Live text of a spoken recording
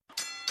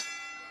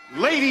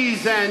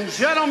Ladies and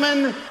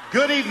gentlemen,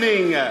 good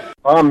evening.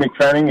 I'm Mick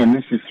Fanning, and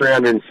this is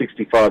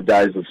 365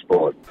 Days of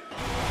Sport.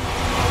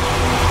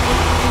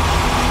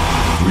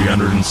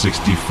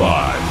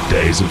 365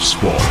 Days of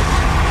Sport.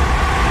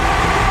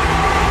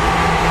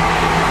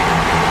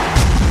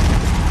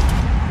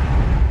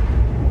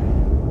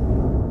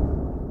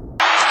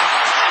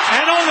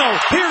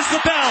 Here's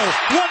the bell.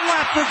 One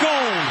lap for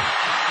gold.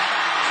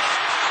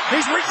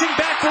 He's reaching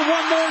back for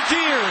one more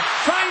gear.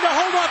 Trying to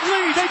hold up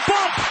Lee. They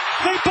bump.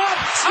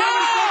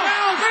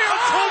 Around. A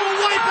total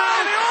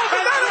wipeout. And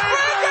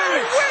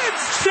Bradbury wins.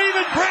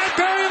 Stephen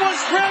Bradbury of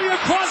Australia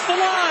crossed the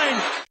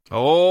line.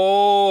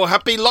 Oh,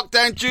 happy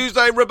Lockdown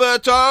Tuesday,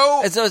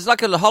 Roberto. It's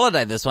like a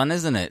holiday, this one,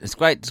 isn't it? It's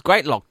great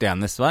lockdown,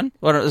 this one.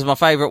 Well, it was my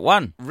favourite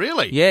one.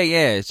 Really? Yeah.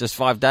 It's just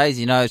 5 days,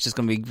 it's just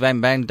going to be bang,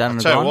 bang, done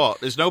and gone. Tell you what,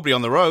 there's nobody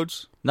on the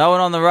roads. No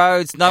one on the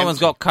roads. No one's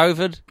got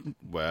COVID.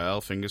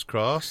 Well, fingers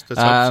crossed. Let's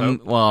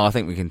hope so. Well, I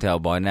think we can tell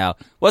by now.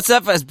 What's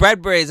up? It's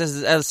Bradbury. Is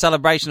this a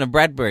celebration of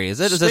Bradbury? Is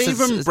it? Is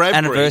Stephen this Bradbury,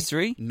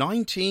 anniversary?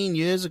 19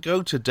 years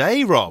ago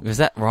today, Rob. Is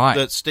that right?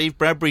 That Steve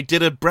Bradbury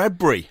did a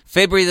Bradbury.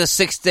 February the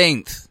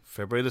 16th.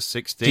 February the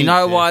 16th. Do you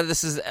know why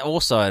this is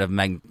also a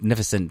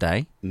magnificent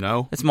day?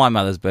 No. It's my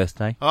mother's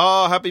birthday.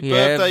 Oh, happy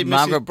birthday,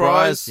 Margaret Mrs.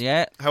 Bryce.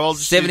 Yeah. How old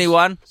is she?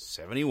 71.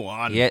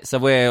 71. Yeah, so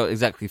we're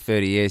exactly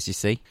 30 years, you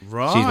see.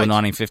 Right. She's born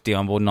 1950,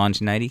 I'm born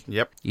 1980.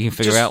 Yep. You can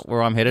figure out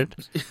where I'm headed.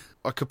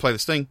 I could play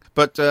this thing,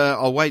 but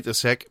I'll wait a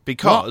sec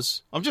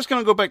because I'm just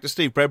going to go back to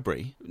Steve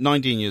Bradbury,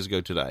 19 years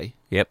ago today.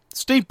 Yep.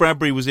 Steve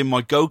Bradbury was in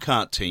my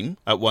go-kart team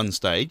at one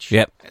stage.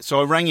 Yep. So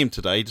I rang him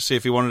today to see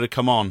if he wanted to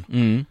come on.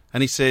 Mm.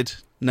 And he said,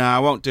 no, I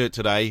won't do it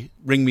today.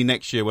 Ring me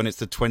next year when it's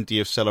the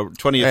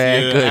 20th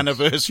year good.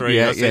 anniversary.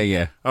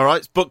 Yeah. All right,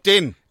 it's booked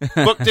in.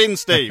 Booked in,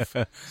 Steve.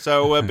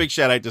 So big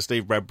shout out to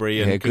Steve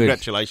Bradbury and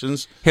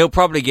congratulations. He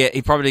probably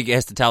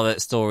has to tell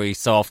that story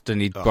soft and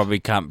he probably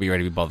can't be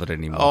ready to be bothered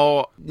anymore.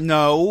 Oh,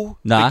 no.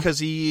 Nah? Because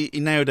he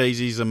nowadays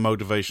he's a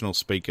motivational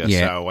speaker.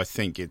 Yeah. So I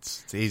think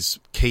it's his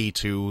key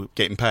to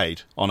getting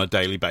paid on a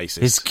daily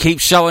basis. Just keep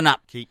showing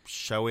up. Keep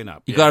showing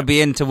up. You got to be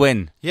in to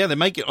win. Yeah, they're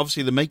making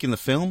the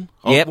film.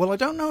 Yep. Well, I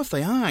don't know if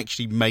they are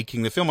actually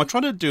making the film. I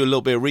tried to do a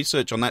little bit of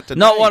research on that today.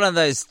 Not one of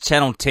those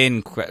Channel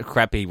 10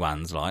 crappy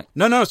ones, like.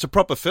 No, it's a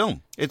proper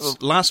film.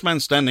 It's Last Man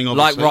Standing,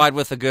 obviously. Like Ride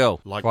with a Girl.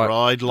 Like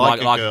a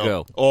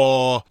Girl.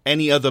 Or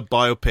any other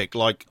biopic,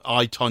 like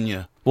I,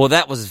 Tonya. Well,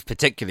 that was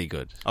particularly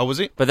good. Oh, was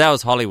it? But that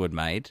was Hollywood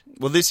made.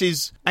 Well, this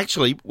is...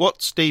 Actually,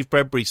 what Steve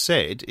Bradbury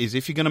said is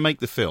if you're going to make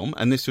the film,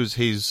 and this was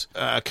his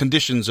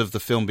conditions of the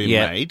film being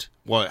made,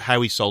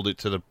 how he sold it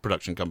to the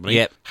production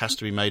company, has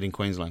to be made in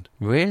Queensland.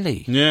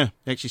 Really? Yeah,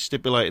 he actually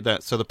stipulated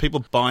that. So the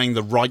people buying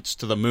the rights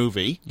to the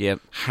movie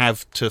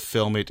have to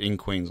film it in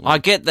Queensland. I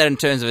get that in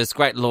terms of its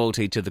great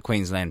loyalty to the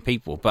Queensland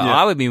people, but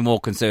I would be more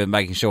concerned with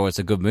making sure it's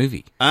a good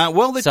movie.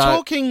 Well, they're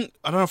talking...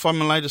 I don't know if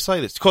I'm allowed to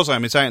say this. Of course I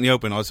am. It's out in the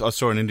open. I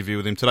saw an interview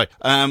with him today.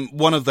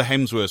 One of the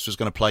Hemsworths was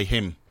going to play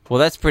him. Well,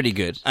 that's pretty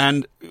good.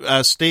 And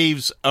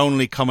Steve's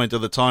only comment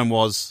at the time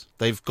was,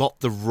 they've got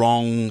the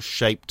wrong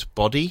shaped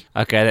body.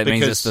 Okay, that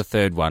means it's the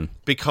third one.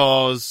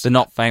 Because... The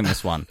not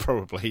famous one.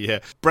 Probably, yeah.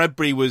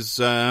 Bradbury was,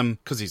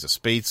 because he's a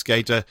speed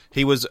skater,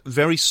 he was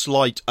very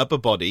slight upper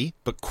body,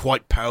 but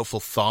quite powerful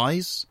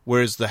thighs,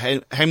 whereas the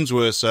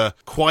Hemsworths are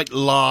quite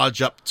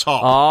large up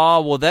top.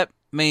 Oh, well, that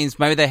means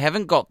maybe they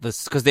haven't got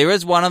this, because there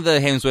is one of the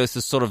Hemsworths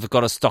that's sort of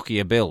got a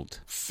stockier build.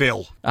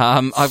 Phil. Phil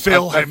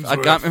Hemsworth. I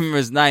can't remember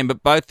his name,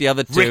 but both the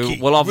other two,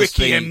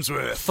 obviously, Ricky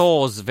Hemsworth.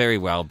 Thor's very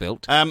well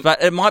built,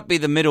 but it might be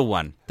the middle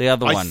one, the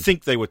other one. I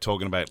think they were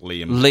talking about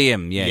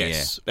Liam.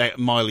 Yes.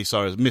 Miley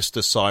Cyrus,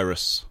 Mr.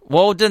 Cyrus.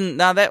 Well,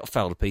 that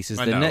fell to pieces,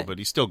 didn't it? I know, but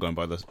he's still going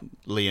by the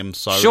Liam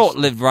Cyrus.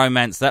 Short-lived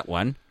romance, that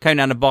one. Came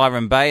down to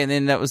Byron Bay, and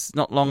then that was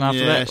not long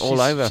after that,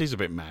 all over. She's a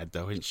bit mad,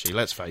 though, isn't she?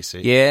 Let's face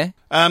it. Yeah.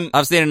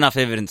 I've seen enough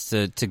evidence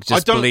to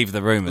just believe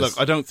the rumours.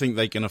 Look, I don't think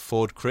they can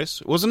afford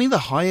Chris. Wasn't he the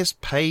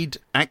highest paid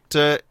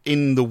actor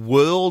in the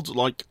world,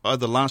 like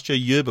either last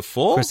year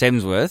before? Chris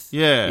Hemsworth?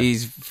 Yeah.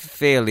 He's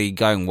fairly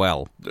going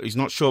well. He's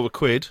not short of a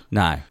quid.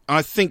 No.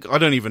 I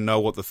don't even know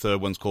what the third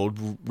one's called.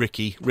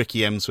 Ricky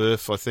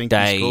Hemsworth, I think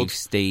Dave, he's called.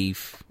 Steve.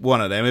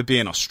 One of them. It'd be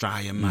an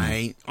Australian,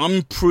 mate.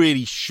 I'm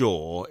pretty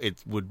sure it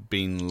would have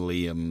been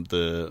Liam,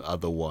 the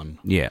other one.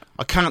 Yeah.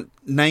 I can't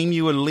name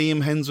you a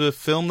Liam Hemsworth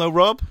film, though,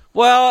 Rob.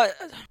 Well,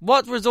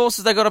 what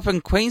resources they got up in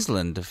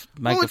Queensland to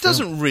make Well, it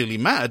doesn't really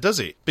matter, does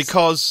it?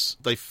 Because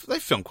they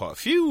filmed quite a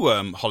few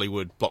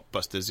Hollywood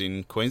blockbusters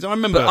in Queensland. I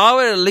remember... But I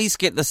would at least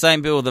get the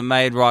same bill that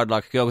made Ride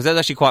Like a Girl, because that's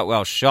actually quite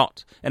well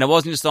shot. And it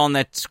wasn't just on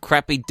that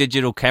crappy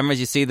digital cameras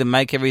you see them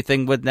make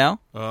everything with now.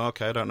 Oh,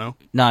 okay, I don't know.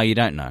 No, you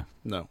don't know.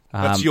 No.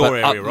 That's your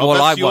area, Rob.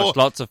 Well, I've watched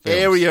lots of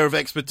films. Area of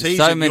expertise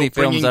so many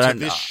films to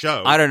this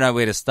show. I don't know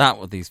where to start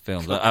with these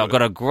films. I've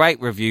got a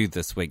great review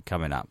this week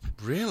coming up.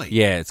 Really?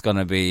 Yeah, it's going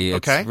to be...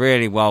 It's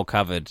really well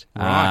covered.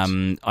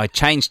 Right. I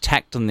changed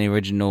tact on the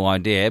original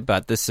idea,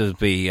 but this will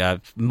be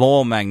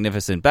more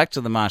magnificent. Back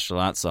to the martial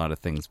arts side of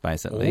things,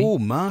 basically. Oh,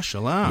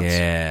 martial arts.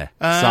 Yeah.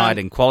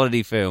 Exciting.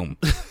 Quality film.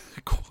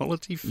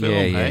 Quality film,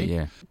 hey?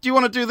 Yeah. Do you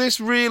want to do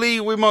this, really?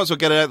 We might as well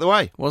get it out of the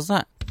way. What's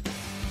that?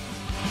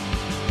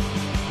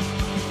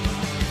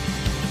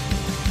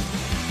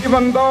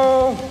 Even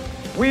though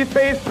we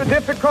face the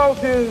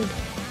difficulties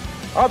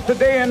of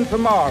today and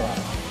tomorrow,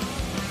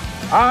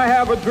 I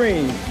have a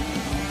dream.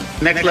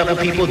 Next level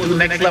people do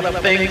next level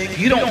things.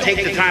 You don't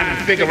take the time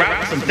to figure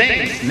out some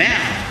things.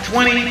 Now,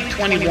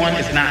 2021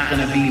 is not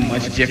going to be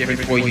much different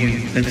for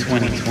you than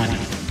 2020.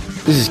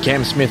 This is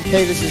Cam Smith.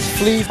 Hey, this is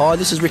Flea. Hi,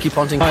 this is Ricky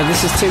Ponting. Hi,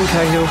 this is Tim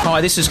Cahill.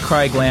 Hi, this is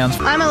Craig Lowndes.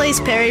 I'm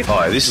Elise Perry.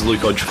 Hi, this is Luke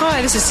Hodge.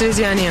 Hi, this is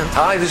Susie O'Neill.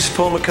 Hi, this is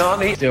Paul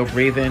McCartney. Still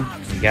breathing.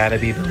 You gotta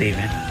be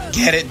believing.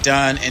 Get it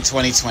done in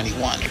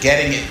 2021.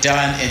 Getting it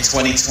done in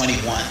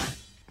 2021.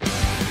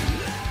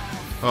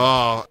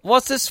 Oh,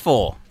 What's this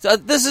for? So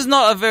this is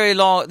not a very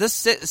long... This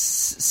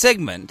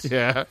segment...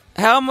 yeah.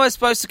 How am I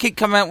supposed to keep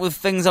coming out with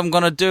things I'm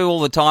going to do all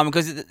the time?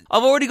 Because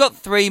I've already got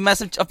 3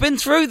 massive... I've been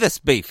through this,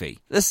 Beefy.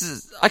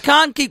 I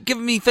can't keep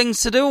giving me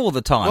things to do all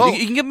the time. Well,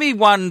 you can give me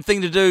one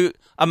thing to do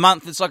a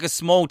month. It's like a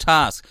small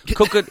task.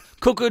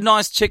 Cook a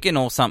nice chicken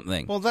or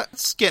something. Well,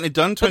 that's getting it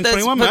done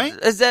 2021, mate.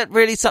 Is that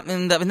really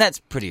something that... I mean, that's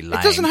pretty lame.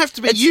 It doesn't have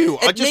to be you.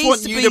 I just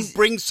want you to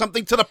bring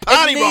something to the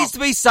party, Rob. It needs to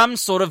be some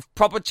sort of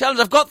proper challenge.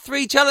 I've got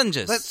 3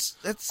 challenges.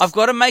 I've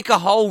got to make a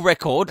whole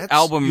record,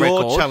 album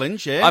record. Your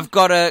challenge, yeah. I've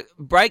got to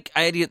break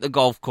 80 at the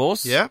golf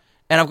course. Yeah.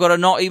 And I've got to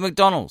not eat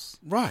McDonald's.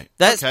 Right.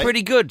 That's okay.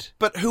 pretty good.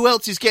 But who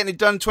else is getting it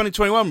done in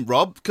 2021,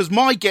 Rob? Because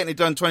my getting it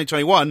done in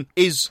 2021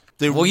 is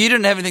the... Well, you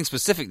didn't have anything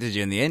specific, did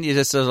you, in the end? You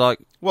just sort of like...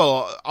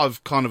 Well,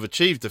 I've kind of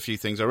achieved a few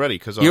things already.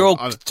 Because You're all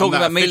talking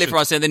about me left,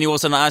 right, center, then you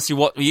also ask you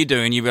what are you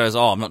doing, and you realize,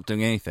 I'm not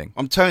doing anything.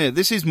 I'm telling you,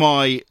 this is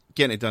my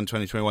getting it done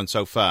 2021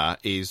 so far,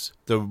 is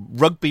the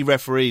rugby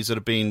referees that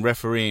have been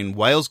refereeing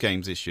Wales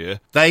games this year,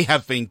 they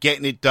have been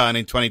getting it done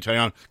in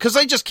 2021. Because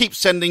they just keep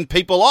sending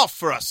people off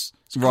for us.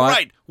 It's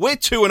great. We're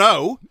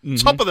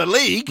 2-0, top of the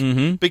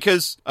league,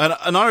 because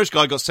an Irish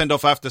guy got sent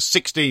off after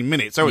 16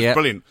 minutes. That was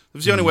brilliant. It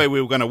was the only way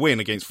we were going to win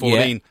against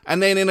 14. Yeah.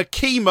 And then in a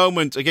key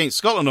moment against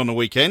Scotland on the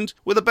weekend,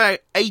 with about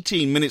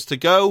 18 minutes to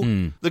go,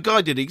 the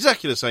guy did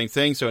exactly the same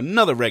thing. So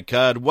another red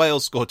card.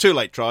 Wales score 2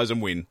 late tries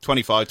and win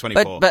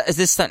 25-24. But is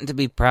this something to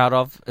be proud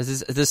of? Is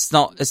this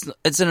not?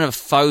 It's in a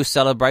faux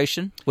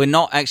celebration. We're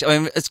not actually. I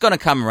mean, it's going to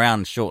come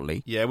around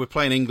shortly. Yeah, we're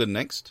playing England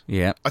next.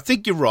 Yeah, I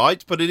think you're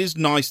right, but it is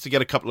nice to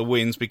get a couple of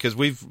wins because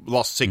we've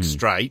lost 6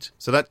 straight,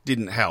 so that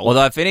didn't help.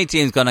 Although if any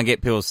team's going to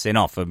get people sent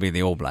off, it'd be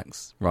the All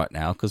Blacks right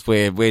now because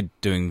we're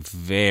doing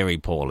very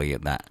poorly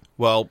at that.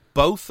 Well,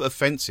 both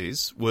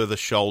offences were the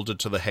shoulder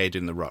to the head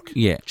in the ruck.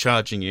 Yeah.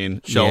 Charging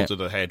in, shoulder to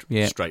the head,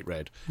 straight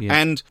red. Yeah.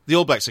 And the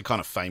All Blacks are kind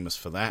of famous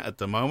for that at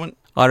the moment.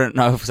 I don't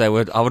know if they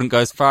would. I wouldn't go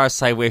as far as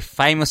say we're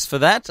famous for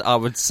that. I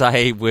would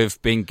say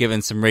we've been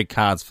given some red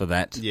cards for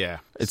that. Yeah.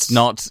 It's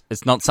not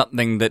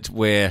something that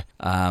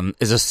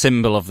is a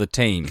symbol of the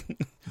team.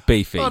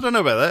 Beefy. I don't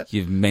know about that.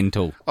 You're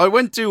mental. I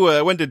went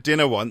to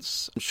dinner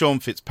once. Sean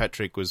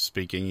Fitzpatrick was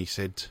speaking. He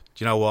said, "Do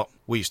you know what?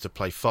 We used to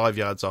play 5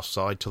 yards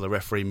offside till the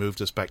referee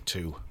moved us back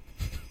 2."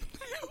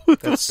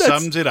 That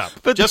sums it up.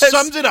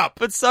 Sums it up.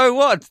 But so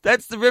what?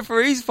 That's the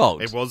referee's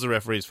fault. It was the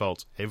referee's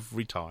fault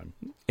every time.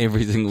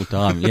 Every single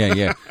time.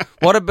 Yeah.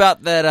 What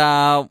about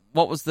that?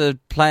 What was the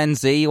Plan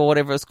Z or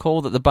whatever it's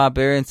called that the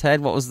Barbarians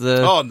had? What was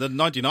the? Oh, the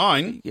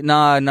 99.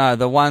 No.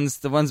 The ones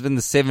in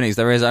the 70s.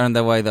 There is only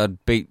the way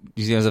they'd beat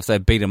New Zealand if they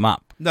beat them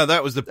up. No,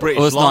 that was the British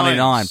Lions. It was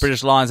 99. Lions.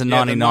 British Lions in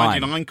 99.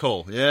 The 99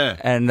 call, yeah.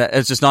 And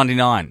it's just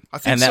 99. I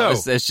think so.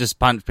 It's just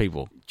punch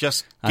people.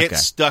 Just get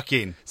stuck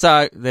in.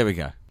 So, there we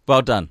go.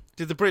 Well done.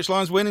 Did the British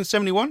Lions win in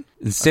 71?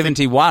 In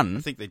 71? I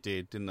think they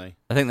did, didn't they?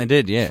 I think they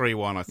did, yeah.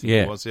 3-1, I think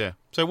it was, yeah.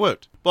 So it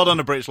worked. Well done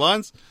to British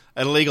Lions.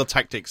 Illegal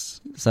tactics.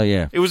 So,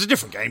 yeah. It was a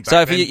different game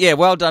back then.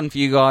 Well done for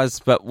you guys,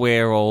 but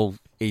we're all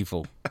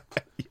evil.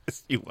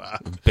 Yes, you are.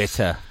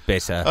 Better.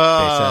 It's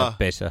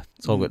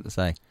all good to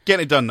say.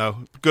 Getting it done, though.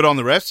 Good on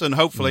the refs, and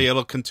hopefully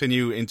it'll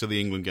continue into the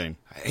England game.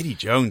 Eddie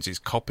Jones is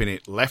copping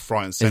it left,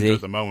 right and centre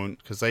at the moment,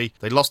 because they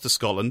lost to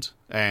Scotland,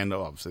 and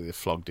obviously they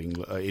flogged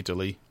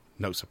Italy.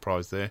 No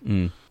surprise there.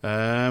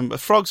 But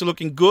Frogs are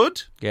looking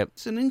good. Yep.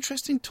 It's an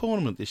interesting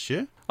tournament this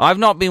year. I've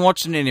not been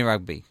watching any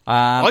rugby.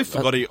 I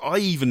forgot it. I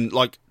even,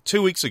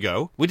 2 weeks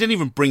ago, we didn't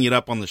even bring it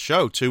up on the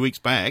show 2 weeks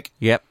back.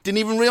 Yep. Didn't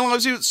even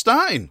realise it was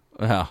starting.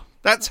 Well,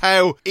 that's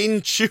how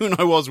in tune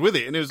I was with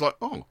it. And it was like,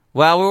 oh.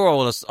 Well, we were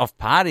all off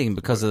partying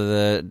because of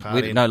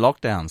no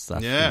lockdown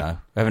stuff. Yeah.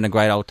 Having a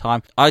great old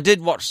time. I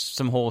did watch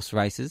some horse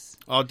races.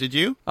 Oh, did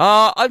you?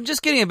 I'm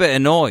just getting a bit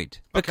annoyed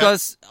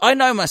because I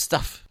know my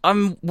stuff.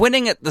 I'm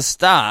winning at the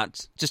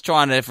start, just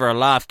trying to for a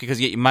laugh because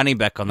you get your money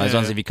back on those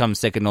ones if you come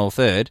second or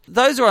third.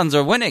 Those ones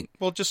are winning.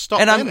 Well, just stop.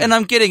 And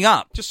I'm getting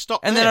up. Just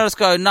stop. And then I just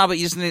go, no, but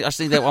I just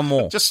need that one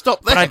more. Just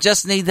stop there. But I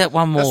just need that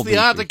one more. That's the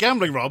art of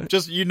gambling, Rob.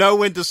 Just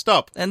when to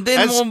stop. And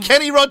then as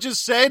Kenny Rogers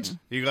said,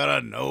 you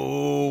gotta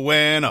know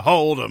when to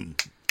hold 'em.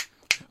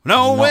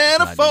 Know when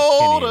to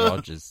fold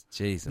 'em.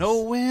 Jesus.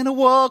 Know when to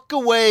walk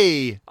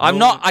away.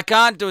 I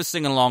can't do a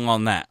sing-along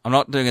on that. I'm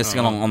not doing a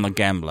sing-along on the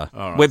Gambler.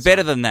 Right, we're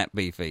better than that,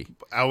 Beefy.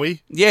 Are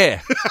we?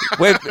 Yeah.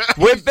 we're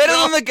better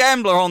than the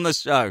Gambler on the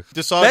show.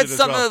 Decided That's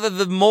something that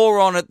the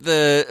moron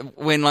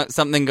when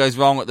something goes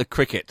wrong at the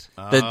cricket.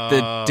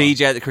 The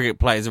DJ at the cricket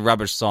plays a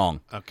rubbish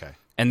song. Okay.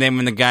 And then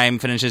when the game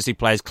finishes, he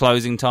plays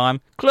closing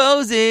time.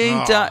 Closing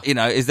time. You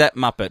know, is that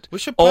Muppet? We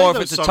should play or if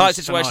those it's a tight songs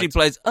situation, tonight. he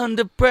plays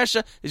Under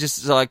Pressure. It's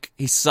just like,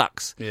 he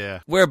sucks. Yeah.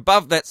 We're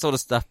above that sort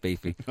of stuff,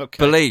 Beefy. Okay.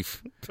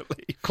 Belief.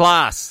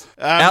 Class.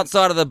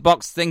 Outside of the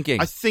box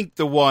thinking. I think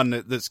the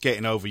one that's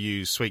getting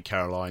overused, Sweet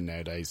Caroline,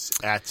 nowadays,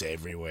 that's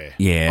everywhere.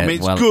 Yeah. I mean,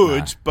 it's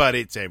good, but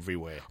it's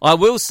everywhere. I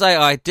will say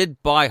I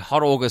did buy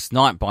Hot August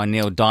Night by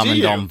Neil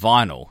Diamond on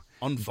vinyl.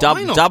 On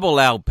vinyl? Double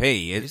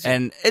LP,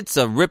 and it's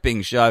a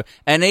ripping show.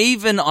 And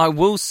even, I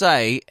will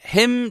say,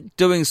 him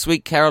doing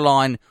Sweet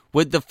Caroline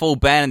with the full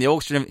band and the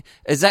orchestra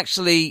is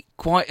actually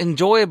quite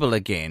enjoyable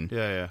again.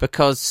 Yeah.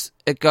 Because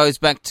it goes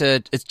back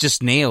to, it's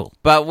just Neil.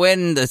 But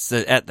when it's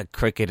at the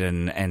cricket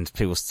and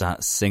people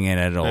start singing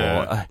it,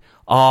 or...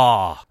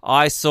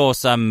 I saw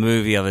some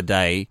movie the other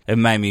day. It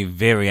made me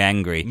very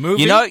angry.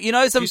 Movie? You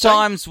know,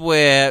 sometimes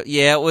where,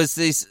 it was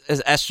this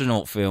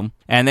astronaut film,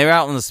 and they're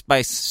out on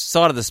the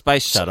side of the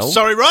space shuttle.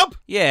 Sorry, Rob?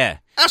 Yeah.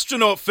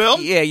 Astronaut film?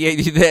 Yeah,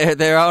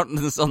 they're out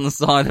on the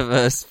side of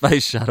a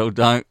space shuttle.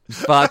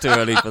 It's far too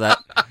early for that.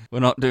 We're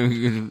not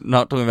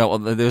talking about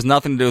what, there was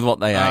nothing to do with what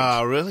they ate.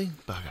 Ah, really?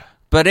 Bugger.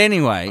 But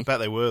anyway, I bet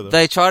they were, though.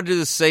 They try to do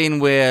the scene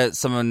where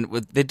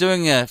they're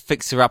doing a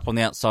fixer-up on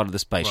the outside of the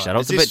space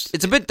shuttle.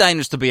 It's a bit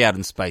dangerous to be out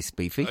in space,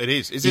 Beefy. It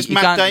is. Is this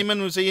Matt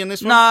Damon? Was he in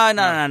this one?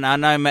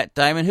 No, Matt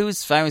Damon. Who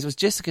was famous? Was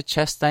Jessica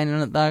Chastain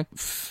in it, though?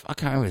 I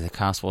can't remember who the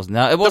cast was.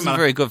 No, it wasn't a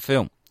very good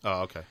film.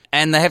 Oh, okay.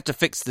 And they have to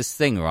fix this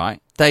thing, right?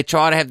 They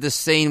try to have this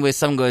scene where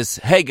someone goes,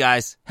 "Hey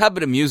guys, how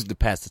about a music to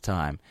pass the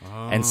time?"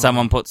 And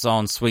someone puts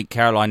on Sweet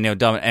Caroline, Neil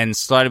Diamond, and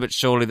slowly but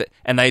surely,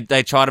 and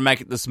they try to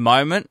make it this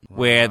moment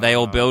where they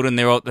all build and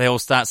they all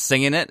start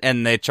singing it,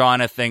 and they're trying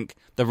to think.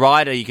 The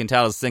writer, you can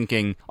tell, is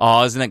thinking,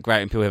 "Oh, isn't it great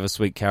when people have a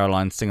Sweet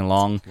Caroline sing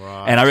along?"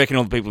 Right. And I reckon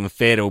all the people in the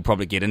theatre will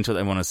probably get into it.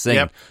 They want to sing.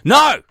 Yep.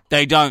 No,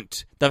 they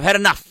don't. They've had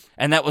enough.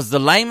 And that was the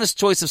lamest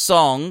choice of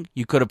song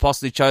you could have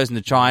possibly chosen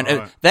to try.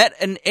 And that,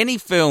 in any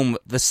film,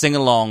 the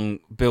sing-along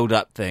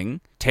build-up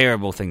thing,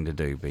 terrible thing to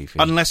do, Beefy.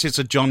 Unless it's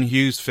a John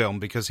Hughes film,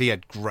 because he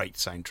had great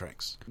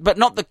soundtracks. But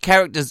not the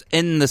characters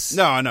in the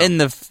No, I know. in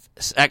the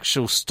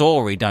actual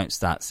story don't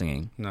start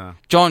singing. No.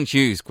 John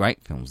Hughes,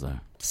 great films, though.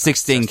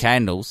 16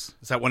 Candles.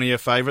 Is that one of your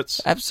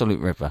favourites? Absolute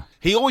ripper.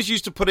 He always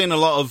used to put in a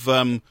lot of,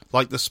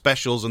 like the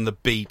specials and the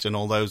beat and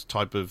all those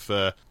type of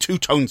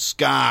two-tone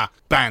ska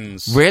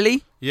bands.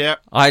 Really? Yeah.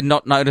 I had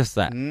not noticed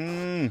that.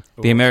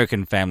 The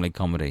American Family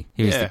comedy.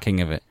 He was the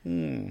king of it.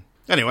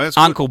 Anyway, that's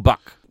Uncle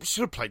Buck. We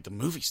should have played the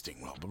movie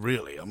sting, Rob,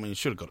 really. I mean, you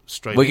should have got it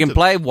straight We can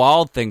play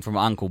Wild Thing from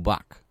Uncle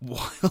Buck.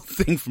 Wild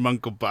Thing from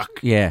Uncle Buck?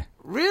 Yeah.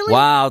 Really?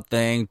 Wild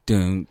Thing.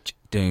 Doom.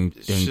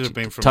 Should have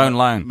been from Tone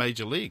Lone.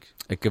 Major League.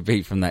 It could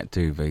be from that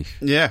too, Beef.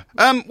 Yeah.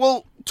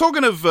 Well,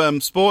 talking of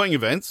sporting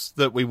events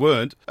that we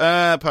weren't,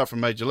 apart from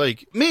Major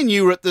League, me and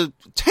you were at the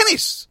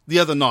tennis the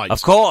other night.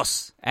 Of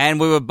course.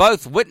 And we were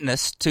both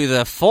witness to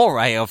the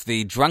foray of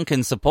the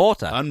drunken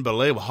supporter.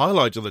 Unbelievable.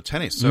 Highlight of the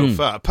tennis so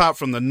far. Apart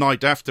from the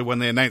night after when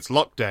they announced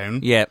lockdown.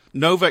 Yeah.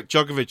 Novak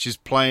Djokovic is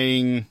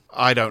playing,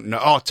 I don't know.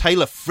 Oh,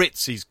 Taylor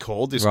Fritz he's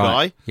called, this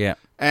guy. Yeah.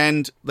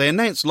 And they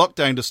announced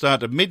lockdown to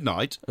start at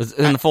midnight. It was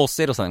in the fourth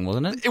set or something,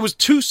 wasn't it? It was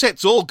 2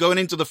 sets all going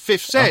into the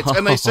fifth set.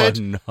 And they said,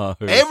 no.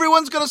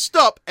 Everyone's got to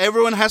stop.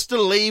 Everyone has to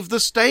leave the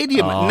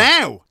stadium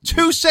now.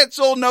 2 sets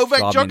all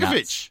Novak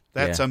Djokovic.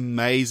 That's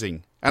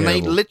amazing. And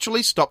they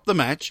literally stopped the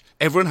match.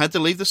 Everyone had to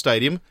leave the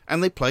stadium,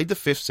 and they played the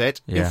fifth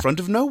set in front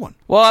of no one.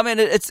 Well, I mean,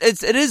 it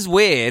is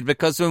weird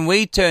because when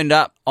we turned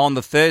up on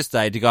the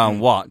Thursday to go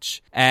and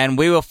watch, and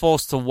we were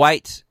forced to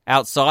wait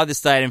outside the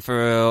stadium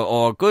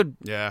for a good,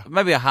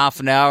 maybe a half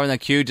an hour in the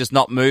queue, just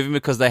not moving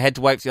because they had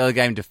to wait for the other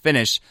game to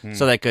finish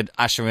so they could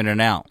usher in and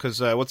out. Because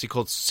what's he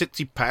called?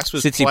 Tsitsipas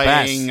was Tsitsipas.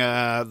 playing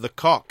the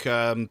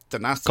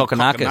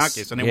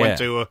Kokkinakis, and it went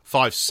to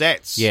 5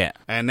 sets. Yeah.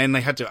 And then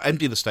they had to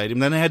empty the stadium,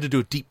 then they had to do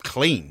a deep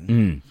clean.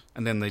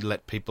 And then they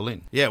let people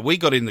in. Yeah, we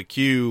got in the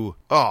queue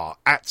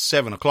at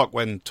 7 o'clock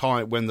when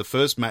the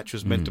first match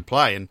was meant to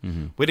play,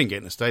 and we didn't get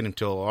in the stadium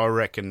until, I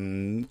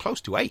reckon,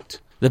 close to 8.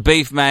 The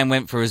beef man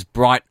went for his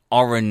bright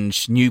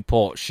orange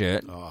Newport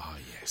shirt. Oh,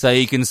 yes. So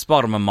you can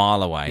spot him a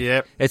mile away.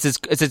 Yep. It's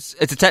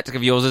a tactic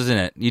of yours, isn't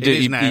it? It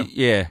is now.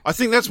 Yeah. I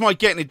think that's my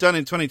getting it done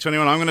in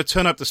 2021. I'm going to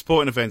turn up to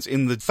sporting events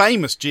in the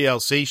famous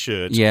GLC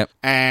shirt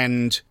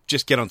and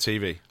just get on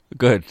TV.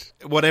 Good.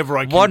 Whatever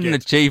I can What get. an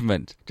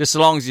achievement. Just as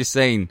long as you're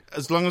seen.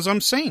 As long as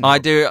I'm seen. I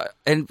do.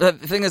 And the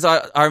thing is,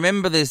 I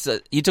remember this.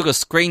 You took a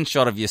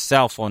screenshot of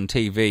yourself on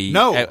TV.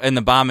 No. In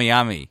the Barmy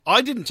Army.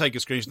 I didn't take a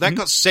screenshot. That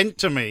got sent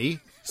to me.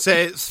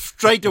 Said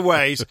straight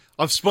away,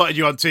 I've spotted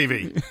you on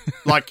TV.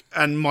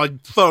 And my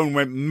phone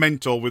went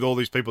mental with all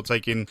these people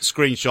taking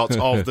screenshots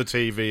of the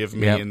TV of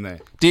me in there.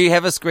 Do you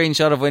have a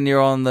screenshot of when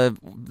you're on the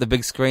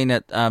big screen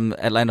at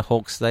Atlanta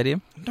Hawks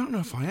Stadium? I don't know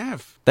if I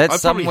have.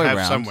 That's I probably somewhere have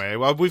around. somewhere.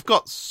 Well, we've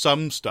got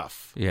some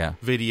stuff. Yeah.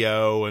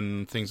 Video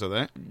and things like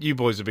that. You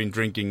boys have been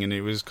drinking and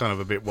it was kind of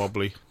a bit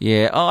wobbly.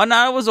 Yeah. Oh,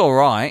 no, it was all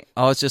right.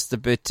 I was just a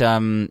bit,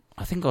 I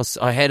think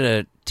I had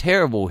a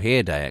terrible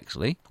hair day,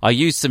 actually. I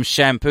used some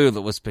shampoo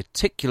that was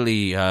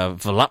particularly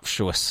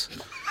voluptuous.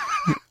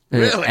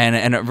 Really?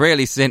 And it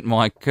really sent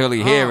my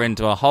curly hair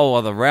into a whole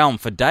other realm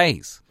for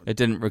days. It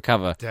didn't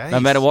recover. No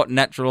matter what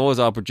natural oils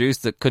I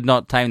produced, it could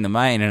not tame the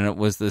mane, and it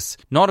was this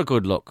not a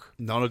good look.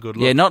 Not a good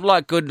look. Yeah, not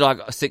like good like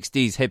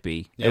 60s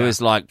hippie. Yeah. It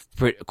was like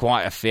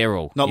quite a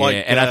feral. Not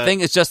like, and I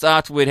think it's just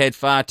after we'd had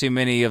far too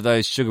many of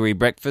those sugary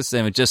breakfasts,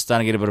 and we're just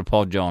starting to get a bit of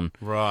podge on.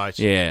 Right.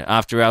 Yeah,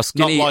 after our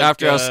skinny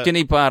our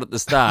skinny part at the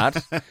start,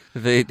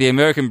 the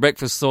American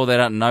breakfast saw that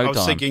out in no time. I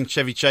was thinking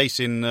Chevy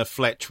Chase in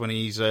Fletch when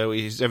he's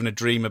having a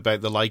dream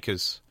about the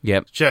Lakers.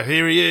 Yep.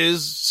 Here he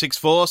is,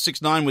 6'4",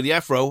 6'9", with the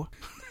afro.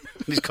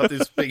 He's got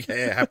this big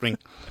hair happening.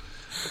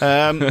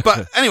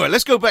 But anyway,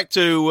 let's go back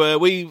to,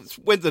 we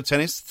went to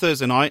tennis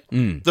Thursday night.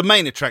 The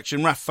main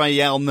attraction,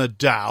 Rafael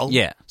Nadal.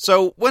 Yeah.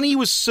 So when he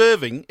was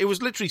serving, it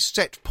was literally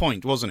set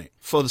point, wasn't it,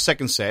 for the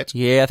second set?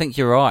 Yeah, I think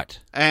you're right.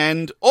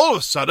 And all of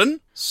a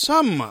sudden,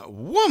 some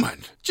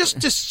woman just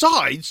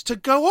decides to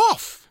go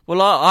off.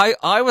 Well,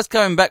 I was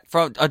coming back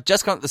I'd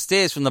just come up the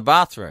stairs from the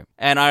bathroom,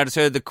 and I just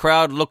heard the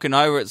crowd looking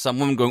over at some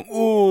woman going,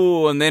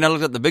 ooh, and then I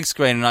looked at the big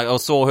screen and I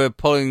saw her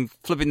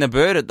flipping the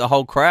bird at the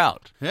whole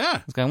crowd. Yeah.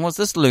 I was going, what's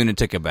this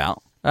lunatic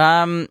about?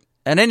 And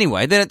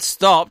anyway, then it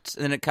stopped,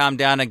 and then it calmed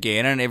down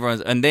again,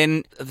 and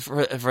then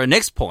for a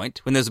next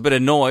point, when there's a bit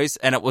of noise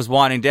and it was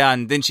winding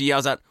down, then she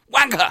yells out,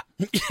 wanker!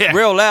 Yeah.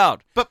 Real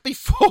loud. But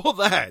before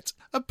that,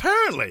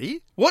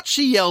 apparently, what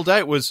she yelled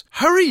out was,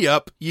 hurry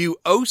up, you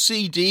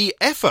OCD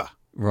effer.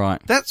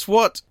 Right. That's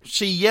what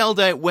she yelled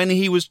out when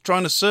he was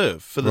trying to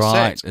serve for the set.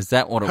 Right, is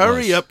that what it was?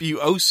 Hurry up, you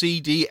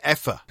OCD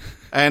effer.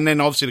 And then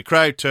obviously the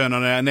crowd turned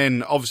on her, and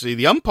then obviously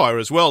the umpire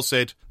as well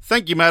said,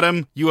 thank you,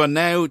 madam, you are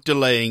now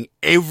delaying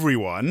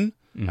everyone.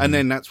 Mm-hmm. And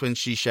then that's when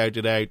she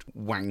shouted out,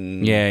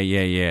 wang. Yeah.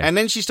 And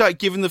then she started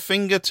giving the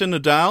finger to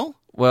Nadal.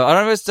 Well, I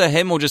don't know if it's to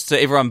him or just to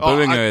everyone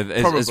booing her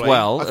as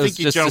well. I think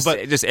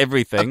just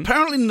everything.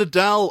 Apparently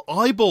Nadal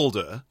eyeballed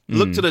her,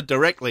 looked at her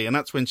directly, and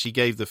that's when she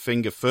gave the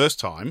finger first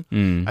time.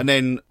 And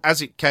then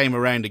as it came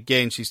around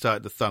again, she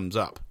started the thumbs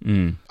up.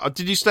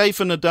 Did you stay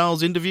for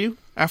Nadal's interview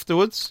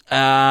afterwards?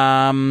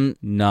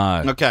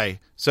 No. Okay.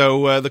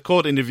 So the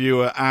court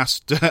interviewer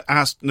asked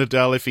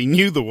Nadal if he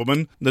knew the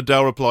woman.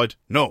 Nadal replied,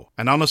 no.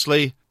 And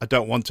honestly, I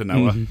don't want to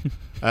know her.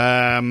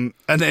 And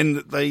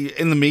then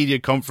in the media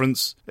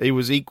conference, he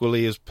was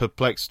equally as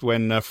perplexed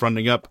when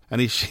fronting up. And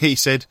he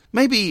said,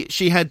 maybe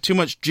she had too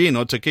much gin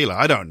or tequila.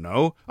 I don't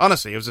know.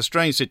 Honestly, it was a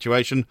strange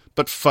situation,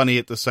 but funny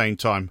at the same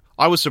time.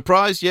 I was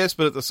surprised, yes,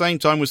 but at the same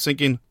time was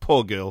thinking,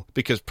 poor girl,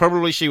 because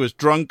probably she was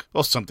drunk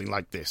or something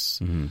like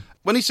this.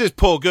 When he says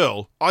poor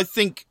girl, I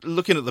think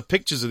looking at the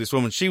pictures of this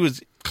woman, she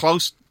was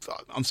close,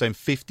 I'm saying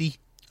 50.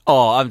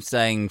 Oh, I'm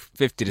saying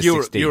 50 to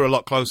 60. You're a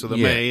lot closer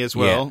than me as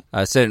well.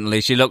 Yeah.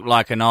 Certainly, she looked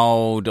like an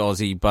old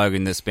Aussie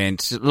bogan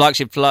that like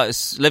she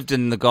lived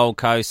in the Gold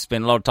Coast,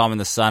 spent a lot of time in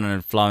the sun, and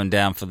had flown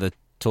down for the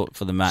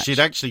match. She'd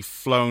actually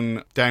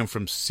flown down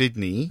from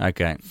Sydney.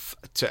 Okay.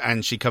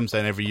 And she comes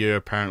down every year,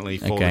 apparently,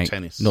 for the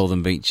tennis.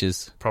 Northern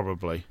Beaches.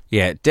 Probably.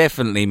 Yeah,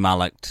 definitely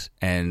mullocked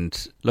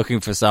and looking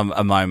for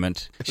a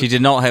moment. She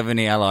did not have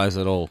any allies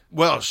at all.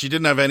 Well, she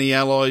didn't have any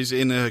allies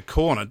in her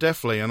corner,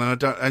 definitely,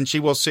 and she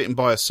was sitting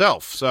by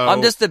herself. So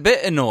I'm just a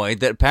bit annoyed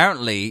that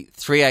apparently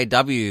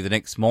 3AW the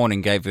next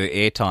morning gave her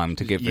airtime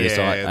to give her this.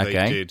 Yeah,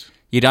 they did.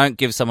 You don't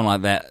give someone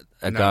like that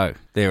a go.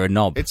 They're a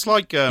knob. It's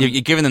like you're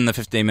giving them the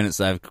 15 minutes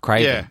they've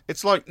craved. Yeah,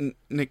 it's like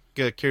Nick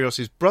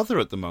Kyrgios's brother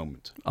at the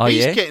moment. Oh,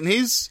 He's getting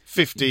his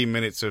 15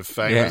 minutes of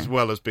fame as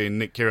well as being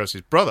Nick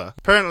Kyrgios's brother.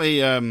 Apparently,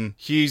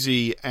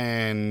 Hughesy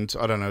and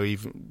I don't know,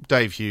 even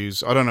Dave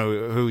Hughes. I don't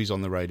know who he's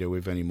on the radio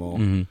with anymore.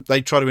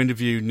 They try to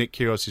interview Nick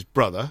Kyrgios's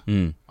brother.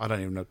 I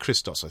don't even know,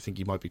 Christos, I think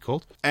he might be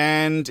called.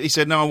 And he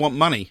said, "No, I want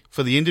money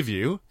for the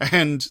interview."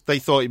 And they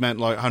thought he meant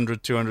like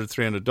 $100, $200,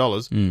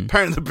 $300.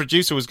 Apparently, the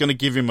producer was going to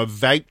give him a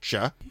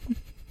voucher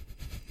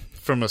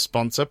from a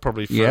sponsor,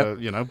 probably for,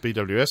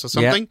 BWS or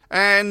something. Yep.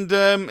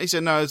 And he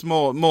said, no, it's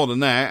more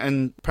than that.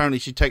 And apparently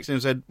she texted him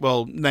and said,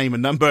 well, name a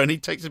number. And he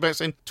texted back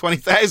saying,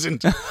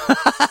 20,000.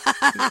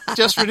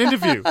 Just for an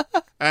interview.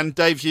 And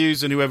Dave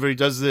Hughes and whoever he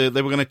does, they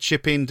were going to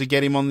chip in to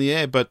get him on the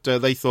air, but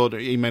they thought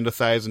he meant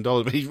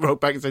 $1,000. But he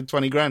wrote back and said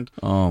 20 grand.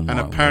 Oh, my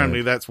And apparently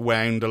word. That's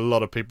wound a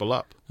lot of people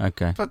up.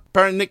 Okay. But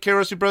apparently Nick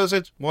Kyrgios' brother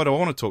said, why do I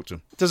want to talk to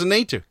him? Doesn't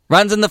need to.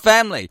 Runs in the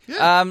family.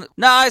 Yeah.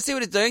 No, I see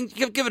what he's doing.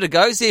 Give it a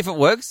go. See if it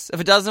works. If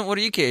it doesn't, what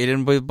do you care? He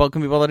can be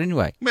bothered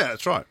anyway. Yeah,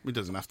 that's right. He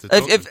doesn't have to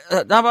talk to him.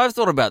 No, but I've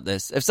thought about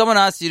this. If someone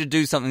asks you to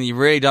do something you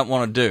really don't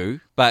want to do,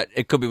 but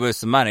it could be worth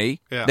some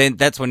money, then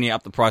that's when you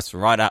up the price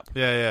right up.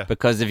 Yeah.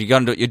 Because if you're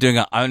going to do it, you're doing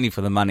it only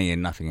for the money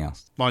and nothing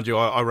else. Mind you,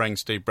 I rang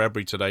Steve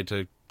Bradbury today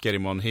to get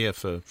him on here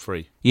for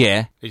free.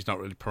 Yeah. He's not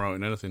really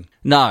promoting anything.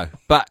 No,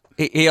 but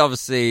he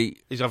obviously...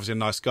 He's obviously a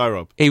nice guy,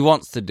 Rob. He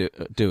wants to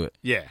do it.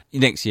 Yeah.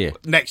 Next year.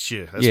 Next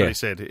year, that's what he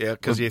said. Yeah,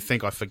 because you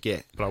think I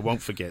forget, but I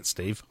won't forget,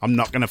 Steve. I'm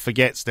not going to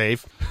forget,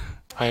 Steve.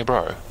 Hey,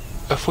 bro,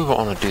 if we were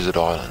on a desert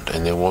island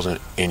and there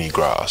wasn't any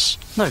grass...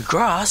 No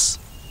grass?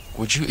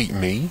 Would you eat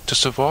me to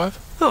survive?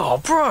 Oh,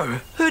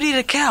 bro, who'd eat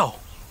a cow?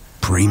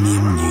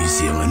 Premium New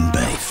Zealand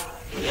beef.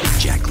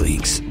 Jack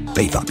Legs.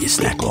 Beef up your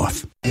snack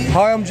life.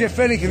 Hi, I'm Jeff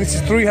Fennick, and this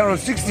is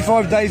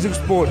 365 Days of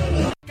Sport.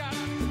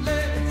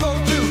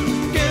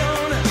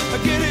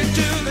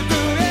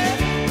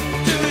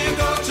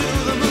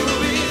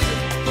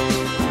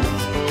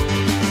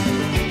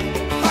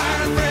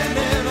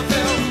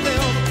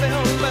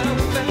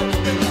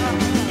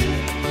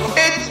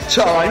 It's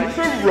time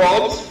for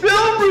Rob's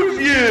Film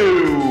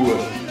Review!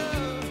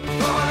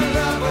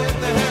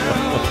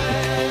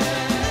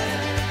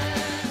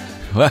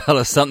 Well,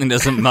 if something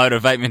doesn't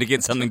motivate me to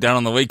get something done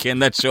on the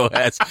weekend, that sure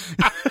has.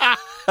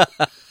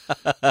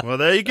 Well,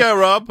 there you go,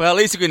 Rob. Well, at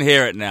least you can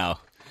hear it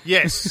now.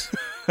 Yes.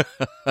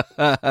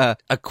 A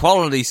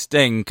quality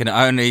sting can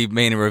only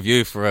mean a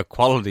review for a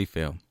quality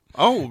film.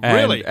 Oh,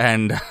 really?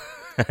 And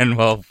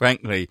well,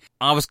 frankly,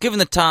 I was given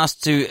the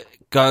task to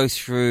go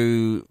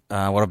through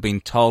what I've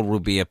been told will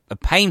be a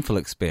painful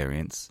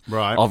experience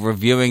of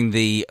reviewing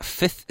the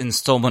 5th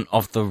installment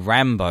of the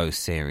Rambo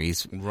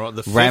series. Right,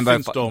 the 5th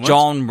installment?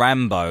 John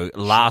Rambo,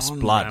 Last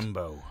Blood.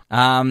 Rambo.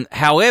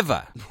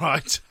 However,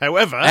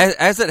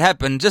 as it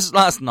happened just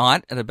last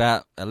night at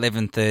about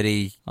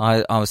 11:30,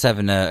 I was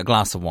having a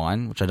glass of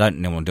wine, which I don't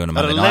normally do on a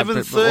Monday night. At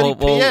 11:30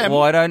 p.m.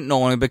 Well, I don't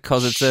normally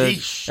because it's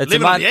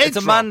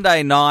a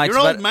Monday night. You're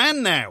an old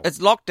man now. It's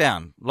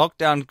lockdown.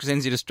 Lockdown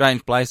sends you to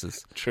strange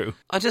places. True.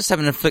 I just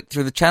happened to flick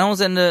through the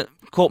channels and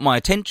caught my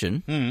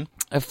attention.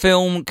 A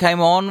film came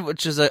on,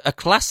 which is a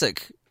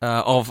classic.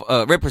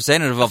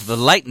 Representative of the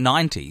late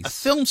 90s. A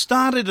film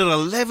started at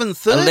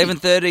 11:30?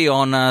 11:30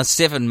 on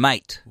 7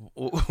 Mate.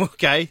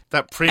 Okay,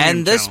 that premium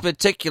And this channel.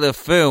 particular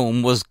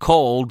film was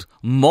called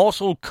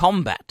Mortal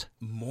Kombat.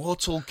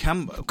 Mortal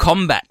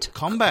Kombat.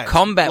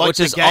 Combat, like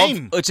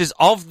which is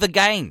of the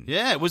game.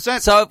 Yeah, was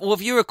that? So, well,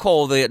 if you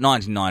recall the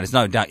 1990s,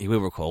 no doubt you will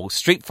recall,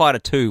 Street Fighter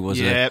 2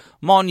 was a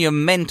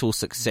monumental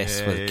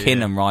success with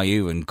Ken and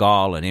Ryu and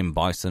Guile and M.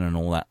 Bison and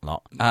all that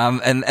lot.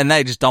 And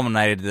they just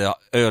dominated the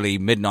early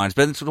mid-90s.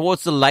 But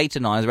towards the later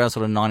 90s, around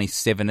sort of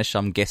 97-ish,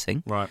 I'm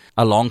guessing, right,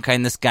 along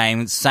came this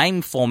game,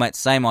 same format,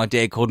 same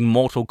idea, called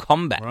Mortal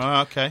Kombat.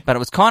 Right, okay. But it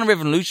was kind of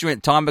revolutionary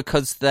at the time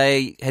because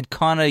they had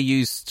kind of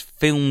used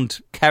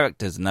filmed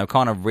characters, and they were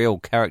kind of real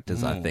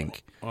characters, I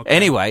think. Okay.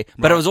 Anyway,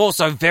 but it was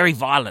also very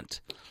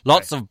violent.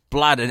 Lots of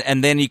blood,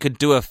 and then you could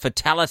do a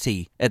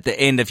fatality at the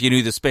end if you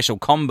knew the special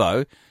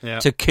combo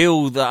to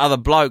kill the other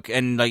bloke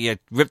and you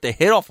rip their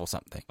head off or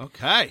something.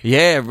 Okay.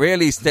 Yeah,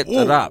 really stepped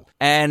it up.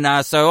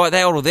 And so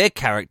they all their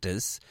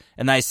characters,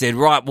 and they said,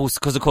 right, well,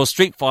 because of course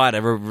Street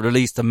Fighter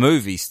released a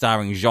movie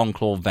starring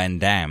Jean-Claude Van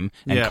Damme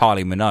and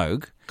Kylie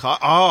Minogue.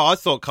 I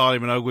thought Kylie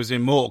Minogue was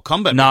in Mortal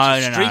Kombat.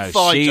 No.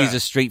 Fighter. She's a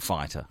Street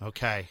Fighter.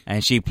 Okay.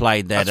 And she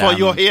played that. That's why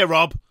you're here,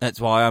 Rob.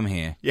 That's why I'm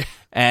here. Yeah.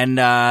 And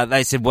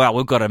they said, well,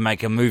 we've got to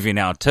make a movie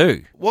now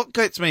too. What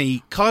gets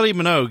me, Kylie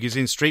Minogue is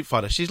in Street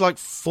Fighter. She's like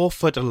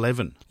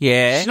 4'11".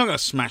 Yeah. She's not going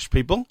to smash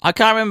people. I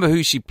can't remember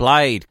who she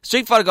played.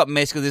 Street Fighter got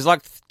messed because there's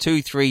like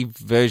 2-3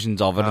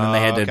 versions of it, and then they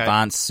had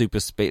advanced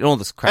super speed, all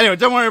this crap. Anyway,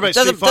 don't worry about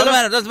Street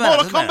Fighter. Doesn't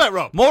matter. Mortal Kombat,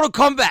 Rob. Mortal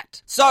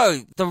Kombat.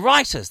 So, the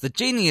writers, the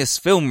genius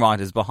film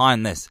writers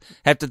behind this,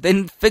 have to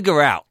then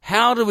figure out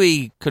how do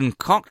we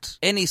concoct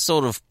any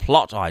sort of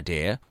plot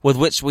idea with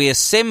which we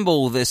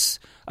assemble this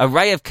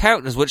array of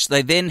characters, which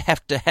they then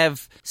have to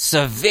have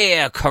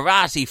severe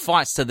karate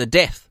fights to the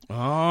death.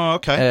 Oh,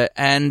 okay.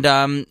 And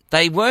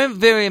they weren't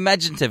very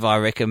imaginative, I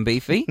reckon,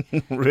 Beefy.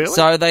 Really?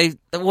 So they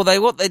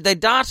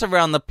dart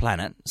around the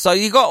planet. So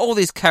you got all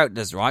these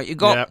characters, right? You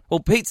got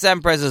Pete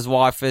Samprez's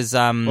wife is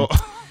you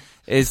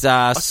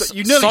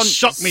nearly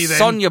shocked me then.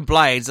 Sonya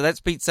Blade, so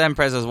that's Pete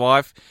Samprez's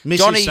wife.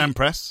 Mrs.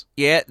 Sampras.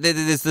 Yeah,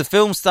 there's the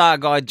film star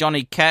guy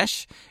Johnny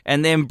Cash,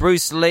 and then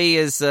Bruce Lee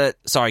is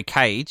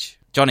Cage.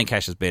 Johnny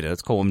Cash is better.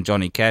 Let's call him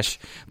Johnny Cash.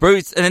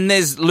 Bruce, and then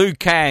there's Liu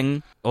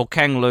Kang, or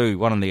Kang Lu,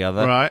 one or the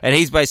other. Right. And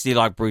he's basically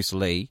like Bruce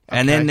Lee. Okay.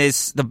 And then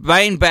there's the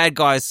main bad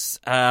guys,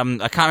 I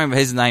can't remember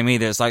his name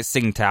either. It's like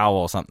Sing Tao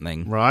or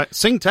something. Right.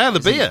 Sing Tao,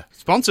 the beer.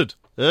 Sponsored.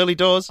 Early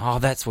doors. Oh,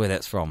 that's where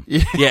that's from.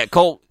 Yeah,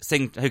 cool.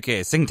 Who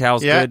cares? Sing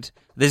Tao's good.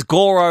 There's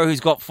Goro, who's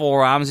got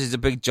 4 arms. He's a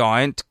big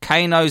giant.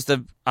 Kano's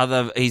the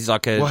other. He's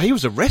like a. Well, he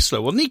was a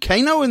wrestler, wasn't he?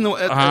 Kano in the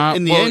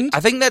end. I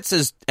think that's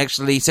his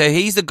actually. So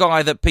he's the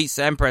guy that Pete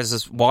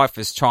Samprez's wife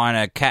is trying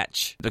to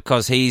catch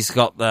because he's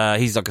like a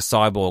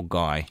cyborg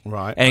guy,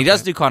 right? And he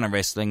does do kind of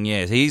wrestling.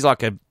 Yes, he's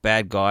like a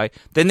bad guy.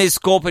 Then there's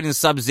Scorpion and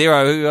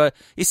Sub-Zero. Who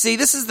you see,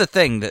 this is the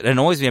thing that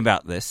annoys me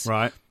about this.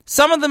 Right.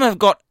 Some of them have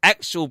got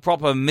actual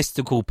proper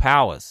mystical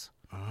powers.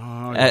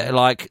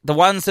 Like the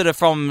ones that are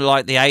from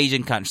like the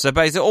Asian countries. So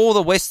basically all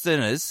the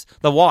Westerners,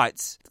 the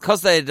whites,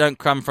 because they don't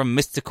come from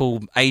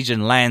mystical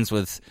Asian lands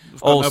with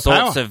all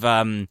sorts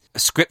of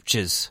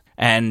scriptures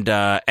and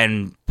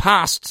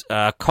past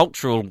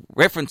cultural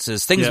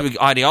references, things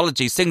with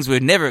ideologies, things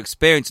we've never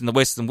experienced in the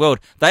Western world,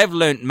 they've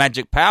learnt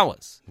magic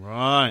powers.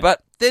 Right.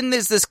 But then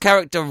there's this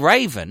character,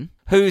 Raven,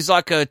 who's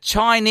like a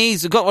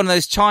Chinese, got one of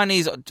those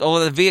Chinese, or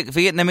the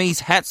Vietnamese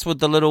hats with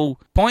the little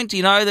point,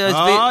 you know?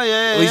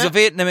 He's a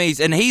Vietnamese,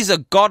 and he's a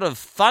god of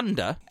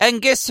thunder.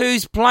 And guess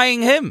who's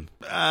playing him?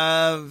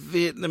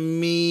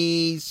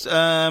 Vietnamese,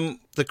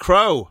 the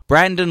Crow.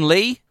 Brandon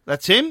Lee?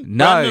 That's him?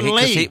 No, Brandon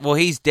Lee.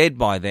 He's dead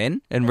by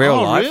then in real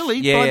life. Oh, really?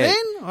 Yeah, By yeah. then?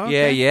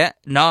 Okay. Yeah.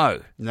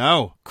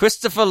 No.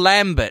 Christopher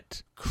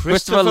Lambert.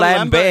 Christopher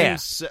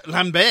Lambert.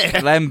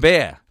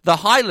 Lambert. The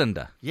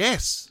Highlander.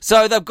 Yes.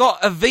 So they've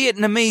got a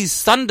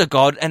Vietnamese thunder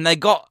god and they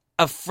got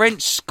a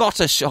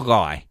French-Scottish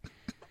guy.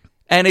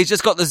 And he's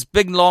just got this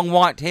big, long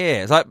white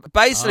hair. It's like,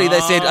 basically, they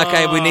said,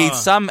 okay, we need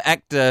some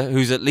actor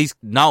who's at least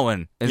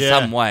known in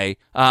some way,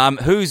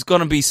 who's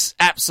going to be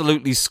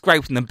absolutely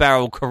scraping the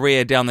barrel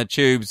career down the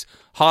tubes.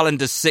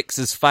 Highlander 6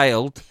 has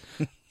failed.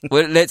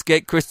 Well, let's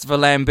get Christopher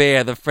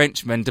Lambert, the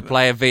Frenchman, to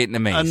play a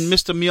Vietnamese. And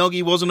Mr.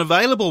 Miyagi wasn't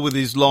available with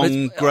his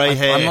long grey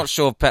hair. I'm not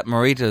sure if Pat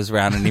Morita's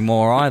around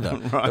anymore either.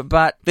 Right.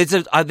 But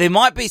there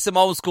might be some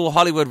old school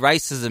Hollywood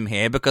racism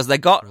here because they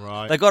got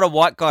a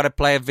white guy to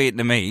play a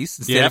Vietnamese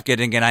instead of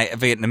getting a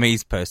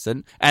Vietnamese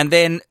person. And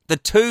then the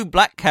two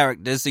black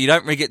characters, so you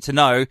don't really get to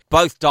know,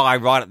 both die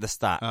right at the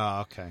start.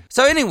 Oh, okay.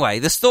 So anyway,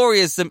 the story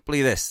is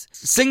simply this.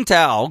 Sing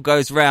Tao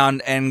goes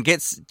round and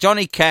gets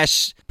Johnny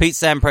Cash, Pete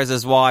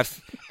Samprez's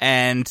wife,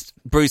 and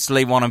Bruce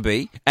Lee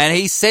wannabe, and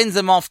he sends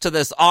them off to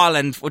this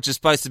island, which is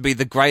supposed to be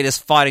the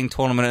greatest fighting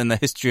tournament in the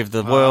history of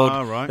the world.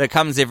 Right. That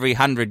comes every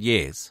 100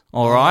 years.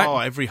 All right? Oh,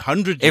 every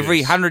 100 years.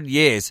 Every 100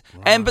 years.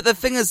 Right. But the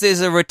thing is,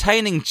 there's a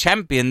retaining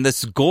champion,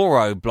 this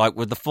Goro bloke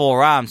with the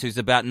 4 arms, who's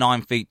about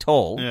 9 feet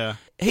tall. Yeah.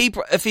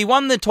 If he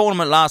won the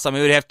tournament last time,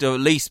 he would have to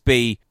at least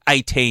be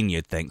 18,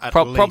 you'd think.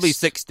 Probably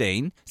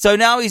 16. So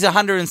now he's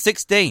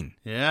 116.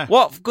 Yeah.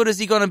 What good is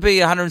he going to be,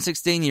 a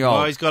 116-year-old?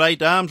 Oh, he's got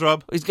 8 arms,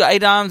 Rob. He's got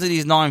 8 arms and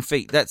he's 9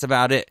 feet. That's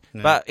about it.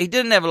 Yeah. But he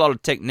didn't have a lot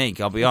of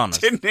technique, I'll be honest.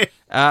 Didn't he?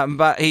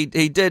 But he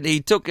did. He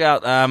took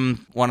out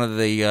one of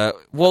the...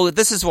 well,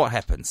 this is what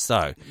happens.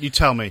 So you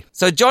tell me.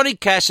 So Johnny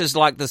Cash is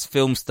like this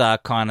film star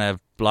kind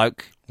of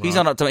bloke. He's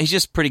not up to. He's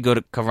just pretty good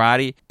at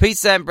karate. Pete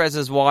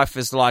Samprez's wife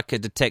is like a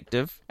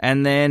detective,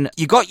 and then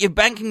you're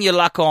banking your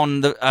luck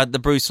on the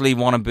Bruce Lee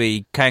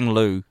wannabe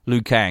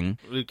Liu Kang.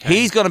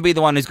 He's going to be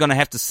the one who's going to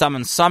have to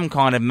summon some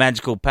kind of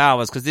magical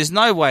powers because there's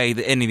no way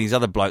that any of these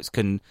other blokes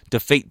can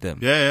defeat them.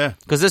 Yeah.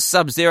 Because this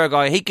Sub-Zero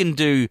guy, he can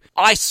do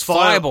ice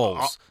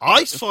fireballs.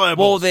 Ice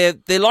fireballs. Well,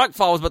 they're like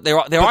fireballs, but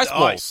they're ice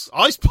balls.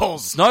 Ice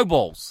balls.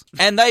 Snowballs.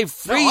 And they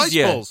freeze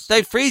you. Balls.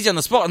 They freeze you on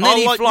the spot, and then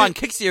he fly and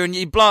kicks you, and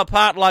you blow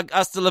apart like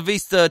Hasta La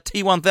Vista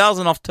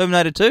T-1000 off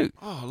Terminator 2.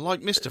 Oh,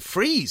 like Mr.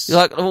 Freeze. You're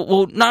like,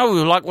 well, no,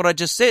 like what I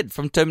just said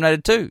from Terminator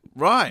 2.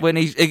 Right. When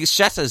he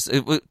shatters,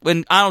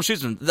 when Arnold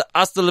shoots him,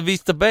 Hasta La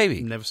Vista,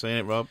 baby. Never seen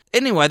it, Rob.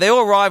 Anyway, they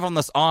all arrive on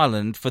this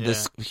island for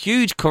this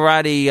huge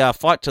karate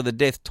fight to the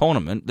death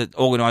tournament that's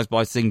organised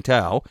by Sing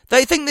Tao.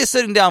 They think they're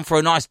sitting down for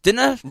a nice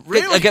dinner,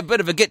 really? a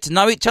bit of a get to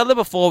know each other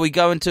before we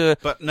go into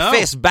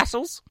fierce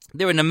battles.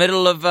 They're in the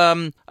middle of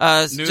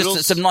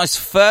just some nice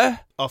pho.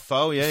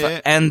 Oh,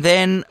 yeah. And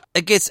then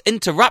it gets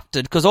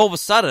interrupted because all of a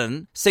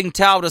sudden, Sing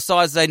Tao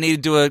decides they need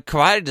to do a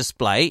karate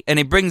display, and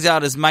he brings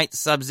out his mates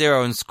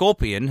Sub-Zero and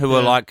Scorpion, who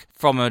are like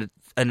from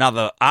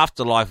another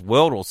afterlife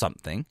world or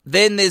something.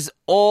 Then there's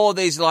all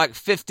these like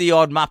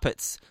 50-odd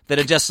Muppets that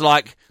are just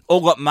like all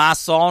got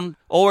masks on,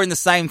 all in the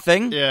same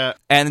thing. Yeah.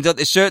 And they've got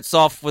their shirts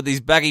off with these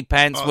baggy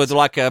pants with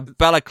like a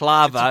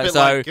balaclava. It's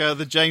a bit like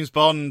the James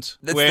Bond.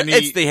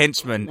 It's the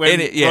henchman. When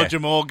Roger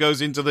Moore goes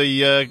into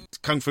the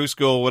Kung Fu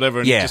school or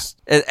whatever. And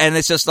and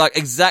it's just like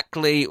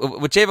exactly,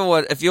 whichever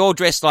one, if you're all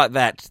dressed like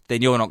that,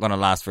 then you're not going to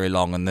last very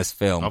long in this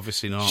film.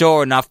 Obviously not.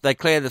 Sure enough, they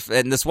clear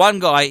and this one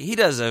guy, he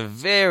does a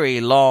very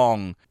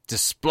long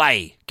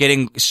display,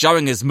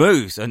 showing his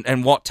moves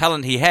and what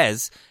talent he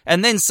has,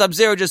 and then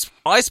Sub-Zero just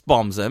ice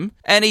bombs him,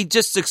 and he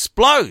just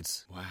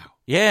explodes. Wow.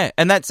 Yeah,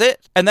 and that's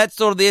it. And that's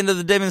sort of the end of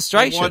the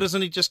demonstration. Well, why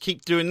doesn't he just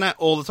keep doing that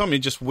all the time?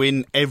 He'd just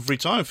win every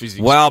time if he's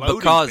exploding Well,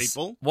 because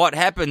people. What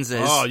happens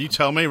is... Oh, you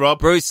tell me, Rob.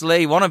 Bruce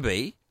Lee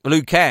wannabe,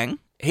 Liu Kang,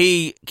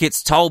 he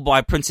gets told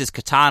by Princess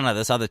Katana,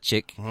 this other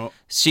chick,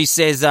 she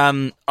says,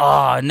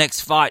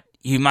 next fight,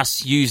 you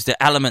must use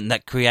the element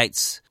that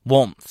creates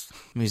warmth.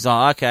 And he's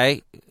like,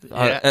 okay.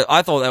 Yeah.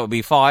 I thought that would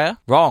be fire.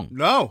 Wrong.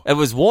 No. It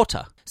was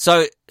water.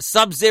 So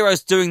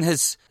Sub-Zero's doing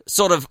his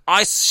sort of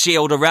ice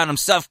shield around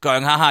himself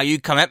going, haha, you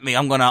come at me,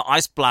 I'm going to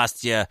ice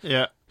blast you,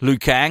 Liu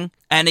Kang.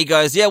 And he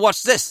goes, yeah,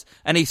 watch this.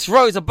 And he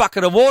throws a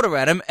bucket of water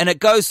at him, and it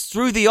goes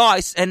through the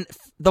ice, and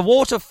the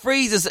water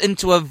freezes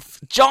into a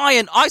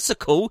giant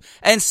icicle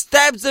and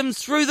stabs him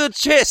through the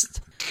chest.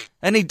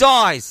 And he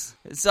dies.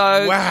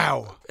 So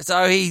wow.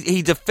 So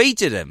he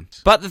defeated him.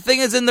 But the thing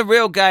is, in the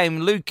real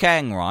game, Liu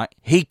Kang, right,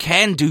 he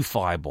can do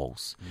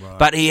fireballs. Right.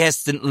 But he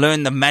has to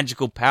learn the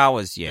magical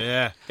powers yet.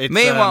 Yeah. It's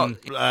Meanwhile,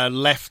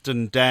 left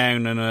and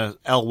down and a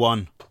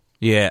L1.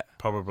 Yeah.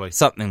 Probably.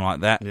 Something like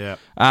that.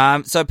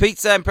 Yeah. So Pete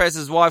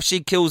Samprez's wife, she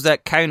kills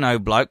that Kano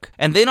bloke.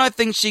 And then I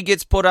think she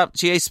gets put up,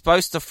 she is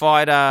supposed to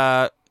fight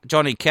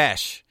Johnny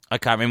Cash. I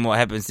can't remember what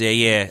happens there,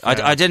 yeah.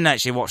 I didn't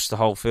actually watch the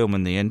whole film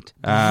in the end.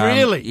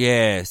 Really?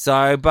 Yeah,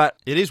 so, but...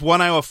 It is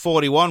 1 hour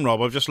 41,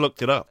 Rob. I've just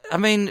looked it up. I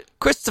mean,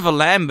 Christopher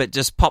Lambert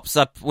just pops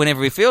up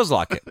whenever he feels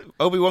like it.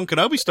 Obi-Wan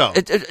Kenobi style.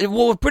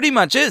 Well, it pretty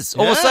much is.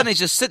 All of a sudden, he's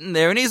just sitting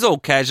there, and he's all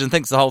casual and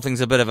thinks the whole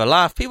thing's a bit of a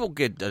laugh. People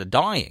get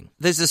dying.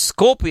 There's a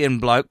scorpion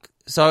bloke.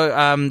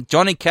 So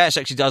Johnny Cash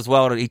actually does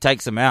well. He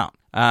takes him out.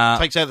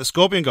 Takes out the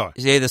scorpion guy.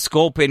 Yeah, the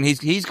scorpion.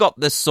 He's got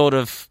this sort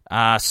of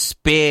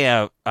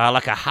spear,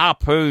 like a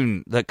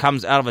harpoon that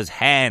comes out of his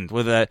hand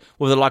with a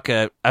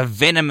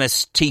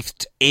venomous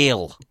teethed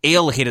eel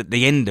head at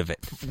the end of it.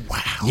 Wow.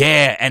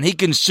 Yeah, and he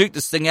can shoot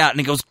this thing out, and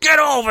he goes, "Get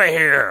over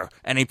here!"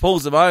 And he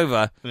pulls him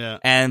over.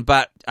 Yeah.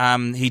 But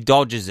he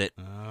dodges it.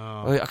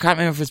 I can't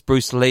remember if it's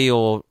Bruce Lee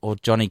or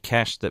Johnny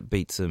Cash that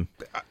beats him.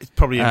 It's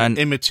probably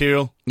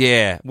immaterial.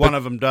 Yeah. One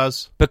of them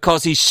does.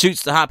 Because he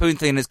shoots the harpoon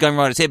thing and it's going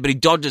right at his head, but he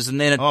dodges and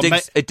then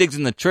it digs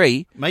in the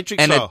tree.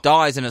 Matrix and style. It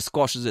dies and it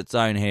squashes its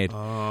own head.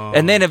 Oh.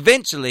 And then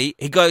eventually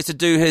he goes to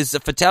do his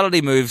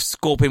fatality move,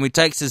 Scorpion. He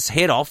takes his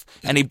head off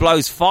and he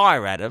blows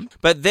fire at him.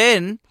 But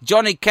then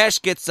Johnny Cash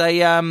gets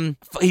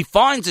he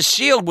finds a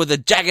shield with a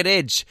jagged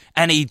edge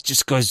and he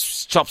just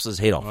chops his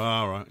head off.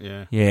 Oh, right,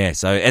 yeah. Yeah,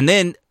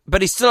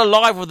 but he's still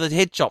alive with the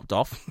head chopped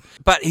off.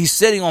 But he's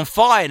setting on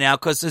fire now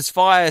because his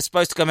fire is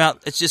supposed to come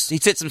out. It's just he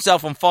sets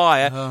himself on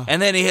fire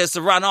and then he has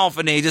to run off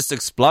and he just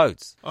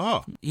explodes.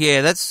 Oh.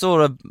 Yeah, that's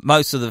sort of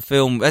most of the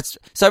film.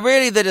 So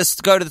really they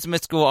just go to this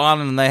mystical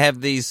island and they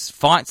have these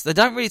fights. They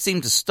don't really seem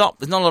to stop.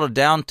 There's not a lot of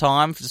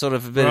downtime for sort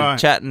of a bit of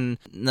chat and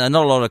not a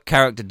lot of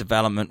character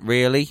development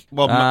really.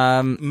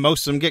 Well,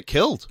 most of them get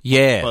killed.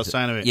 Yeah. By the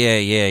sound of it. Yeah.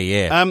 Do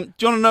you want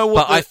to know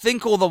what... But I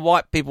think all the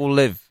white people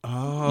live.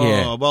 Oh,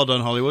 yeah. Well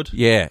done, Hollywood.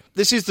 Yeah.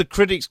 This is the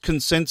critics'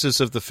 consensus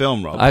of the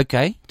film, Rob.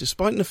 Okay.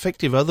 Despite an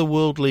effective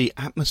otherworldly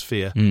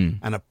atmosphere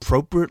and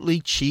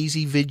appropriately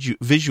cheesy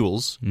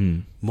visuals,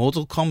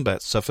 Mortal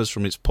Kombat suffers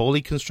from its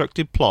poorly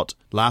constructed plot,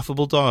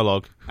 laughable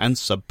dialogue, and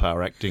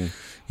subpar acting.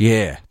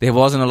 Yeah, there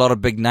wasn't a lot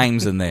of big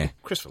names in there.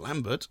 Christopher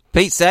Lambert.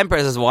 Pete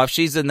Sampras's wife,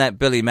 she's in that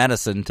Billy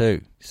Madison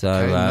too.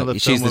 So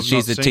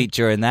she's the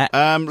teacher in that.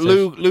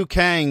 Liu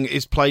Kang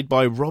is played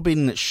by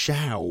Robin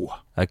Shaw.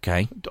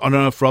 Okay. I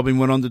don't know if Robin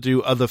went on to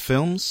do other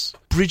films.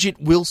 Bridget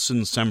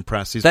Wilson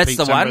Sampras is Pete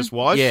Sampras's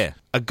wife. Yeah.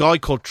 A guy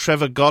called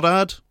Trevor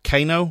Goddard,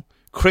 Kano.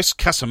 Chris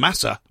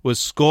Casamassa was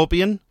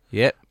Scorpion.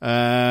 Yep.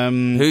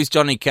 Who's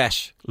Johnny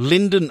Cash?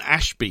 Lyndon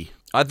Ashby.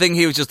 I think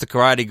he was just a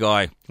karate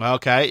guy.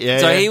 Okay, yeah.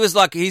 So he was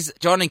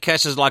Johnny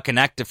Cash is like an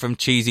actor from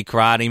cheesy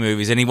karate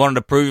movies, and he wanted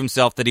to prove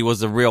himself that he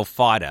was a real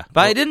fighter.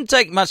 But it didn't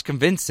take much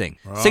convincing.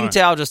 Right. Sing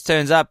Tao just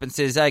turns up and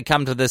says, "Hey,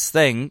 come to this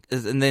thing,"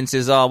 and then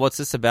says, "Oh, what's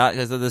this about?" He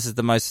goes, "This is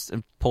the most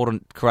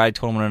important karate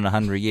tournament in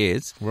 100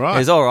 years." Right.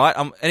 He's all right,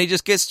 and he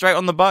just gets straight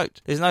on the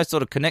boat. There's no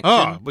sort of connection.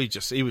 Oh, he's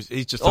just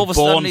all of a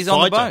sudden he's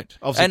on the boat.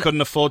 Obviously,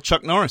 couldn't afford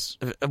Chuck Norris.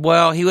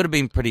 Well, he would have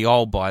been pretty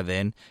old by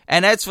then.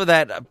 And as for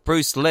that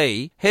Bruce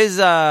Lee,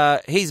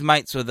 he's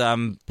mates with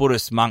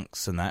Buddhist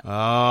monks and that.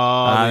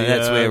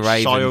 That's where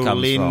Raven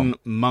comes from.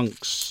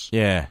 Monks.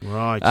 Yeah.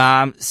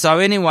 Right. So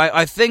anyway,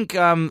 I think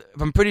I'm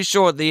pretty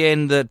sure at the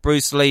end that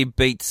Bruce Lee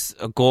beats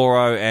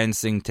Goro and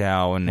Sing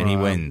Tao and then he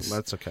wins.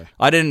 That's okay.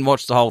 I didn't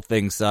watch the whole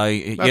thing, so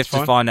you have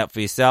to find out for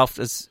yourself.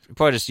 It's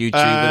probably just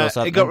YouTube or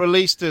something. It got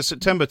released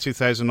September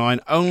 2009.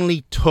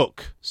 Only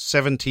took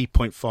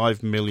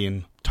 70.5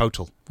 million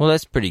total. Well,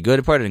 that's pretty good.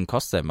 It probably didn't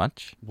cost that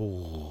much.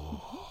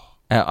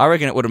 I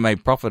reckon it would have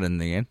made profit in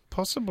the end.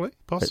 Possibly.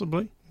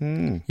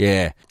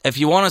 Yeah. If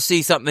you want to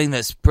see something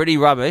that's pretty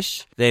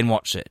rubbish, then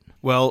watch it.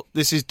 Well,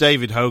 this is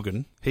David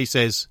Hogan. He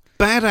says,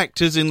 bad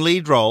actors in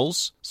lead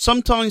roles,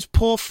 sometimes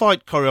poor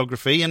fight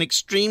choreography and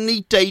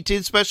extremely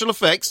dated special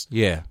effects.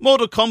 Yeah.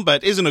 Mortal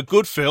Kombat isn't a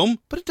good film,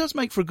 but it does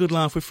make for a good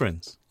laugh with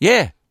friends.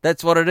 Yeah.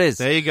 That's what it is.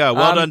 There you go.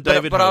 Well done,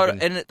 David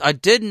Hogan. I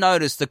did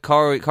notice the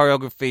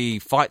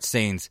choreography fight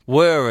scenes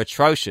were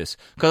atrocious.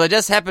 Because I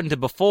just happened to,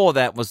 before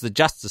that, was the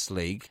Justice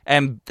League.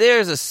 And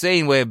there's a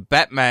scene where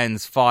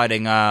Batman's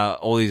fighting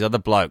all these other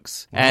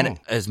blokes. And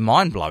it's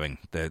mind-blowing,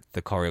 the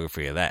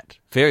choreography of that.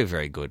 Very,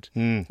 very good.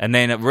 And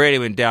then it really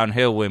went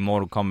downhill when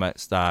Mortal Kombat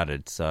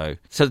started. So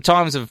the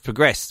times have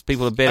progressed.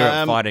 People are better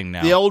at fighting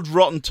now. The old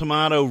Rotten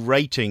Tomato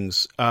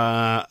ratings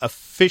are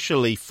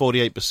officially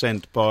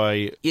 48%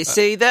 by... You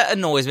see, that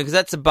annoys me because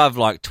that's above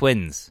like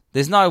Twins.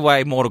 There's no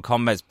way Mortal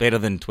Kombat's better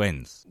than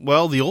Twins.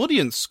 Well, the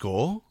audience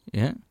score...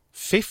 Yeah.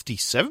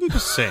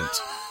 57%.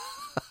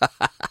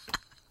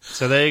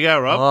 So there you go,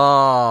 Rob.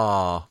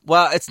 Oh,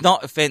 well, it's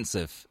not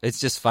offensive. It's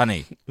just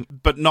funny.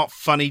 But not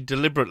funny,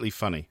 deliberately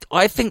funny.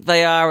 I think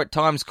they are at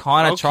times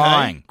kind of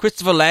trying.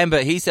 Christopher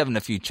Lambert, he's having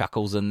a few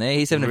chuckles in there.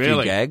 He's having a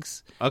few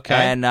gags. Okay.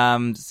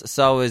 And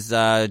so is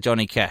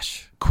Johnny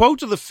Cash.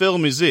 Quote of the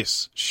film is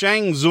this.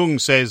 Shang Tsung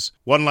says,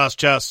 "One last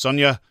chance,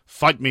 Sonya.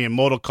 Fight me in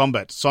Mortal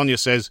Kombat." Sonya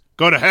says,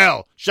 "Go to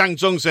hell." Shang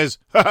Tsung says,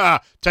 "Ha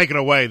ha, take it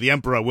away. The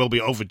Emperor will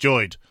be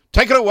overjoyed."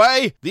 Take it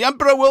away. The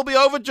Emperor will be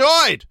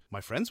overjoyed.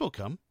 My friends will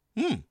come.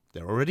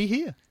 They're already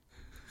here.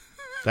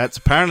 That's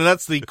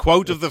the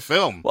quote of the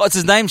film. What's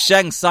his name?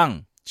 Shang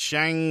Tsung.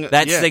 Shang.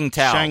 That's Sing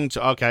Tao.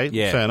 Okay,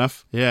 fair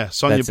enough. Yeah,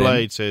 Sonia That's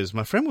Blade says,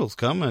 my friend will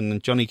come,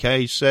 and Johnny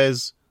Cage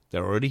says,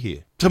 they're already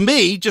here. To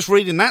me, just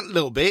reading that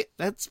little bit,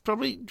 that's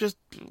probably just,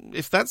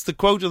 if that's the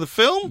quote of the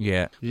film.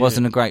 Yeah.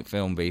 Wasn't a great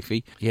film,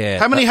 Beefy. Yeah.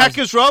 How many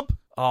hackers, Rob?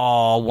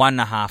 Oh,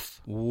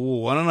 1.5.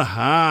 Ooh,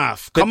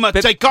 1.5. Come on,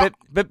 take up.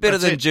 Bit better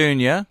than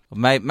Junior.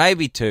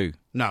 Maybe 2.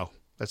 No,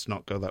 let's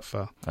not go that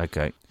far.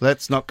 Okay.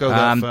 Let's not go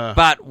that far.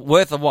 But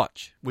worth a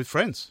watch. With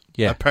friends.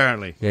 Yeah.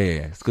 Apparently. Yeah.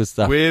 It's good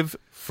stuff. With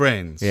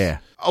friends. Yeah.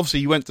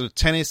 Obviously, you went to the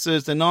tennis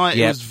Thursday night.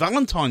 Yep. It was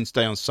Valentine's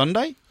Day on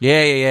Sunday.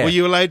 Yeah. Were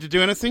you allowed to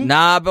do anything?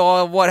 Nah,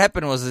 but what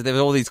happened was there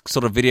was all these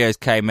sort of videos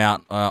came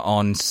out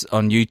on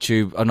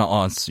YouTube, not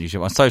on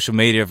YouTube, on social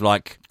media of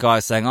like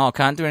guys saying, "Oh,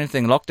 can't do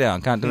anything,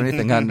 lockdown, can't do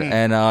anything,"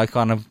 and I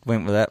kind of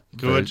went with that.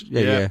 Good.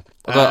 Yeah.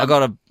 I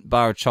got a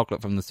bar of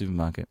chocolate from the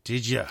supermarket.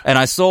 Did you? And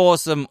I saw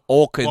some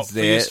orchids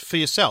there. For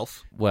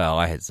yourself? Well,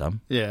 I had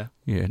some. Yeah.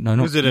 Yeah. No,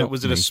 not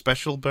Was it a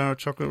special bar of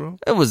chocolate, Rob?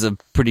 It was a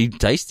pretty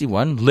tasty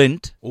one,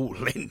 Lint. Oh,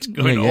 Lint,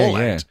 going all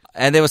out.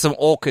 And there were some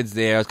orchids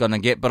there I was going to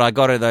get, but I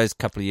got those a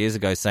couple of years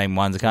ago, same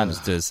ones. I can't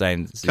just do the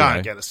same.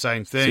 Can't get the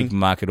same thing.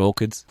 Supermarket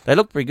orchids. They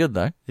look pretty good,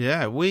 though.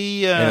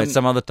 Yeah,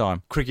 some other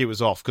time. Cricket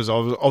was off because I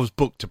was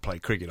booked to play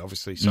cricket,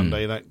 obviously,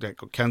 Sunday. That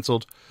got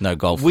cancelled. No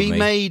golf We for me.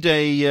 made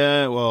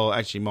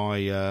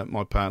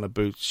my partner,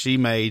 Boots, she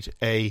made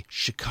a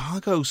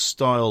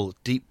Chicago-style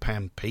deep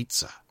pan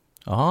pizza.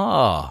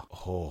 Oh,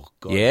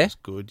 God, yeah? that's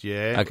good,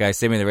 yeah. Okay,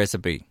 send me the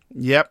recipe.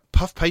 Yep,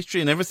 puff pastry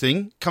and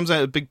everything. Comes out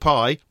of a big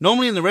pie.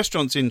 Normally in the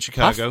restaurants in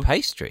Chicago... Puff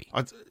pastry?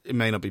 It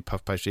may not be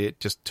puff pastry, it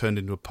just turned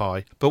into a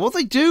pie. But what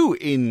they do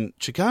in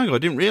Chicago, I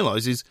didn't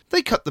realise, is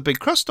they cut the big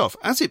crust off.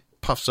 As it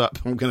puffs up,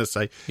 I'm going to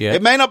say,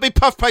 it may not be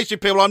puff pastry,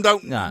 people, I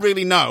don't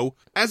really know.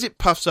 As it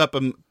puffs up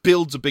and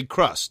builds a big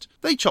crust,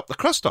 they chop the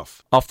crust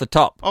off. Off the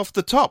top? Off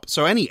the top.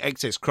 So any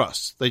excess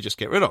crust, they just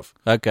get rid of.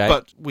 Okay.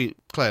 But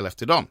Claire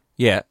left it on.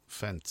 Yeah.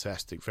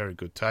 Fantastic. Very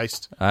good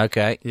taste.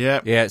 Okay.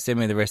 Yeah. Yeah, send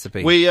me the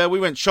recipe. We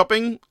went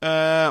shopping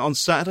on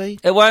Saturday.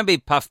 It won't be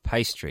puff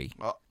pastry.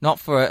 Not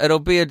for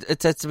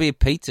it has to be a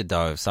pizza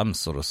dough of some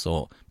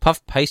sort.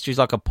 Puff pastry's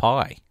like a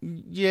pie.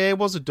 Yeah, it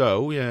was a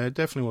dough. Yeah, it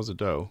definitely was a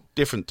dough.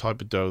 Different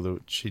type of dough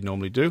that she'd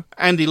normally do.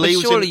 Andy Lee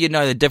was surely you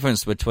know the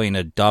difference between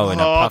a dough and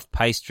a puff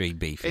pastry,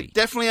 Beefy. It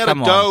definitely had a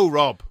dough,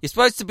 Rob. You're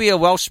supposed to be a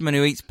Welshman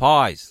who eats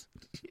pies.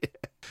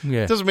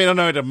 Yeah. Doesn't mean I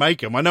know how to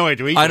make them. I know how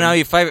to eat them. I know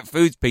your favourite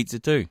food's pizza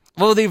too.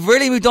 Well, they've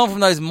really moved on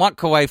from those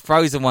microwave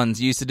frozen ones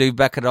you used to do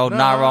back at old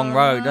Narong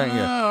Road, don't you?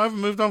 No, I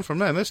haven't moved on from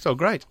them. They're still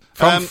great.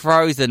 From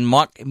frozen.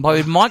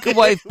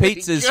 Microwave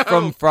pizzas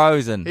from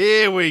frozen.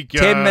 Here we go.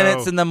 10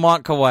 minutes in the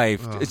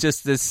microwave. It's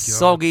just this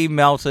soggy,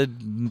 melted,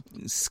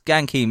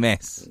 skanky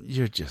mess.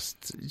 You're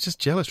just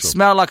jealous, Rob.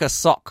 Smell like a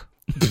sock.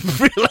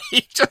 Really?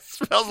 It just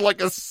smells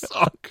like a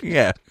sock.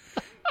 Yeah.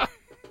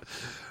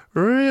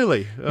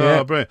 Really? Yeah.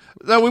 Oh, brilliant.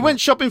 No, we went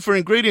shopping for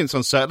ingredients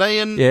on Saturday,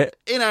 and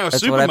in our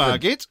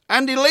supermarket,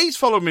 Andy Lee's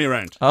followed me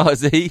around. Oh,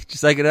 is he? Did you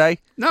say good day?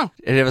 No.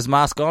 Did he have his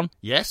mask on?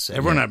 Yes,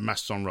 everyone had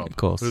masks on, Rob. Of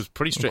course. It was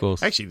pretty strict. Of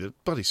course. Actually, the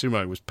bloody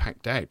supermarket was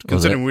packed out,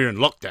 considering we were in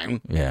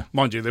lockdown. Yeah.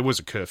 Mind you, there was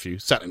a curfew,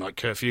 Saturday night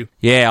curfew.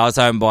 Yeah, I was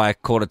home by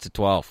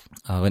 11:45.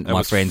 I went to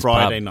my friend's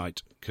Friday pub.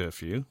 night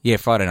curfew. Yeah,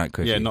 Friday night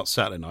curfew. Yeah, not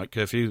Saturday night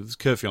curfew. The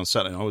curfew on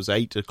Saturday night was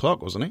 8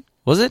 o'clock, wasn't it?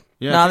 Was it?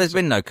 Yeah, No, there's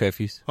been no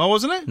curfews. Oh,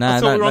 wasn't it? No, I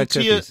thought we were on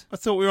curfews. I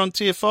thought we were on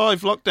tier 5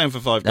 lockdown for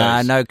 5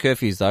 days. No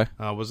curfews though.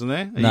 Oh, wasn't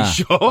there? Are Nah. you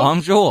sure?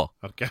 I'm sure.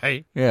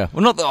 Okay. Yeah.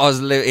 Well, not that I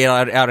was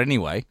out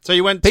anyway. So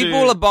you went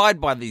People abide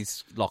by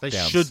these lockdowns. They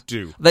should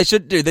do. They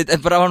should do.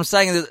 But what I'm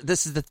saying is that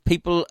this is the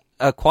people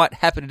are quite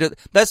happy to do it.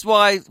 That's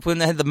why when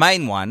they had the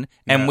main one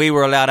and we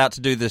were allowed out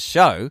to do this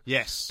show,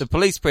 yes, the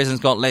police presence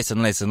got less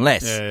and less and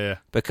less. Yeah.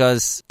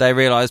 Because they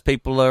realise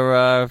people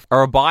are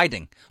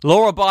abiding.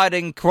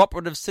 Law-abiding,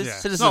 cooperative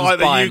citizens. It's not like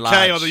by the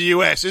UK or the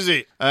US, is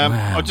it?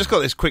 Wow. I've just got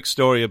this quick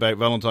story about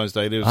Valentine's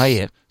Day. There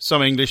was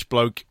some English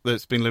bloke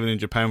that's been living in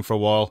Japan for a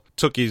while,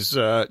 took his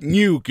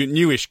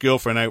newish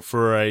girlfriend out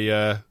for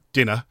a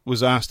dinner,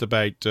 was asked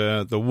about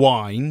the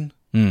wine.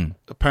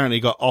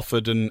 Apparently got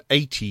offered an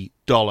 £80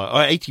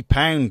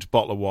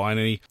 bottle of wine,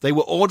 and they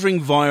were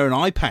ordering via an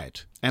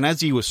iPad. And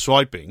as he was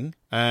swiping,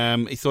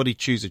 he thought he'd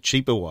choose a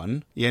cheaper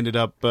one. He ended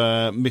up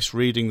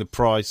misreading the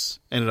price,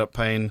 ended up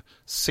paying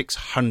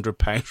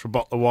 £600 for a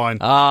bottle of wine.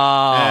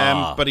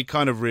 But he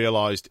kind of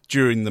realised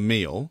during the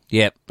meal.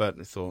 Yep. But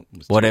I thought,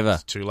 whatever.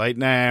 It's too late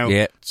now.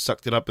 Yep.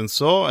 Sucked it up and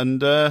saw,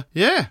 and there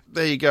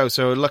you go.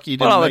 So lucky you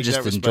didn't I make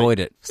just that enjoyed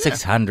it. Yeah.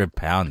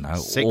 £600 though.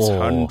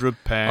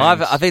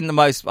 £600. I think the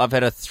most I've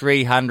had a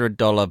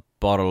 $300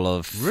 bottle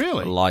of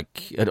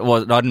like it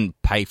was. I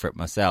didn't pay for it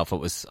myself.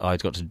 I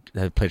got to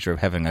have the pleasure of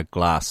having a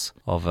glass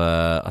of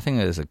I think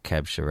it was a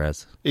Cab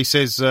Shiraz. He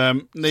says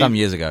some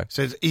years ago.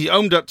 Says he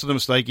owned up to the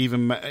mistake.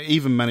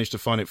 Even managed to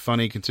find it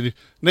funny. Continued.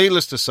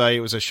 Needless to say, it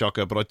was a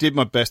shocker, but I did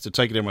my best to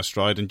take it in my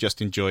stride and just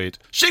enjoy it.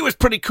 She was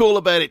pretty cool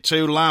about it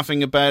too,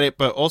 laughing about it,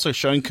 but also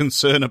showing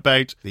concern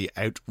about the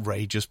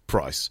outrageous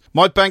price.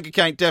 My bank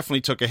account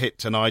definitely took a hit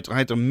tonight. I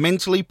had to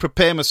mentally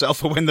prepare myself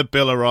for when the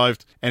bill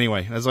arrived.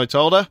 Anyway, as I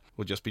told her,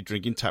 we'll just be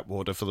drinking tap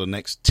water for the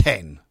next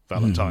 10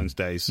 Valentine's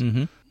Days.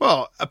 Mm-hmm.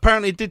 Well,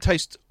 apparently it did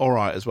taste all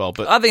right as well.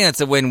 But I think it's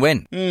a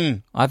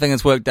win-win. I think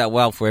it's worked out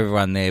well for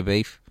everyone there,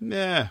 Beef.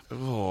 Yeah.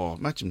 Oh,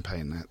 imagine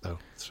paying that, though.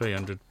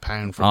 £300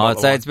 for a I'd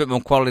bottle say of it's a bit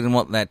more quality than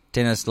what that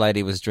tennis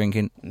lady was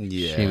drinking.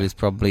 Yeah. She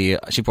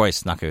probably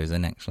snuck hers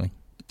in, actually.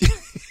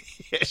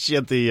 Yeah, she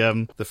had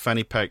the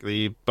fanny pack,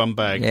 the bum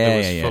bag Yeah, that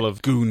was yeah. full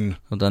of goon.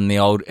 Well done, the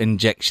old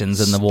injections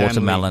in the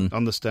watermelon.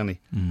 On the Stanley.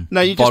 Mm.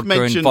 No, you just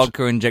mentioned...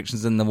 Vodka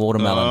injections in the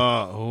watermelon.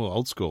 Oh,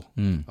 old school.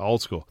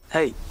 Old school.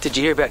 Hey, did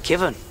you hear about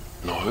Kevin?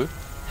 No.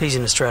 He's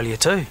in Australia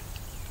too.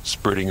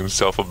 Spreading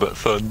himself a bit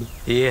thin.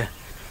 Yeah.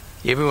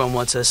 Everyone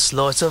wants a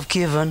slice of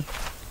Kevin.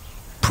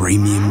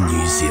 Premium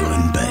New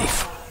Zealand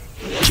beef.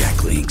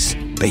 Jack Links.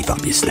 Beef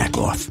up your snack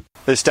life.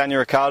 This is Daniel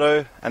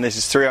Ricciardo, and this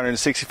is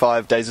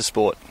 365 Days of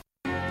Sport.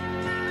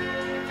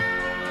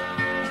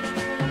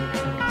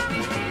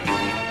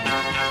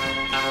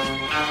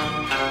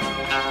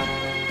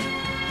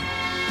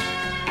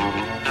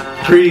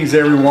 Greetings,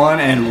 everyone,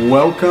 and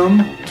welcome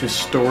to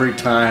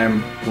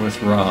Storytime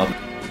with Rob.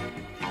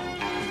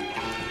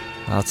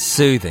 Oh, it's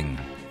soothing.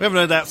 We haven't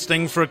heard that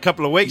sting for a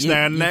couple of weeks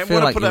now, and you when feel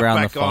I like put you're that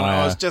around back the on, I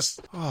fire. was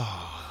just,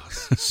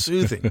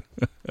 soothing.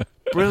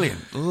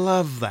 Brilliant.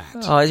 Love that.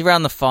 Oh, it's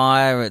around the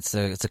fire. It's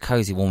a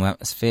cozy, warm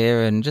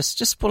atmosphere, and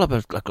just pull up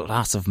a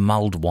glass of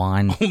mulled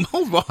wine. Oh,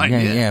 mulled wine,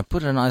 yeah.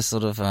 Put a nice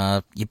sort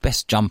of your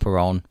best jumper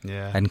on,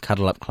 and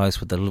cuddle up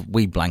close with the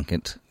wee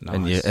blanket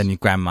in your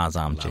grandma's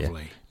armchair.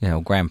 Lovely. Yeah,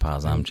 or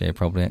grandpa's armchair,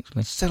 probably,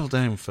 actually. Settle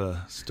down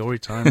for story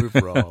time with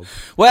Rob.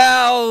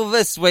 Well,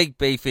 this week,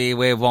 Beefy,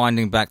 we're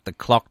winding back the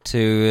clock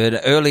to an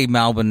early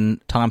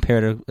Melbourne time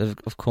period,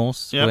 of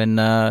course. Yep. When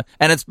and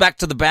it's back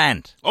to the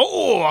band.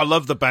 Oh, I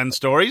love the band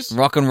stories.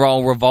 Rock and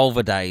Roll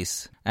Revolver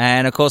days.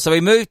 And, of course, so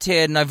we moved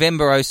here in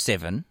November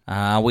 07.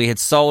 We had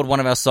sold one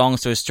of our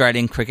songs to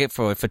Australian Cricket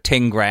for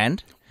 10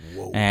 grand.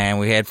 Whoa. And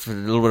we had a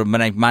little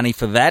bit of money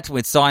for that.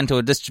 We'd signed to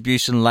a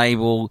distribution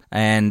label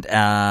and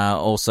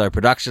also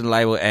production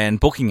label and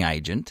booking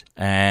agent.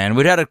 And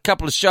we'd had a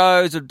couple of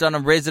shows. We'd done a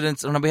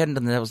residence. Oh, no, we hadn't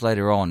done that. Was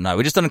later on. No,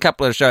 we just done a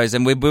couple of shows.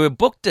 And we were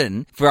booked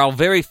in for our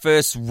very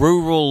first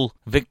rural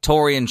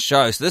Victorian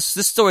show. So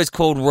this story is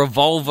called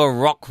Revolver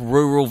Rock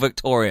Rural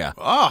Victoria.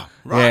 Ah,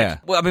 right. Yeah.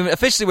 Well, I mean,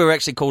 officially we were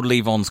actually called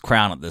Levon's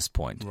Crown at this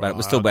point. But it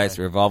was still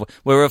basically Revolver.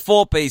 We were a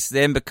four-piece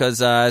then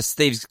because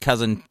Steve's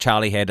cousin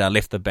Charlie had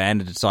left the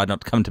band and decided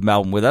not to come to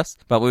Melbourne with us,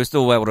 but we were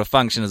still able to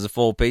function as a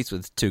four-piece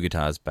with 2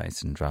 guitars,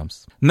 bass and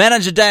drums.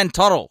 Manager Dan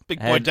Tottle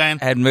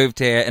had moved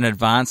here in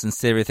advance and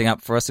set everything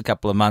up for us a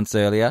couple of months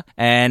earlier,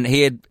 and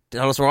he had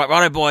told us,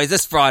 righto boys,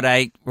 this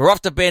Friday, we're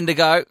off to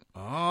Bendigo.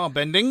 Oh,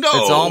 Bendigo.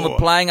 It's on, we're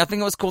playing, I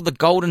think it was called the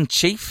Golden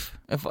Chief,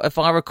 if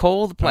I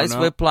recall, the place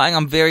we're playing.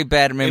 I'm very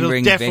bad at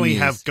remembering It'll definitely venues.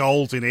 have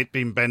gold in it,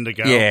 being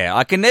Bendigo. Yeah,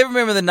 I can never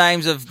remember the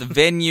names of the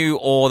venue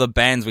or the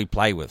bands we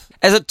play with.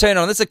 As it turned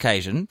out on this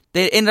occasion,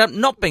 there ended up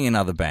not being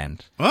another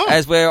band. Oh.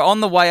 As we're on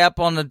the way up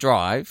on the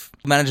drive,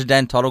 manager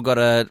Dan Tottle got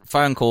a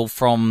phone call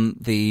from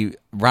the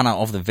runner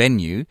of the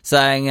venue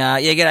saying,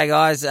 g'day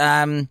guys,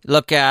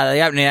 look,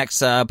 the opening acts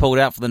pulled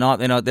out for the night.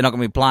 They're not going to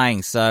be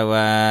playing,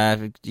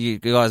 so you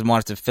guys might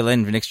have to fill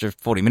in for an extra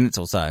 40 minutes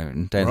or so.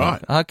 And Dan's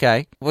like,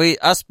 okay.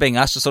 Us being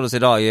us, just sort of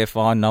said, oh yeah,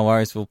 fine, no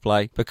worries, we'll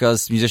play,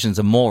 because musicians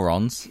are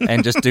morons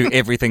and just do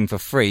everything for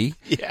free.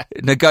 Yeah.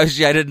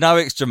 Negotiated no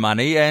extra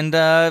money, and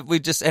we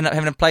just ended up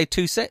having to play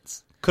 2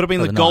 sets. Could have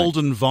been the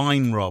Golden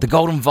Vine, Rob. The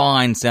Golden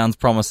Vine sounds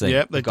promising.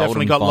 Yep, they've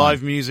definitely got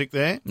live music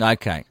there.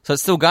 Okay. So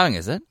it's still going,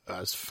 is it?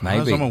 As far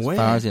as I'm aware. As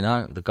far as you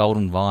know, the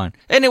Golden Vine.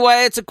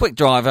 Anyway, it's a quick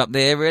drive up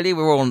there, really.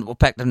 We're all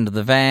packed into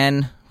the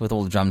van with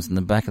all the drums in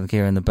the back and the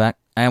gear in the back.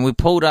 And we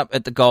pulled up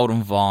at the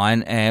Golden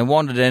Vine and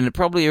wandered in.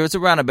 It was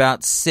around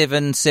about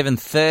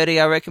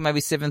 7:30, I reckon,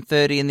 maybe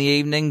 7:30 in the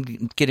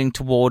evening, getting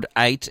toward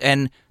 8.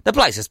 And the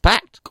place is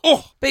packed.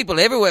 Oh, people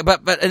everywhere.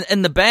 But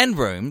in the band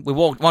room, we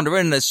wander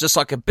in, and it's just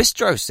like a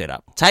bistro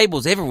setup.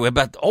 Tables everywhere,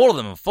 but all of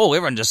them are full.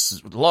 Everyone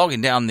just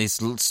logging down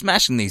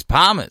smashing these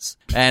Palmers.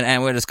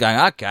 And we're just going,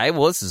 okay,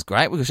 well, this is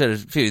great. We should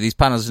have a few of these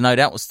punters, no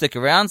doubt, will stick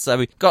around. So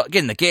we got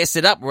getting the gear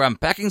set up. We're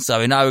unpacking, so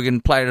we know we can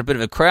play at a bit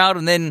of a crowd.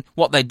 And then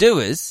what they do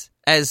is,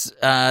 as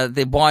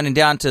they're winding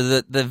down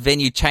to the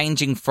venue,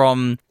 changing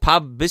from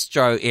pub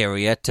bistro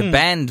area to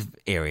band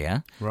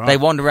area, they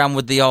wander around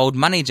with the old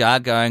money jar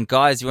going,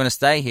 guys, you want to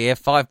stay here,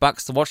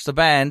 $5 to watch the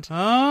band.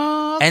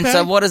 Oh, okay. And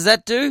so what does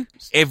that do?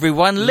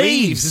 Everyone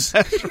leaves.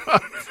 That's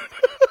right.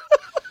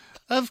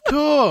 Of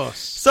course.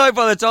 So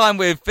by the time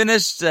we've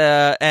finished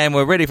and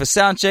we're ready for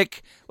sound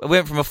check, we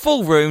went from a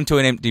full room to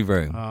an empty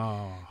room.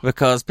 Oh.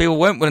 Because people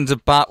weren't willing to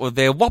part with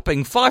their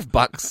whopping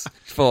 $5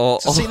 for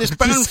to see this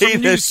band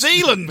from New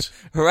Zealand.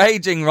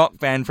 Raging rock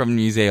band from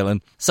New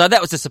Zealand. So that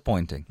was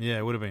disappointing. Yeah,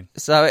 it would have been.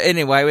 So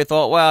anyway, we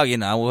thought, well,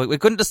 we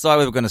couldn't decide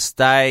whether we were going to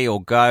stay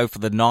or go for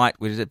the night.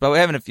 But we're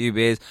having a few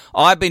beers.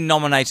 I've been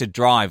nominated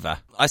driver.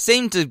 I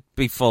seem to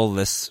be full of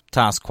this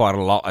task quite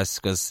a lot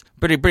because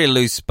pretty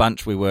loose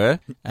bunch we were.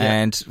 Yeah.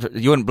 And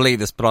you wouldn't believe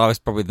this, but I was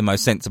probably the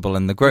most sensible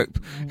in the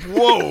group.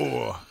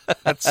 Whoa.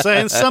 That's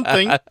saying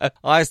something.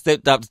 I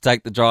stepped up to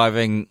take the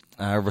driving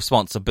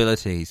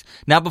responsibilities.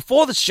 Now,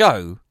 before the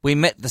show, we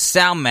met the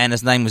sound man.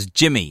 His name was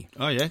Jimmy.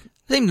 Oh, yeah.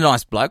 Seemed a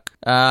nice bloke.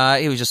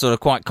 He was just sort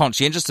of quite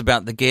conscientious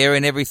about the gear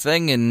and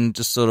everything, and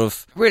just sort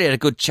of really had a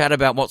good chat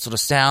about what sort of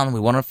sound we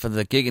wanted for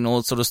the gig and all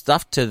that sort of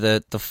stuff to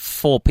the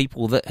 4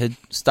 people that had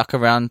stuck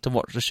around to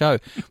watch the show.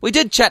 We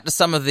did chat to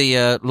some of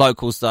the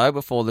locals, though,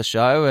 before the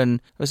show, and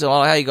we said,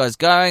 how are you guys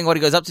going? What are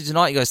you guys up to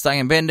tonight? You guys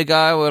staying in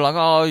Bendigo? We're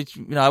like,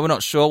 we're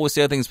not sure. We'll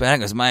see how things pan.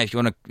 He goes, mate, if you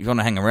want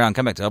to hang around,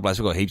 come back to our place.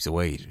 We've got heaps of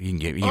weed. You can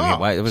get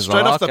weight. It was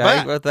straight off the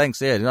bat. Well,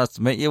 thanks. Yeah, nice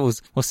to meet you.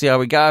 We'll see how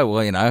we go.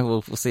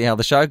 Well, we'll see how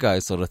the show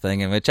goes, sort of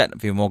thing. And we're chatting to a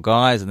few more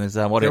guys, and there's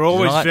they're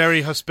always tonight.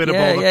 very hospitable,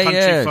 the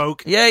country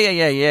folk. Yeah.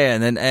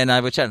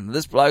 And we're chatting to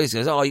this bloke. He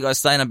goes, you guys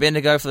staying in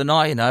Bendigo for the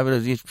night? But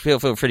if you feel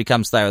free to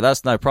come stay with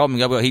us, no problem.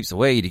 We've got heaps of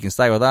weed. You can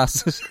stay with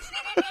us.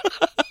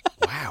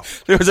 Wow.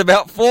 There was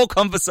about 4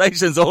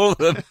 conversations, all of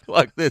them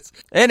like this.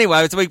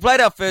 Anyway, so we played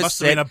our first Must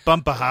set. have been a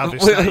bumper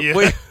harvest that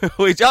year.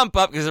 We jump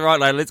up because, right,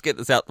 let's get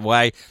this out the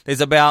way.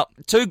 There's about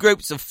 2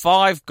 groups of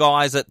 5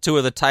 guys at 2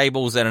 of the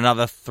tables and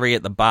another 3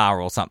 at the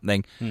bar or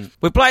something.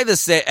 We play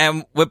this set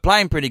and we're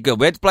playing pretty good.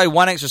 We had to play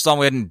one extra song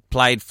we hadn't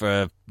played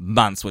for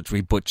months, which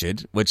we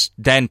butchered, which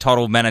Dan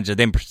Toddle, manager,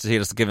 then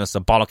proceeded to give us a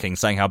bollocking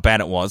saying how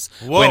bad it was.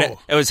 Whoa. When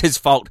it was his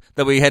fault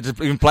that we had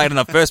to even play it in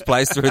the first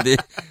place through the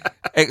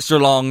extra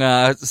long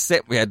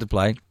set we had to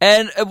play.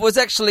 And it was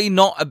actually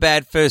not a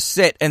bad first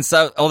set. And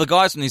so all the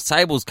guys from these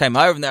tables came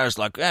over and they were just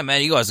like, "Yeah,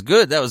 man, you guys are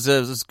good. That was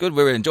good.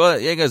 We really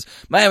enjoyed it." Yeah, he goes,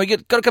 "Man, we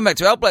got to come back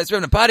to our place. We're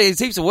having a party. There's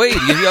heaps of weed."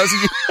 You guys,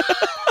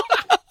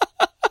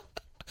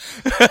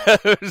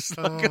 just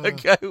like,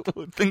 okay,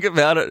 we'll think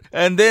about it.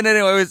 And then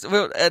anyway, we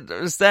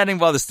were standing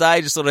by the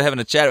stage, just sort of having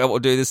a chat about what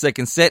we'll do this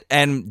second set,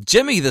 and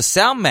Jimmy, the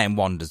sound man,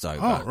 wanders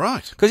over. Oh,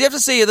 right. Because you have to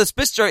see, this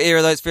bistro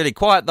area, though, it's fairly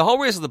quiet. The whole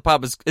rest of the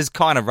pub is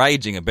kind of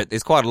raging a bit.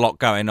 There's quite a lot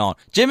going on.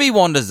 Jimmy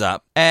wanders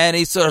up, and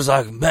he's sort of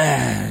like,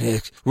 "Man,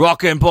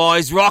 rocking,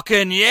 boys,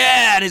 rocking,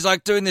 yeah!" And he's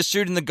like doing this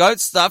shooting the goat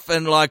stuff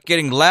and like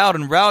getting loud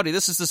and rowdy.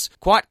 This is this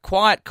quite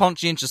quiet,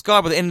 conscientious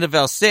guy, by the end of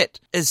our set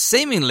is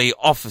seemingly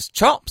off his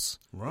chops.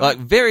 Right. Like,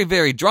 very,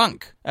 very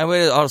drunk. And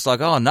I was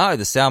like, oh no,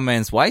 the sound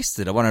man's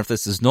wasted. I wonder if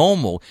this is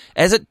normal.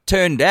 As it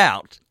turned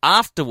out,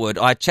 afterward,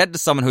 I chatted to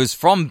someone who was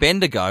from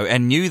Bendigo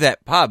and knew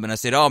that pub. And I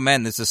said, oh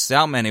man, there's a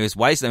sound man who was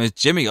wasted. And it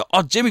was Jimmy.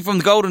 Oh, Jimmy from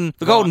the Golden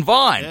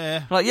Vine.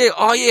 Yeah. Like, yeah,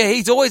 oh yeah,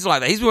 he's always like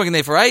that. He's been working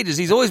there for ages.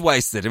 He's always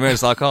wasted. And we were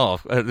just like, oh.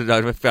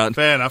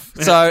 Fair enough.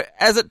 So,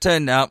 as it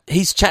turned out,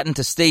 he's chatting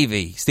to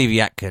Stevie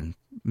Atkin,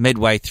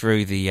 midway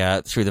through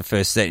the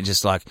first set. He's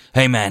just like,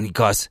 "Hey man, you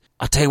guys,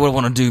 I'll tell you what I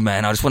want to do,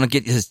 man. I just want to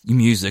get his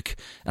music,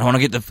 and I want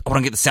to get the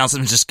sound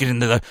system, just get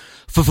into the,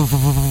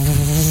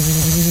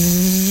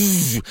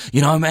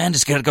 man,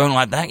 just get it going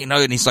like that,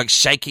 And he's like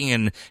shaking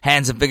and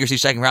hands are vigorously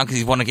shaking around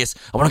because I want to get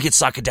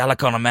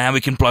psychedelic on him, man.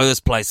 We can blow this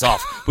place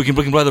off. We can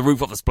blow the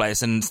roof off this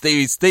place. And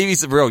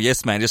Stevie's a real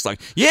yes man, just like,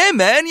 yeah,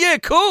 man, yeah,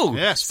 cool.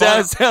 Yeah,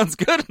 sounds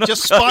good.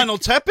 Just Spinal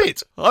Tap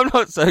it. I'm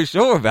not so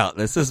sure about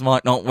this. This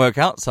might not work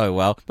out so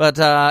well. But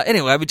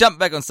anyway, we jumped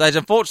back on stage.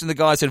 Unfortunately, the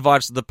guys who invited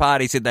us to the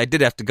party said they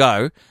did have to go,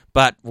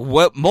 but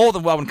were more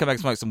than welcome to come back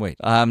and smoke some weed.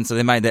 So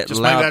they made that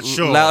just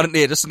sure. Loud and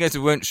clear, just in case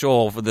we weren't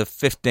sure for the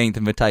 15th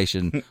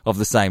invitation of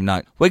the same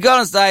note. We got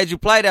on stage, we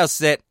played our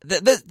set.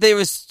 There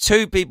was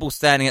 2 people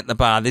standing at the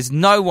bar. There's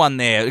no one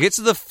there. It gets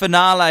to the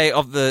finale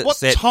of the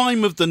set. What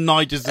time of the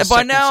night is the second set?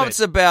 By now,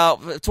 it's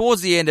about,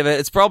 towards the end of it,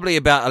 it's probably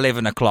about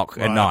 11 o'clock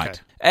at night. Okay.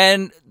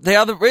 And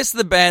the rest of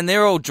the band,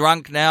 they're all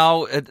drunk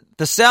now.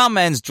 The sound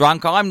man's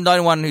drunk. I'm the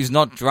only one who's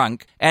not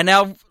drunk. And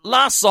our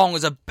last song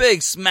was a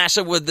big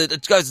smasher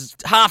it goes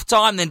half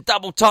time, then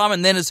double time,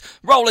 and then it's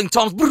rolling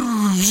toms,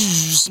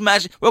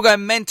 smash. We're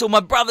going mental.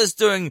 My brother's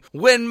doing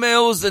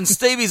windmills, and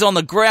Stevie's on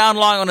the ground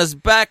lying on his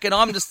back, and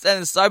I'm just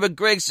standing sober.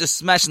 Greg's just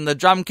smashing the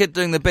drum kit,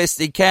 doing the best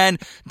he can.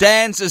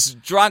 Dan's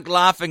just drunk,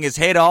 laughing his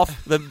head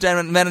off, the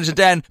manager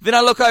Dan. Then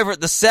I look over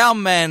at the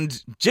sound man,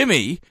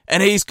 Jimmy,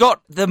 and he's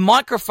got the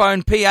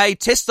microphone, PA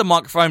tester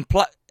microphone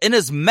in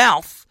his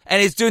mouth,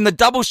 and he's doing the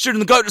double shoot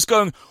and the goat, just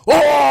going,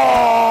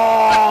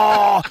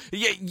 oh,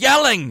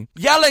 yelling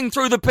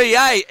through the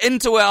PA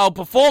into our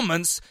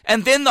performance,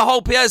 and then the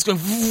whole PA is going,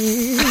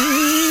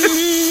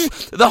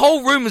 the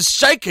whole room is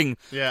shaking,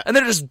 and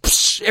then it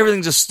just,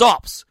 everything just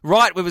stops,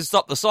 right where we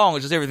stop the song,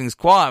 it's just everything's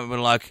quiet, and we're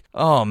like,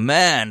 oh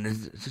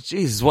man,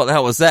 Jesus, what the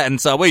hell was that?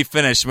 And so we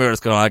finished, we were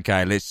just going,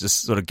 okay, let's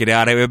just sort of get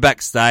out of here. We're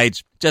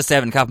backstage, just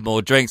having a couple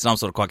more drinks, and I'm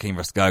sort of quite keen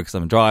for us to go because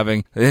I'm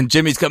driving. And then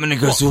Jimmy's coming in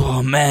and goes,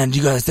 oh man,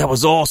 you guys, that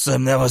was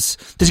awesome.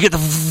 Did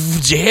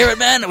you hear it,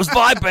 man? It was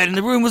vibrating.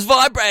 The room was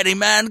vibrating,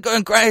 man.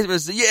 Going crazy.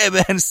 Said, yeah,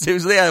 man.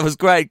 It was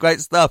great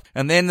stuff.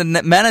 And then the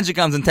manager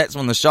comes and taps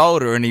him on the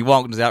shoulder, and he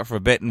walks us out for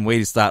a bit, and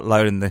we start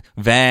loading the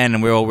van,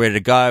 and we're all ready to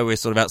go. We're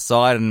sort of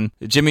outside, and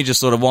Jimmy just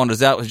sort of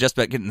wanders out. We're just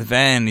about getting in the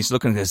van, and he's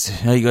looking and goes,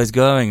 how you guys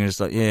going? And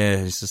it's like, yeah.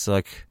 He's just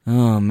like,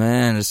 oh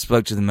man, I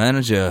spoke to the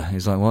manager.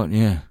 He's like, what?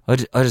 Yeah.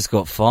 I just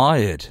got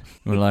fired.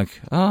 We're like,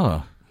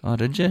 oh,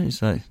 did you?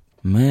 He's like,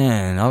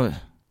 man,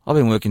 I've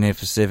been working here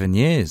for 7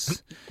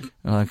 years.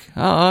 I'm like,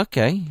 oh,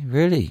 okay,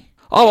 really?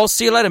 Oh, I'll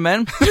see you later,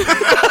 man.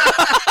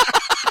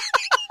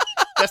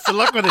 Best of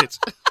luck with it.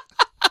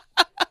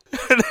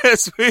 And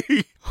as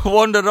we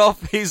wandered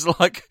off, he's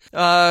like,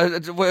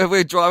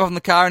 we're driving in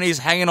the car and he's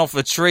hanging off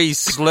a tree,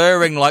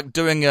 slurring, like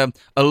doing a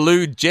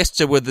lewd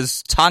gesture with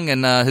his tongue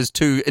and his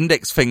two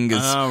index fingers.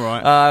 Oh,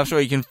 right. I'm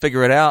sure you can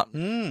figure it out.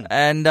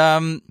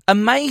 And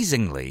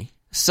amazingly,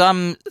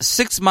 some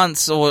 6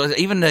 months or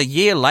even a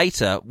year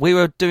later, we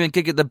were doing a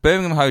gig at the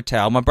Birmingham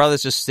Hotel. My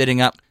brother's just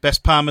setting up.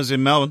 Best Palmers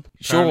in Melbourne.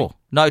 Apparently. Sure,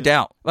 no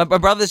doubt. My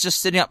brother's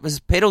just setting up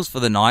his pedals for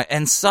the night,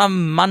 and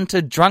some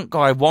munted drunk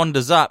guy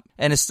wanders up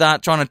and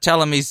start trying to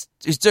tell him he's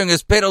doing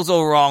his pedals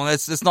all wrong.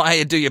 It's not how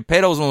you do your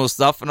pedals and all this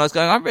stuff. And I was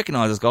going, I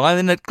recognise this guy. And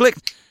then it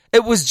clicked.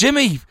 It was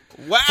Jimmy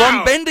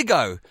from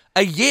Bendigo.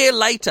 A year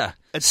later,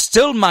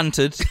 still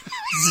munted,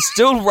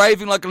 still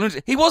raving like a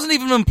lunatic. He wasn't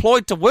even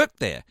employed to work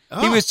there.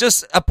 He was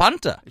just a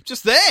punter.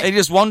 Just there. He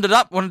just wandered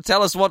up, wanted to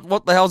tell us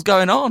what the hell's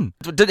going on.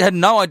 Had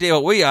no idea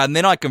what we are. And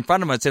then I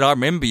confronted him and said, I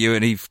remember you.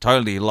 And he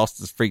totally lost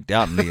his freaked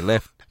out and he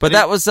left. But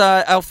that was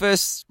our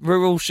first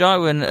rural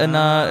show in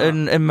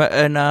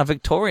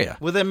Victoria.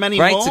 Were there many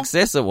Great more?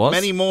 success it was.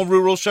 Many more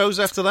rural shows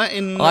after that?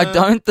 I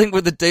don't think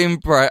with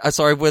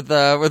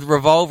the with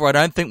Revolver, I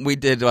don't think we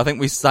did. I think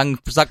we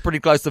stuck pretty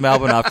close to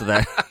Melbourne after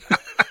that.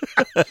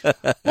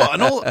 What,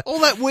 and all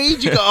that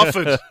weed you got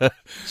offered?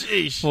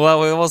 Jeez.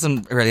 Well, it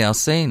wasn't really our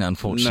scene,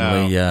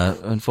 unfortunately. No.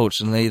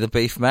 Unfortunately, the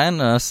beef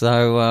man.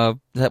 So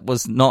that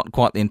was not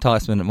quite the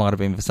enticement it might have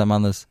been for some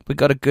others. We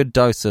got a good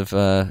dose of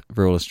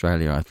rural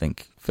Australia, I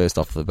think, first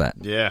off the bat.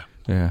 Yeah.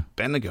 Yeah.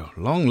 Bendigo.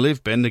 Long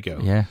live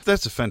Bendigo. Yeah.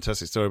 That's a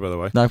fantastic story, by the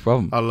way. No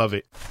problem. I love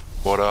it.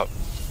 What up?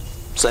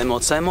 Same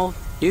old, same old.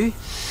 You?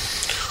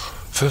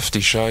 50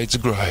 Shades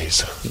of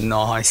Greys.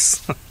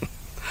 Nice.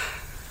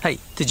 Hey,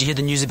 did you hear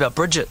the news about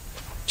Bridget?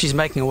 She's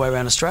making her way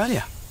around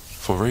Australia.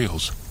 For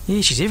reals?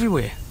 Yeah, she's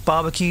everywhere.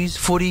 Barbecues,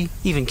 footy,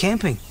 even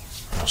camping.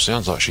 Well,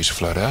 sounds like she's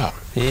flat out.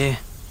 Yeah.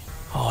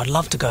 Oh, I'd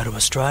love to go to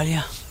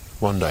Australia.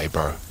 One day,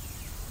 bro.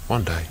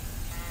 One day.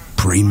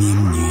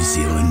 Premium New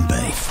Zealand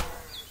beef.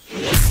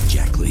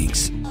 Jack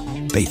Leagues.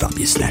 Beef up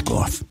your snack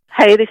life.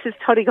 Hey, this is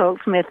Toddy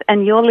Goldsmith,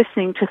 and you're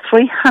listening to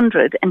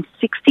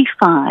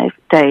 365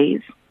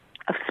 Days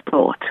of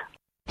Sport.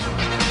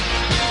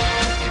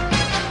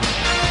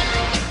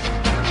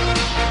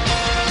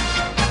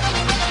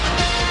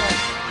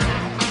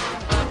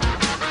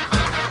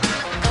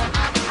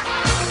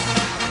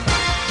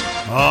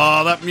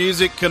 Oh, that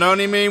music can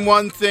only mean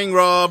one thing,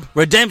 Rob.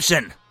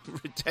 Redemption.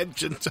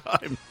 Redemption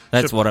time.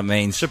 That's what it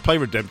means. Should play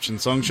Redemption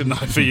song, shouldn't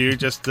I, for you,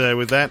 just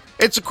with that.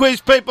 It's a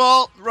quiz,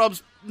 people.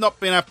 Rob's not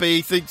been happy.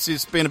 He thinks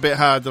it's been a bit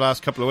hard the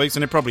last couple of weeks,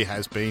 and it probably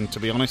has been, to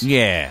be honest.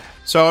 Yeah.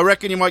 So I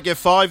reckon you might get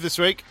 5 this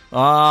week.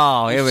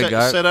 Oh, here we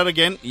go. Say that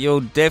again.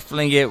 You'll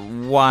definitely get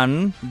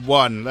 1.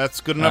 1.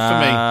 That's good enough for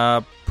me.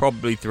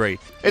 Probably 3.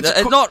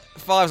 It's not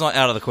 5's not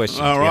out of the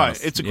question. All right.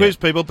 It's a quiz,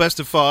 people. Best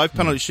of 5,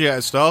 penalty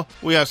shootout style.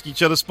 We ask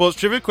each other sports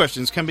trivia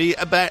questions. Can be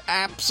about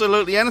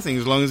absolutely anything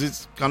as long as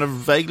it's kind of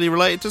vaguely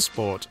related to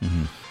sport.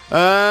 Mm-hmm.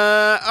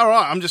 All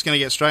right. I'm just going to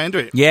get straight into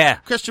it. Yeah.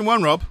 Question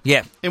 1, Rob.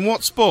 Yeah. In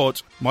what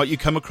sport might you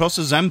come across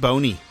a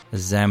Zamboni? A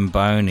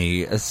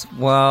Zamboni.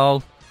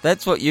 Well,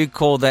 that's what you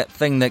call that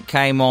thing that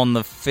came on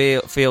the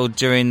field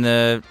during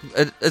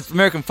it's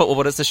American football,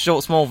 but it's a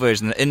small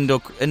version, the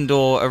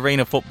indoor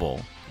arena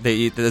football.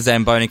 The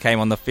Zamboni came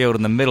on the field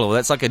in the middle.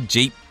 That's like a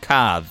Jeep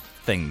car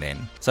thing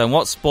then. So in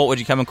what sport would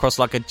you come across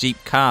like a Jeep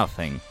car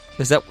thing?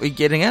 Is that what you're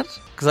getting at?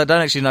 Because I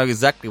don't actually know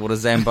exactly what a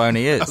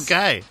Zamboni is.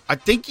 Okay. I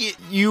think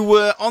you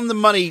were on the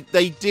money.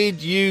 They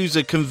did use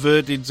a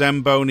converted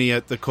Zamboni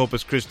at the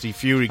Corpus Christi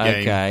Fury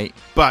game. Okay.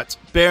 But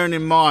bearing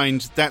in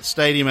mind, that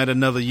stadium had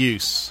another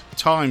use.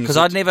 Because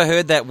I'd never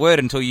heard that word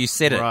until you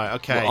said it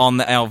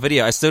on our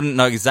video. I still didn't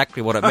know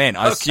exactly what it meant.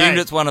 I assumed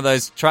it's one of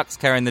those trucks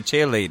carrying the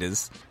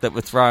cheerleaders that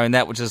were throwing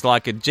that, which is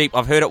like a Jeep.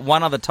 I've heard it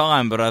one other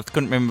time, but I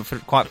couldn't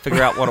quite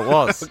figure out what it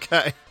was.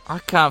 Okay. I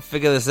can't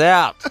figure this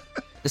out.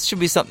 This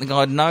should be something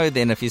I'd know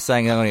then if you're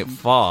saying I'm only at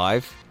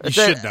 5. You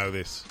should know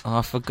this.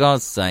 Oh, for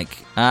God's sake.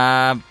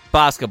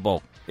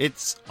 Basketball.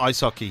 It's ice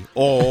hockey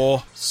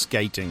or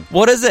skating.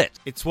 What is it?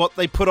 It's what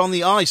they put on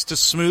the ice to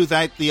smooth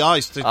out the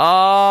ice. That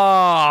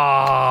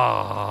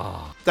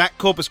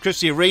Corpus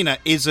Christi Arena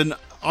is an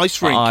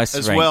ice rink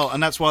well,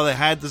 and that's why they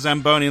had the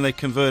Zamboni and they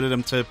converted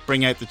them to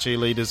bring out the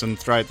cheerleaders and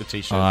throw out the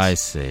T-shirts. I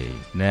see.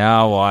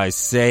 Now I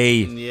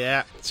see.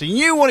 Yeah. So you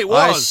knew what it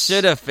was. I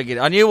should have figured.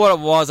 I knew what it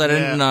was. I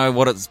didn't know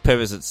what its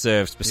purpose it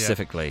served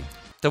specifically. Yeah.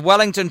 The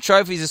Wellington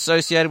Trophy is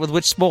associated with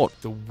which sport?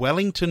 The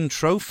Wellington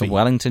Trophy? The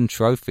Wellington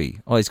Trophy.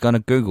 Oh, he's going to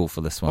Google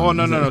for this one.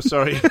 Oh, no,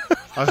 sorry.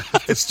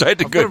 Straight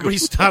to Google. I've got to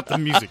restart the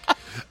music.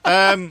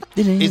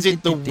 Is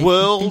it the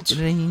World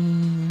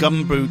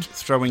Gumboot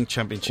Throwing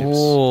Championships?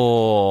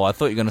 Oh, I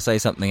thought you were going to say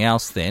something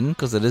else then,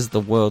 because it is the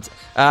world's...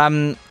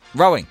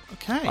 rowing.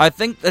 Okay. I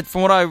think that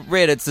from what I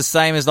read, it's the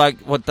same as like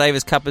what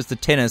Davis Cup is to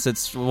tennis.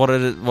 It's what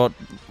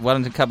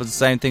Wellington Cup is the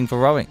same thing for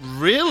rowing.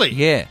 Really?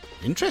 Yeah.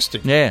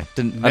 Interesting. Yeah.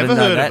 I Never didn't know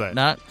heard that. of that.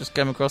 No, just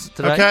came across it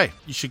today. Okay,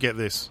 you should get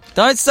this.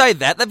 Don't say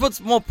that. That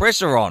puts more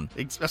pressure on.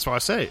 That's why I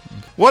say it.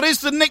 What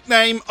is the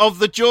nickname of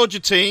the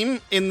Georgia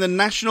team in the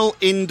National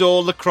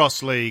Indoor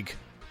Lacrosse League?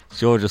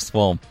 Georgia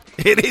Swarm.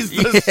 It is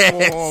the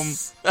Swarm.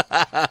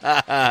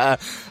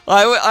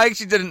 I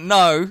actually didn't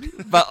know,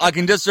 but I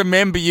can just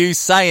remember you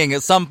saying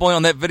at some point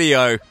on that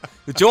video,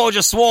 the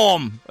Georgia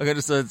Swarm. I can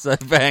just say,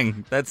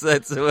 bang. That's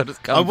what it's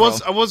come from.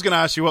 I was going to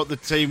ask you what the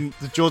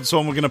Georgia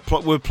Swarm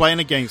were playing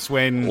against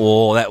when.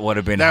 Oh, that would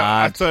have been hard.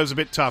 I thought it was a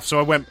bit tough, so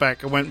I went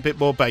back. I went a bit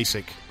more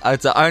basic.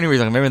 It's the only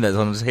reason I can remember that is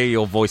when I just hear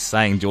your voice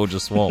saying Georgia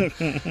Swarm.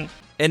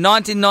 In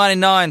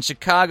 1999,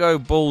 Chicago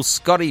Bulls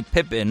Scottie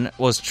Pippen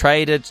was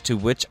traded to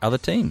which other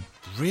team?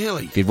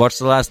 Really? If you'd watched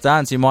The Last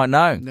Dance, you might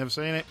know. Never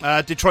seen it.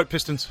 Detroit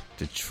Pistons.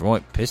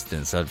 Detroit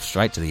Pistons, so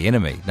straight to the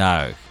enemy.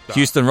 No.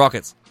 Houston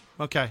Rockets.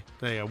 Okay,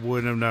 there you go.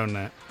 Wouldn't have known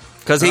that.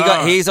 Because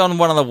he's on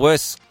one of the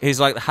worst. He's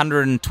like the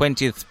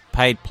 120th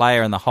paid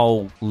player in the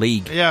whole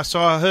league. Yeah,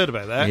 so I heard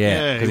about that.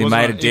 Yeah, because he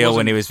made a deal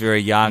when he was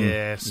very young.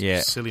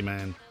 Yeah, silly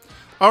man.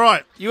 All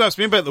right, you asked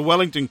me about the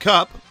Wellington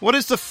Cup. What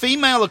is the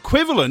female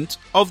equivalent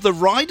of the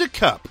Ryder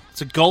Cup?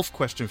 It's a golf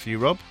question for you,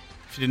 Rob.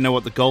 If you didn't know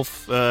what the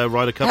golf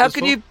Ryder Cup is. How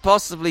can you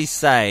possibly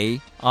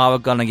say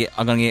I'm gonna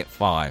get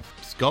 5?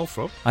 It's golf,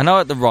 Rob. I know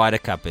what the Ryder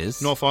Cup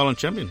is. North Island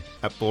champion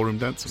at ballroom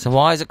dancing. So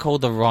why is it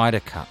called the Ryder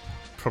Cup?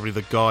 Probably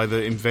the guy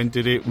that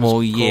invented it.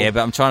 Well, yeah,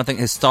 but I'm trying to think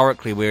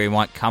historically where he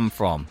might come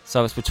from.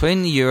 So it's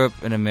between Europe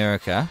and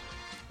America.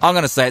 I'm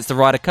going to say it's the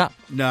Ryder Cup.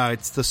 No,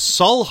 it's the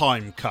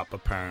Solheim Cup,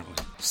 apparently.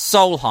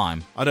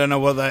 Solheim. I don't know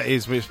what that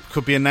is, but it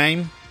could be a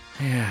name.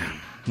 Yeah.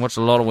 Watch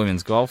a lot of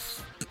women's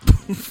golf.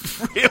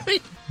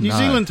 Really? New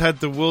Zealand had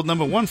the world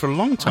 #1 for a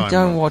long time. I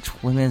don't watch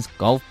women's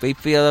golf,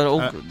 Beefy.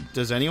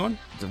 Does anyone?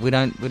 We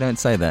don't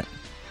say that.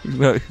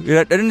 I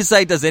didn't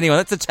say does anyone.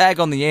 That's a tag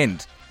on the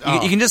end.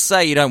 You can just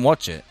say you don't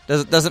watch it.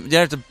 You don't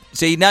have to.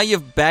 See, now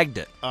you've bagged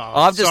it.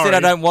 I've just said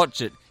I don't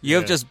watch it.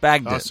 You've just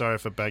bagged it. Sorry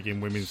for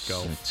bagging women's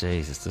golf.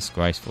 Jeez, it's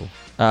disgraceful.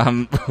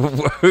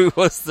 Who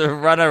was the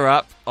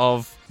runner-up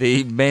of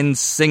the men's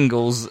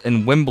singles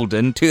in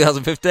Wimbledon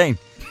 2015?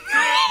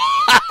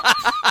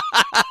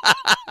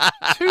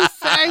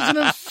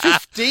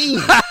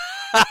 2015.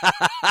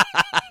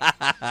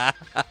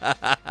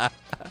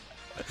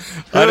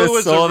 I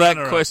just saw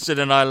that question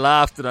and I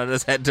laughed and I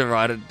just had to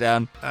write it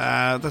down.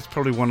 That's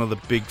probably one of the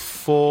big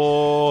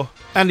four.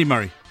 Andy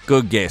Murray.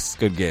 Good guess.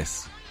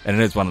 And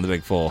it is one of the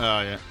big four.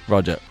 Oh, yeah.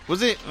 Roger.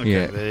 Was it? Okay,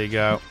 yeah. There you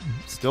go.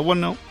 Still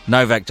 1-0.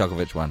 Novak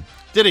Djokovic won.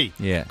 Did he?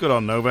 Yeah. Good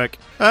on Novak.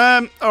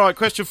 All right,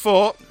 question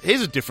 4.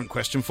 Here's a different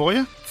question for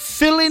you.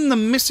 Fill in the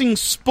missing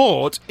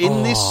sport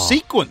in this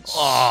sequence.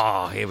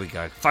 Oh, here we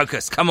go.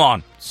 Focus, come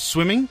on.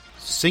 Swimming,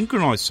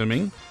 synchronized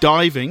swimming,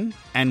 diving,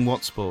 and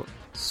what sport?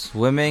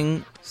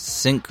 Swimming,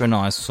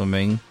 synchronized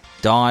swimming,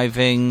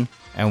 diving,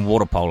 and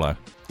water polo.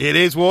 It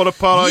is water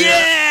polo.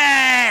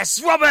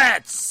 Yes,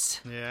 Roberts!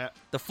 Yeah.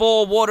 The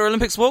 4 water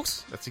Olympics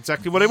walks? That's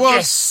exactly what it was.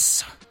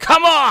 Yes!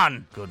 Come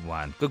on! Good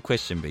one. Good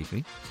question,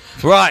 Beefy.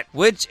 Right,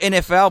 which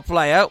NFL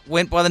player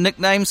went by the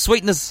nickname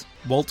Sweetness?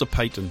 Walter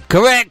Payton.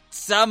 Correct,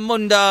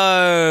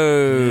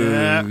 Samundo.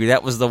 Yeah.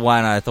 That was the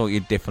one I thought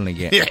you'd definitely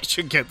get. Yeah, you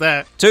should get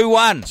that.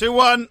 2-1.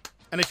 2-1.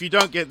 And if you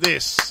don't get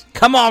this...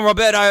 Come on,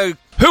 Roberto.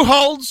 Who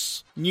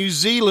holds New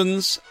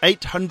Zealand's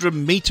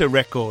 800-metre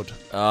record?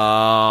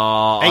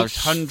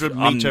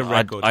 800-metre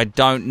record. I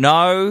don't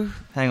know.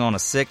 Hang on a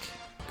sec.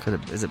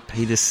 Is it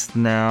Peter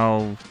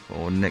Snell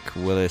or Nick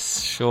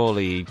Willis?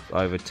 Surely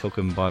overtook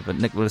him but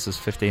Nick Willis was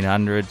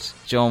 1500.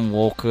 John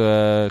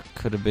Walker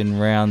could have been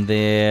round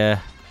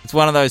there. It's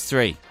one of those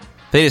 3.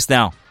 Peter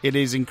Snell. It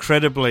is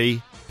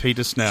incredibly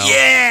Peter Snell.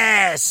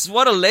 Yes!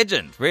 What a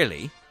legend,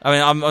 really.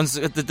 I mean,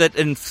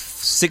 in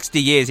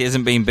 60 years he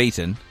hasn't been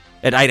beaten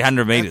at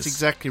 800 metres. That's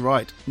exactly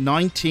right.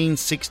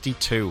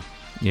 1962.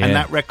 Yeah. And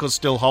that record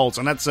still holds.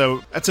 And that's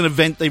an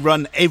event they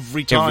run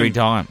every time. Every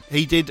time.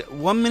 He did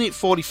 1 minute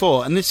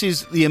 44. And this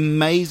is the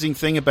amazing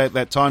thing about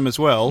that time as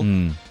well.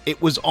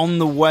 It was on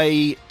the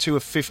way to a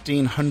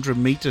 1,500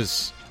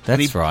 metres.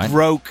 That's right. He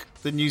broke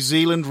the New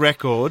Zealand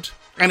record.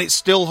 And it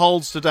still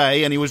holds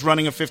today. And he was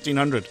running a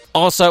 1,500.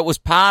 Oh, so it was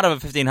part of a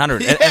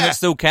 1,500. Yeah. And it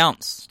still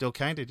counts. Still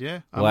counted,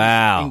 yeah.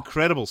 Wow.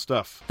 Incredible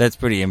stuff. That's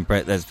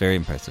that's very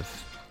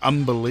impressive.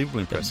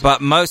 Unbelievably impressive.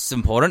 But most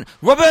important,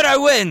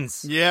 Roberto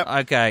wins. Yep.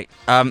 Okay.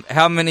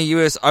 How many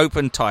US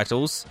Open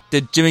titles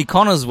did Jimmy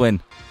Connors win?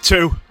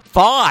 2.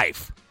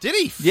 5. Did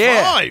he? 5?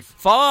 Yeah,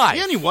 5.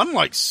 He only won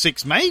like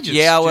 6 majors.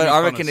 Yeah,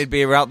 I reckon it'd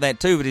be around that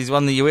too, but he's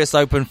won the US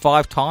Open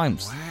 5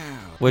 times. Wow.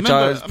 Which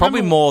is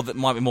probably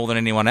might be more than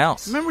anyone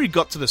else. Remember he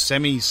got to the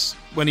semis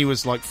when he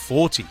was like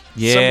 40.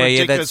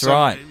 Yeah, that's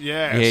right.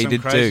 Yeah, he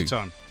did crazy too.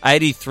 Time.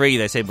 83,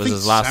 they said, was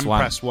his last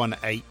one. Sampras won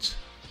 8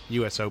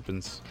 US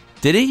Opens.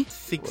 Did he? I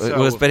think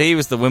so. But he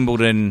was the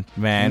Wimbledon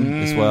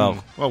man as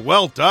well.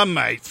 Well done,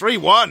 mate.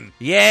 3-1.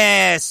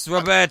 Yes,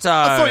 Roberto.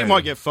 I thought you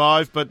might get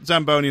 5, but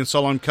Zamboni and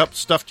Solon Cup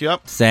stuffed you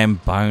up.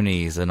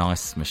 Zamboni is an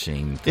ice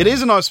machine. It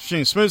is an ice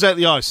machine. Smooths out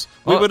the ice.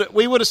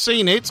 We would have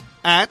seen it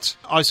at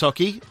ice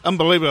hockey.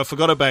 Unbelievable. I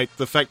forgot about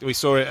the fact that we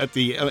saw it at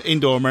the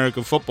indoor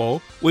American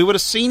football. We would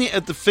have seen it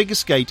at the figure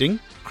skating.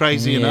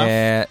 Crazy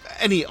enough.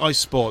 Any ice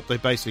sport, they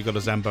basically got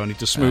a Zamboni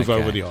to smooth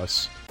over the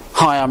ice.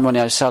 Hi, I'm Ronnie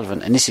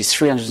O'Sullivan, and this is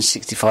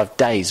 365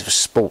 Days of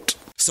Sport.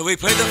 So he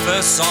played the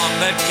first song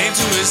that came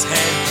to his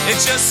head.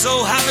 It just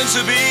so happened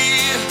to be,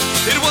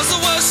 it was the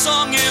worst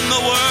song in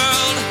the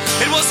world.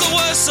 It was the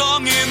worst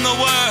song in the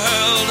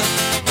world.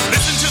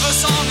 Listen to the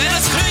song and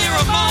it's clear you're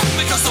a monk,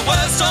 because the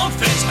words don't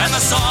fit and the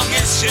song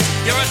is shit.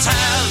 You're a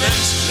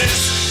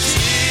talentless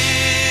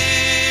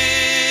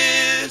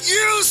tit.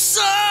 You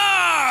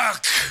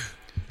suck!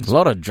 A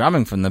lot of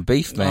drumming from the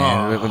Beef,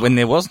 man, when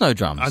there was no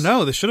drums. I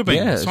know, there should have been.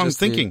 Yeah, so I'm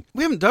thinking,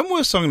 we haven't done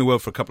Worst Song in the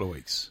World for a couple of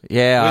weeks.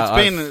 Yeah,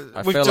 I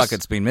feel like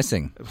it's been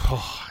missing.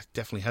 Oh, it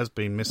definitely has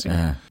been missing.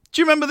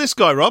 Do you remember this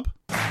guy, Rob?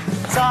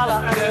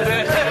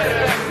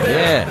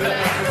 Yeah.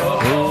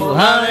 Oh,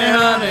 honey,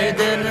 honey,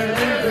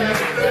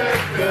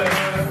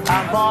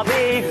 I'm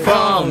Bobby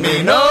for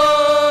me,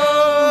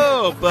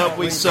 no, but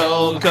we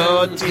sold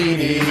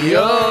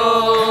Cortinio.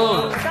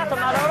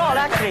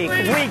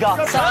 We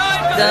got some.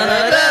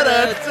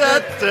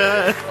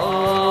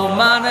 Oh,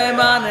 money,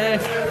 money.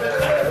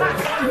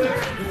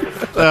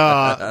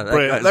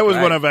 Brilliant. That was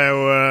one of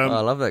our. I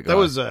love that guy. That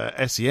was a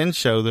SEN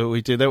show that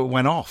we did. That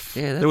went off.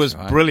 Yeah, that was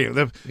right.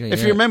 brilliant.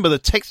 If you remember, the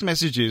text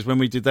messages when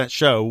we did that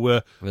show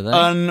were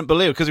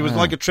unbelievable, because it was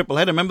like a triple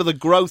header. Remember the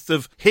growth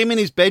of him in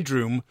his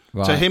bedroom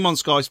to him on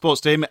Sky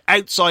Sports to him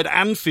outside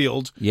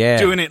Anfield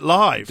doing it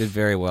live. Did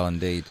very well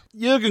indeed.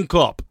 Jurgen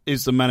Klopp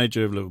is the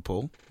manager of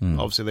Liverpool.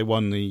 Obviously, they've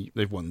won the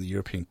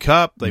European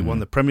Cup. They won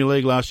the Premier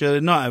League last year. They're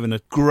not having a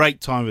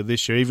great time with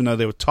this year, even though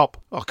they were top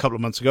a couple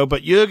of months ago.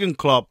 But Jurgen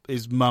Klopp,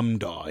 his mum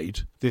died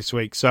this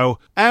week. So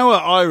our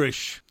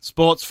Irish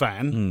sports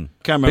fan,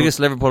 biggest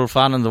Liverpool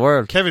fan in the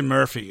world, Kevin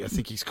Murphy, I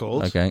think he's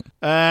called. Okay,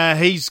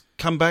 he's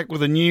come back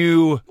with a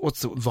new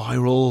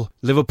viral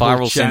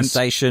Liverpool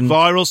sensation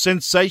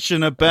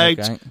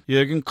about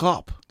Jurgen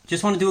Klopp.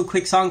 Just want to do a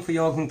quick song for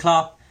Jurgen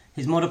Klopp.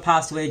 His mother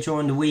passed away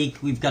during the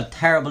week. We've got a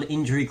terrible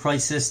injury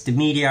crisis. The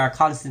media are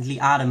constantly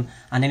at him,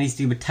 and then he's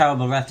dealing with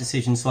terrible ref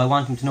decisions, so I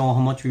want him to know how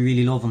much we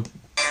really love him.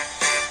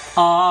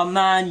 Oh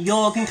man,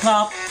 Jurgen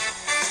Klopp,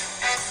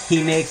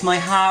 he makes my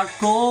heart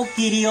go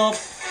giddy up.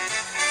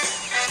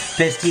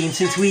 Best team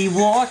since we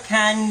wore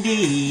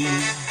candy.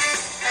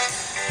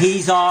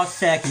 He's our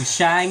second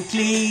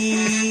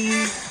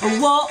Shankly.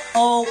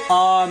 Whoa,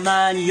 our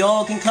man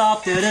Jurgen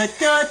Klopp,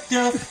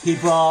 da-da-da-da. He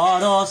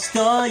brought us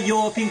the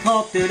European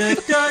Cup,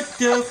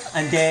 da-da-da-da.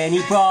 And then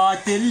he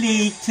brought the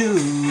league too.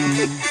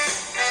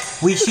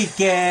 We should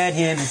get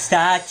him a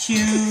statue.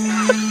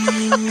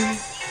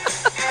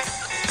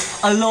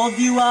 I love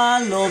you,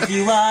 I love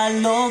you, I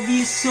love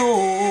you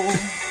so.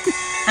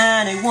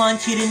 And I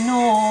want you to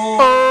know,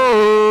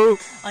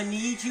 I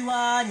need you,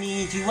 I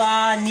need you,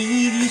 I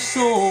need you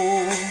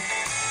so.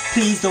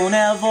 Please don't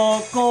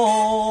ever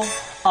go.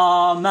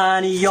 Oh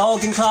man,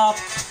 Jurgen Klopp.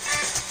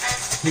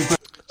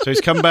 So he's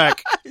come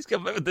back. He's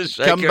come back with the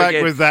shaker. Come back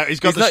again. with that.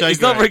 He's got the shaker.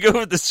 He's not very good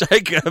with the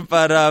shaker,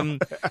 but I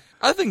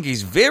think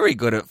he's very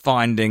good at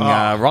finding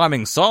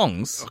rhyming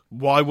songs.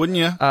 Why wouldn't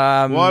you?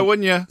 Why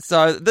wouldn't you?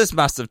 So this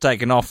must have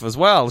taken off as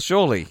well,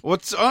 surely. Well,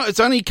 it's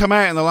only come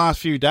out in the last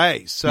few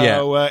days,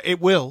 so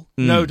it will.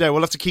 No doubt.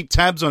 We'll have to keep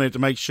tabs on it to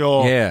make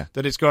sure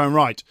that it's going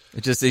right.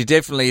 He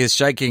definitely is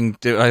shaking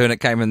when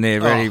it came in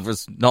there. Really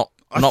was not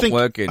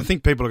working. I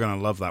think people are going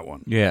to love that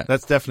one. Yeah.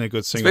 That's definitely a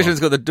good single. Especially it's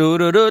got the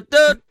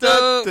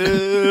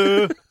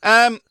do-do-do-do-do.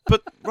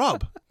 But,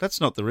 Rob,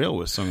 that's not the real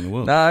worst song in the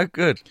world. No,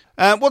 good.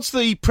 What's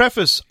the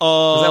preface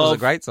of... That was a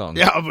great song.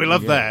 Yeah, we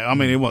love that. I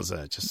mean, it was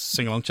just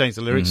sing-along, change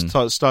the lyrics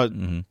type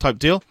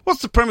deal.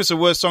 What's the premise of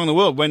worst song in the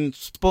world when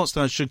sports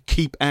stars should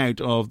keep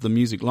out of the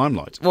music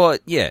limelight? Well,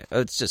 yeah,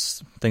 it's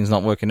just things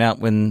not working out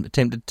when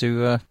attempted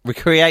to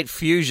recreate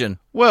fusion.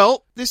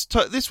 Well,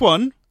 this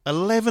one...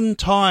 11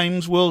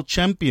 times world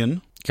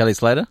champion. Kelly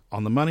Slater.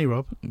 On the money,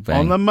 Rob.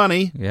 Bang. On the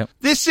money. Yep.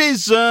 This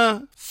is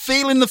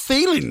Feeling the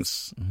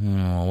Feelings.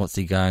 Oh, what's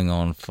he going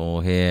on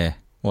for here?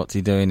 What's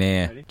he doing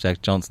here? Ready?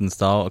 Jack Johnson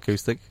style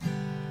acoustic?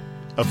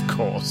 Of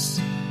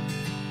course.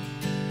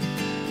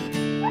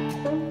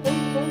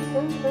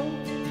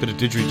 Bit of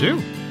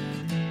didgeridoo.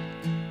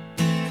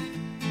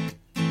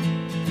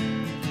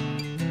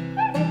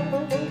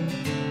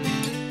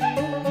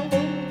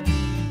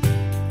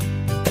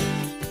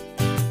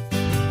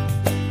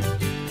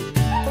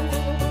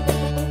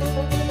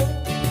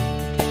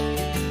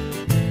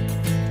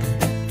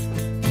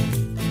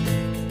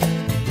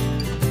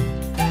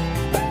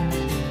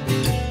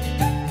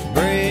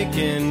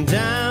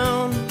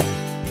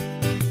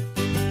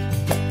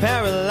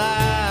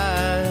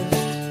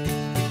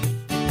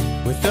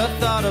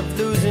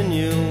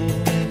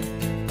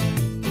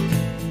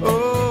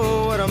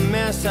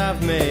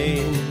 I've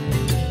made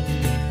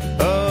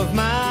of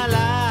my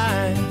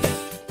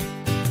life,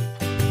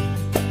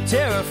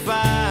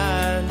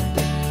 terrified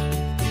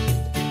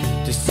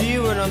to see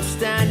what I'm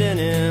standing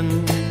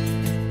in.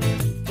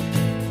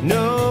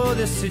 Know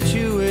the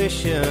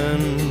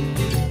situation,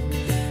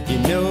 you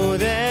know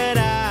that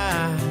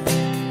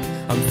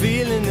I'm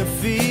feeling the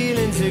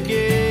feelings again.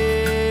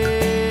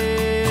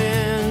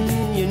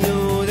 You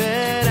know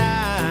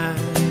that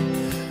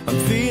I'm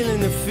feeling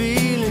the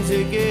feelings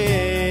again.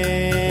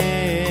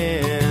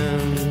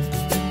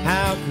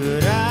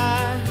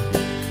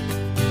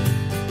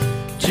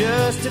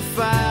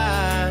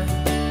 justify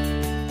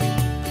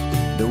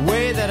the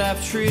way that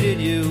I've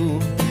treated you?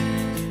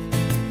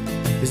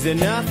 Is there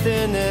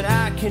nothing that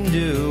I can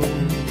do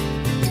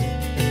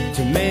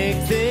to make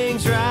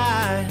things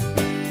right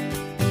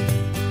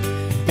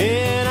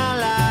in our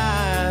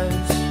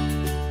lives?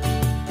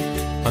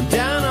 I'm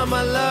down on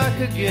my luck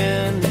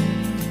again,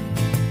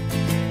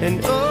 and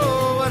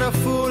oh, what a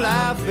fool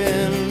I've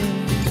been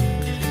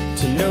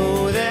to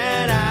know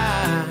that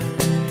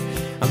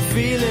I'm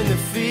feeling the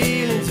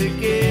feelings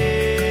again.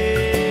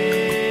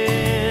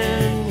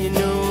 You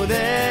know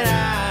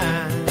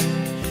that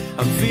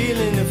I'm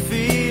feeling the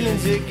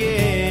feelings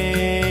again.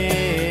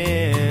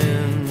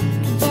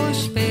 Vou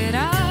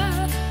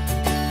esperar,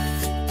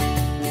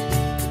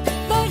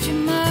 bom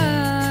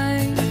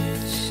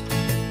demais.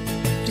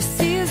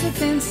 Preciso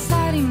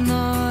pensar em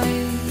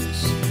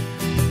nós,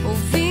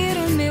 ouvir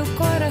o meu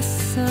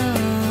coração.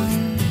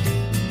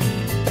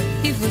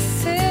 E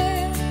você,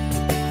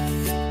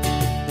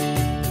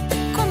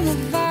 como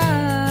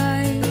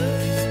vai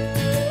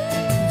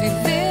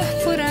viver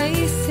por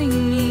aí sem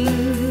mim,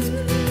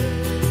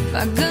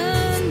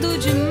 vagando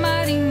de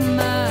mar em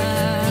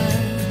mar?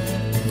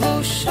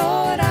 Vou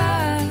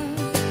chorar,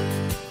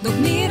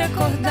 dormir,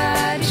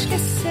 acordar,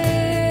 esquecer.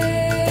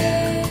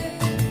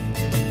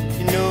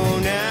 You know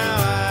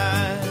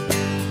now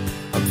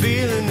I'm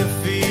feeling the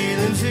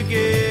feelings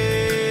again.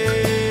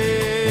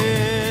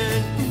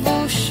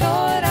 Vou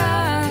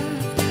chorar,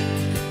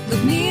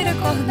 dormir,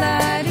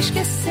 acordar,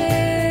 esquecer.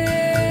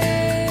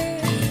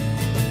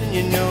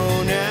 You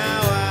know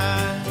now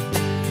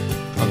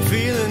I'm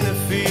feeling the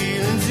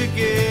feelings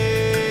again.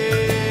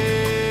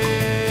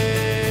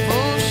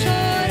 Vou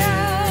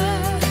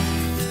chorar,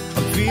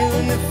 I'm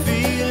feeling the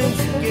feelings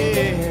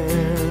again.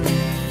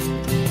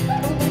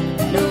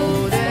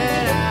 Know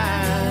that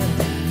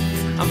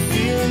I'm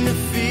feeling the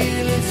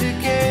feelings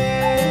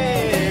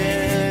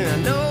again. I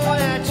know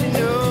that you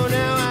know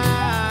now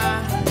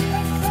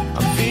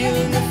I'm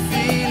feeling the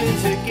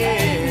feelings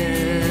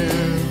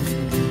again.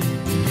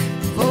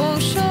 vou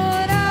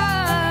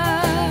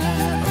chorar,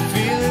 I'm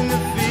feeling the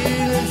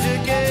feelings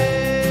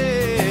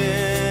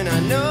again. I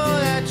know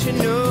that you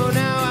know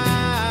now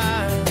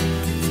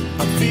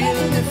I'm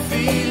feeling the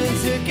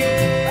feelings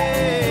again.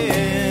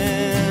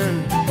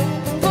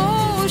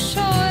 vou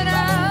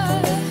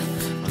chorar,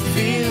 I'm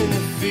feeling the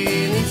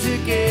feelings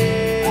again.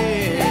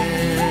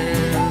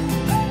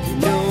 You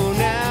know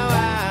now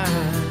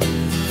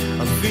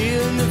I'm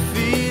feeling the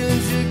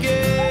feelings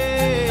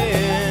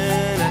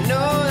again. I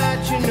know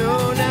that you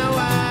know now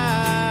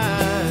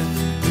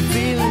I'm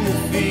feeling the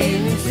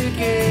feelings again.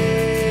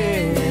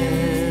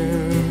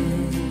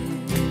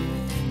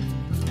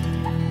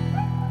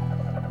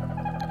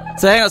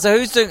 So hang on, so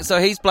who's doing? So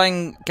he's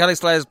playing. Kelly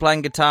Slater's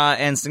playing guitar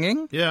and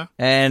singing. Yeah.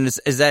 And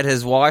is that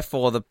his wife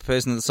or the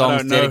person that the song's I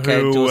don't know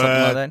dedicated to who or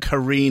something like that?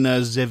 Karina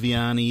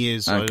Zeviani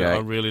is. Okay. I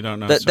really don't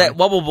know. That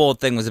wobble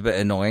board thing was a bit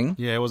annoying.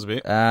 Yeah, it was a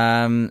bit.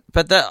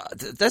 But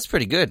that's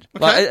pretty good.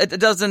 Okay. Like it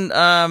doesn't.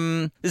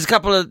 There's a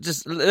couple of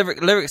just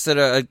lyrics that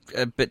are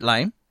a bit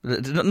lame.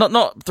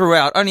 Not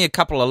throughout. Only a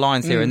couple of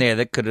lines here and there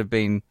that could have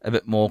been a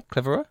bit more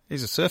cleverer.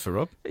 He's a surfer,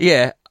 Rob.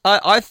 Yeah.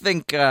 I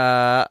think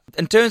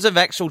in terms of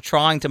actual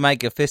trying to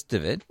make a fist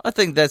of it, I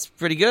think that's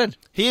pretty good.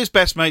 He is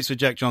best mates with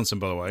Jack Johnson,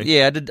 by the way.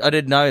 Yeah, I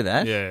did know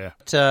that. Yeah.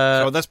 But,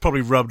 so that's probably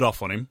rubbed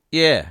off on him.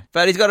 Yeah,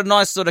 but he's got a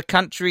nice sort of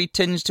country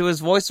tinge to his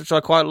voice, which I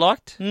quite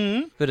liked.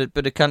 Mm-hmm.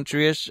 Bit of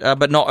country-ish,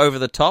 but not over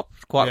the top.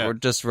 Quite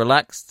just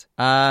relaxed.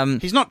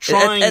 He's not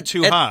trying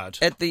too hard.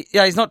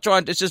 He's not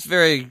trying. It's just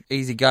very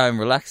easy going,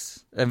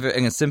 relax,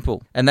 and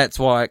simple, and that's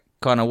why it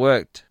kind of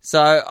worked.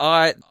 So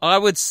I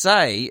would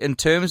say, in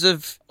terms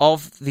of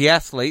the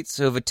athletes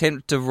who have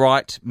attempted to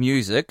write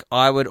music,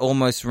 I would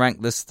almost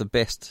rank this the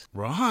best.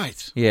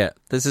 Right. Yeah.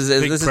 This is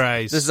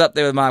praise. This is up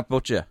there with Mark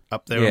Butcher.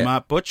 Up there with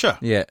Mark Butcher.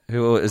 Yeah,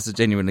 who is a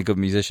genuinely good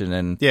musician.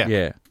 And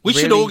yeah. We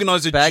should Really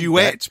organise a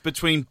duet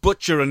between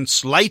Butcher and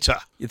Slater.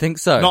 You think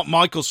so? Not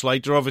Michael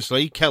Slater,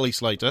 obviously. Kelly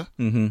Slater.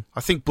 Mm-hmm.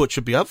 I think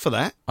Butcher would be up for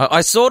that.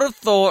 I sort of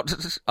thought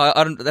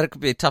that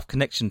could be a tough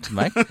connection to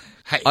make.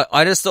 Hey.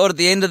 I just thought at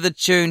the end of the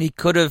tune he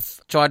could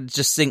have tried to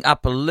just sing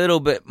up a little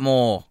bit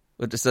more.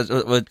 With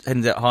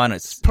that high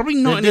notes. Probably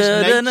not in his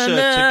nature to go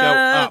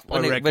up,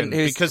 I reckon,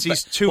 because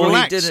he's too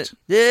relaxed.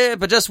 Yeah,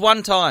 but just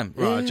one time.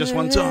 Right, just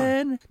one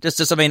time. Just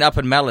up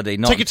in melody,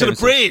 not take it to the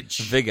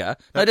bridge. Vigor.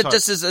 No,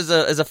 just as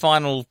a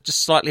final,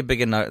 just slightly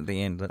bigger note at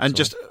the end. And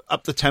just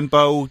up the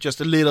tempo, just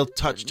a little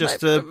touch,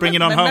 just to bring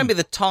it on home. Maybe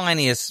the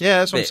tiniest. Yeah,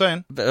 that's what I'm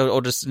saying.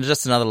 Or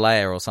just another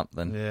layer or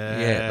something.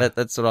 Yeah.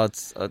 That's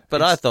what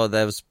but I thought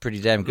that was pretty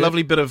damn good.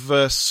 Lovely bit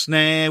of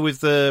snare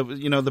with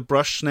the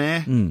brush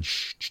snare.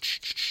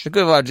 A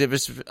good idea,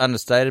 just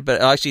understated,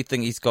 but I actually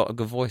think he's got a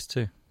good voice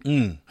too.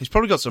 He's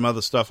probably got some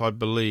other stuff, I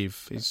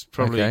believe. He's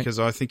probably, Okay. because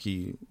I think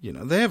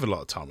they have a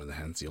lot of time in their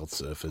hands, the old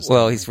surfers.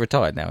 Well, he's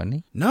retired now, isn't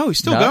he? No, he's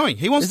still going.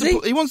 He wants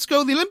he wants to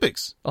go to the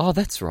Olympics. Oh,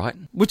 that's right.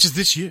 Which is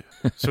this year.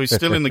 So he's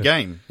still in the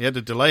game. He had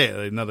to delay it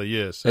another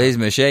year. So. He's a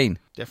machine.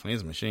 Definitely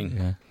is a machine.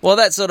 Yeah. Well,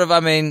 that's sort of,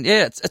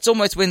 it's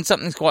almost when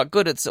something's quite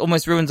good, it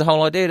almost ruins the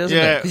whole idea, doesn't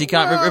it? Because you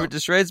can't rip it to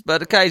shreds,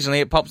 but occasionally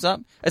it pops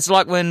up. It's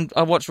like when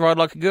I watched Ride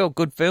Like a Girl,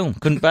 good film,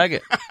 couldn't bag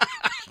it.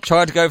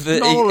 Tried to go for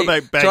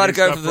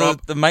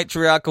the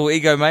matriarchal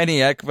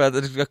egomaniac, but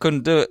I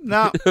couldn't do it.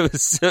 No. It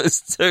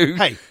was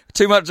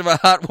too much of a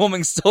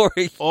heartwarming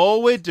story.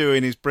 All we're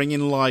doing is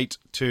bringing light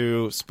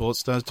to sports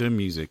stars doing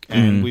music,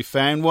 and we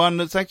found one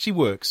that actually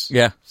works.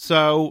 Yeah.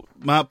 So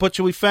Mark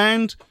Butcher we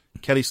found,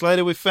 Kelly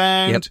Slater we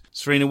found,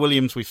 Serena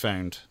Williams we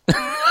found.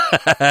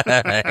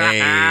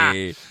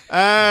 Hey.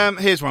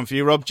 Here's one for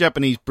you, Rob.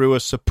 Japanese brewer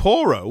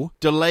Sapporo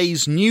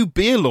delays new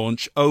beer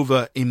launch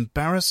over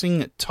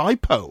embarrassing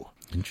typo.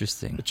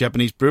 Interesting. A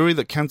Japanese brewery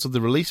that cancelled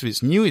the release of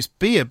its newest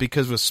beer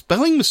because of a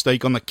spelling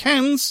mistake on the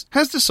cans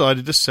has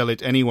decided to sell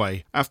it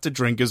anyway, after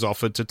drinkers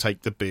offered to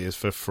take the beers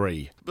for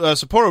free.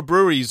 Sapporo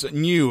Brewery's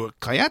new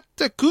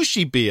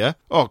Kayatakushi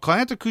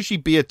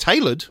beer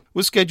Tailored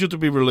was scheduled to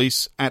be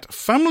released at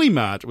Family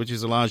Mart, which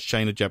is a large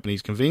chain of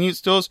Japanese convenience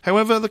stores.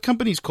 However, the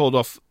company's called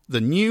off the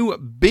new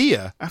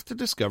beer after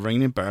discovering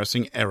an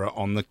embarrassing error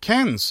on the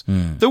cans.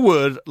 The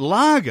word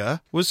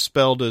lager was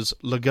spelled as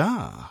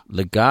lagar.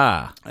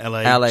 Lagar.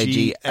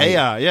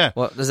 L-A-G-A-R, yeah.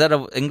 What, is that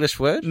an English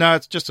word? No,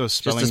 it's just a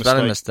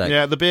spelling mistake.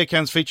 Yeah, the beer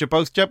cans feature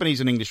both Japanese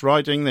and English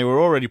writing. They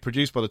were already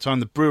produced by the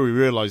time the brewery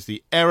realised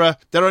the error.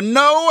 There are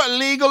no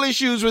legal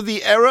issues with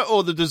the error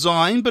or the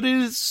design, but it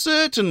is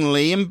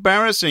certainly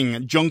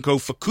embarrassing, Junko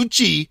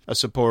Fukuchi, a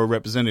Sapporo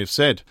representative,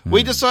 said.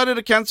 We decided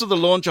to cancel the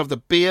launch of the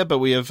beer, but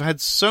we have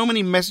had so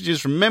many messages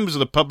from members of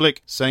the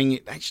public saying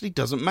it actually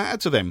doesn't matter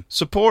to them.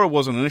 Sapporo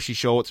wasn't initially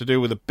sure what to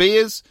do with the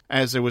beers,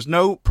 as there was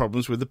no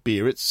problems with the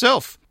beer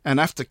itself. And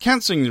after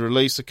cancelling the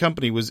release, the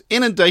company was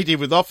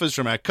inundated with offers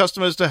from our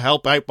customers to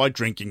help out by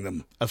drinking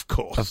them. Of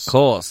course. Of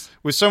course.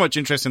 With so much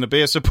interest in the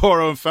beer,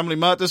 Sapporo and Family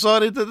Mart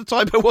decided that the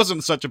typo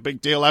wasn't such a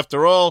big deal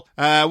after all.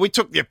 We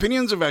took the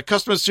opinions of our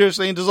customers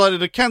seriously and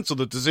decided to cancel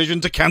the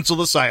decision to cancel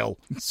the sale,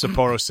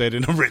 Sapporo said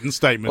in a written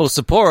statement. Well,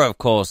 Sapporo, of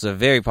course, a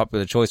very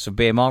popular choice for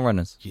beer mile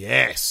runners.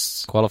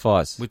 Yes.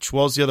 Qualifies. Which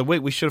was the other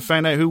week. We should have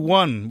found out who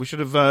won. We should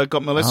have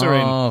got Melissa in.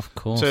 Oh, of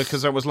course.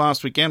 Because that was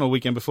last weekend or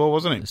weekend before,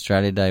 wasn't it?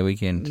 Australia Day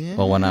weekend. Yeah.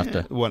 Well, one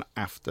after. One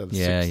after the 6th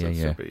Yeah, of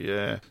yeah. February,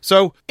 yeah.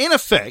 So, in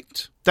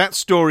effect, that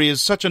story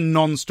is such a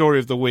non-story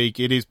of the week.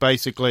 It is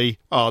basically,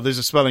 there's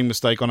a spelling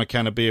mistake on a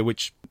can of beer,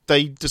 which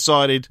they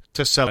decided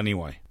to sell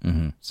anyway.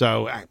 Mm-hmm.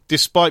 So,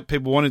 despite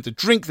people wanting to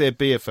drink their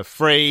beer for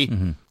free,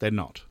 they're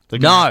not. They're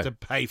going to have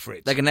to pay for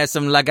it. They can have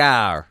some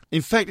lagar.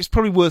 In fact, it's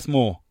probably worth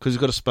more because it's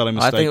got a spelling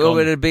mistake I think on.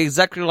 it'd be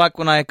exactly like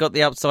when I got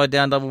the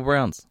upside-down double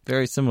browns.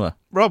 Very similar.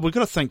 Rob, we've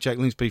got to thank Jack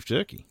Link's Beef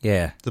Jerky.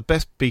 Yeah. The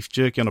best beef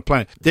jerky on the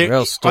planet.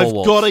 Real stalwart.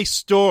 I've got a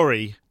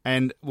story,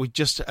 and we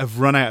just have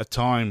run out of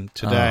time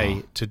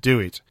today to do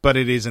it. But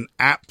it is an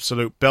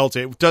absolute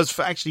belter. It does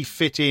actually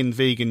fit in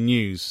vegan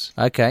news.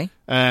 Okay.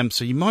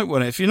 So you might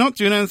want to, if you're not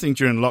doing anything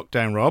during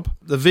lockdown, Rob,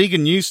 the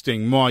vegan news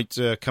thing might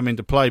come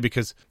into play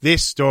because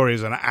this story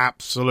is an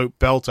absolute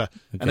belter.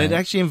 Okay. And it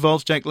actually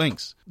involves Jack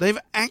Links. They've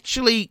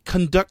actually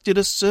conducted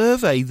a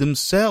survey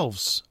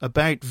themselves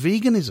about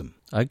veganism.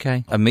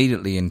 Okay.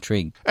 Immediately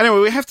intrigued. Anyway,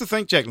 we have to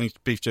thank Jack Link's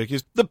Beef Jerky.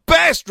 It's the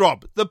best,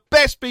 Rob! The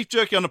best beef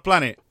jerky on the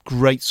planet.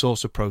 Great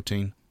source of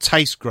protein.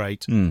 Tastes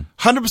great.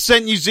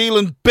 100% New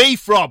Zealand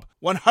beef, Rob!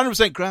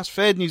 100%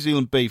 grass-fed New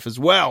Zealand beef as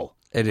well.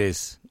 It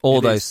is.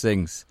 All those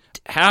things.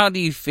 How do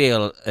you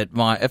feel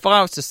if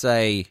I was to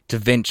say to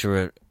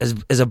venture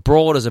as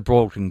abroad as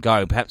abroad can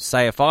go, perhaps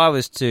say if I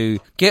was to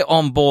get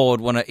on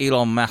board one of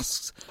Elon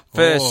Musk's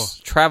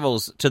first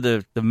travels to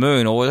the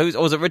moon, or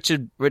was it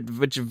Richard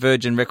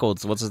Virgin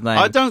Records? What's his name?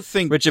 I don't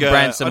think Richard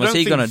Branson. Was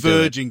he going to do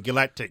it? Virgin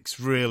Galactic's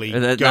really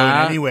going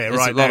anywhere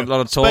right now. A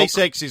lot of talk.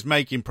 SpaceX is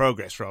making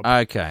progress, Rob.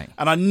 Okay.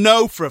 And I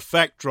know for a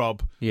fact,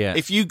 Rob,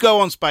 if you go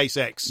on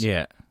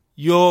SpaceX,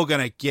 you're going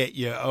to get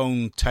your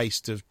own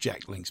taste of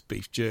Jack Link's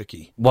Beef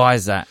Jerky. Why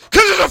is that?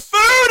 Because it's the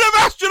food of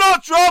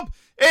astronauts, Rob!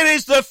 It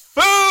is the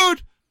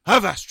food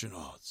of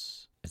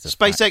astronauts.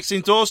 SpaceX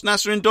endorsed,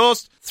 NASA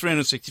endorsed,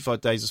 365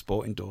 Days of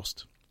Sport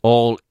endorsed.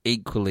 All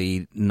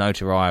equally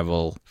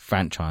notoriable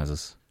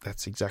franchises.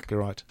 That's exactly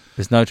right.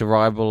 Is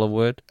notoriable a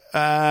word?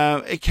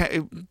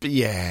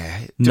 Yeah.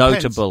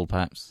 Notable,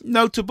 perhaps.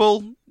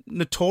 Notable,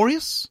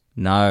 notorious?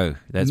 No,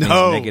 that's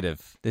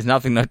negative. There's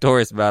nothing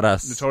notorious about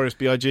us. Notorious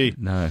B.I.G.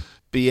 No.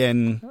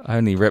 B.N.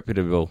 Only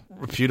reputable.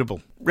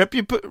 Reputable.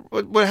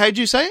 How'd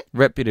you say it?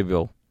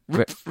 Reputable.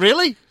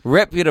 Really?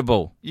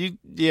 Reputable.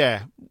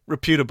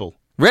 Reputable.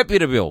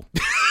 Reputable.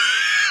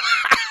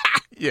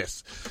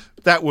 Yes.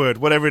 That word,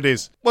 whatever it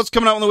is. What's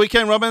coming up on the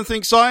weekend, Rob? Anything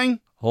exciting?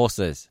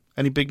 Horses.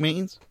 Any big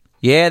meetings?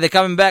 Yeah, they're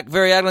coming back.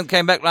 Very Ugly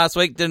came back last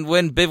week, didn't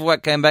win.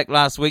 Bivouac came back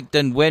last week,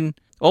 didn't win.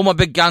 All my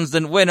big guns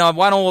didn't win. I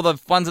won all the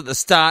ones at the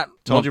start.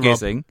 Told you,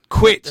 Rob.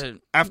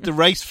 Quit after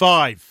race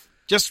 5.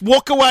 Just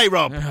walk away,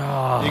 Rob. You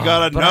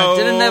gotta know. I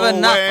didn't have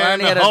enough. I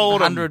only had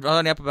hold 100. I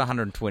only up about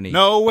 120.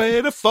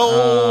 Nowhere to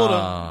fold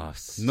 'em.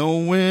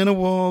 Nowhere to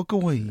walk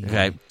away.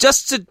 Okay,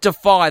 just to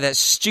defy that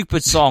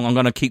stupid song, I'm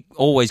gonna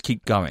always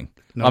keep going.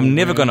 I'm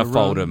never gonna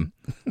fold him.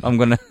 I'm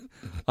gonna.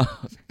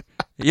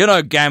 You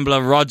know,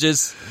 Gambler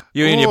Rogers.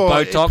 You and your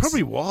Botox. It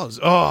probably was.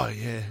 Oh,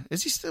 yeah.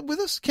 Is he still with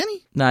us,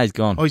 Kenny? No, he's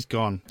gone. Oh, he's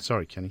gone.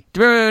 Sorry, Kenny. Do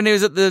you remember when he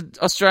was at the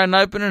Australian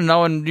Open and no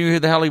one knew who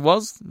the hell he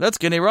was? That's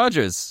Kenny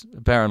Rogers,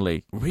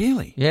 apparently.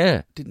 Really?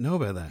 Yeah. Didn't know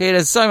about that. He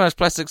had so much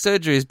plastic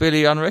surgery, he's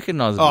barely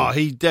unrecognisable. Oh,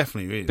 he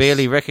definitely is.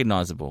 Barely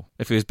recognisable.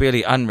 If he was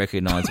barely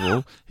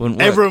unrecognisable, wouldn't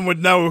work. Everyone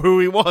would know who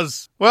he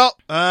was. Well,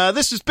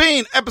 this has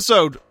been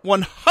episode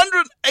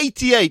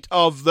 188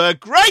 of the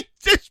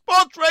greatest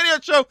sports radio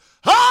show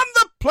on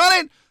the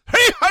planet.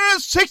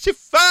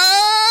 365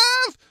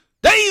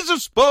 days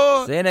of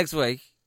sport. See you next week.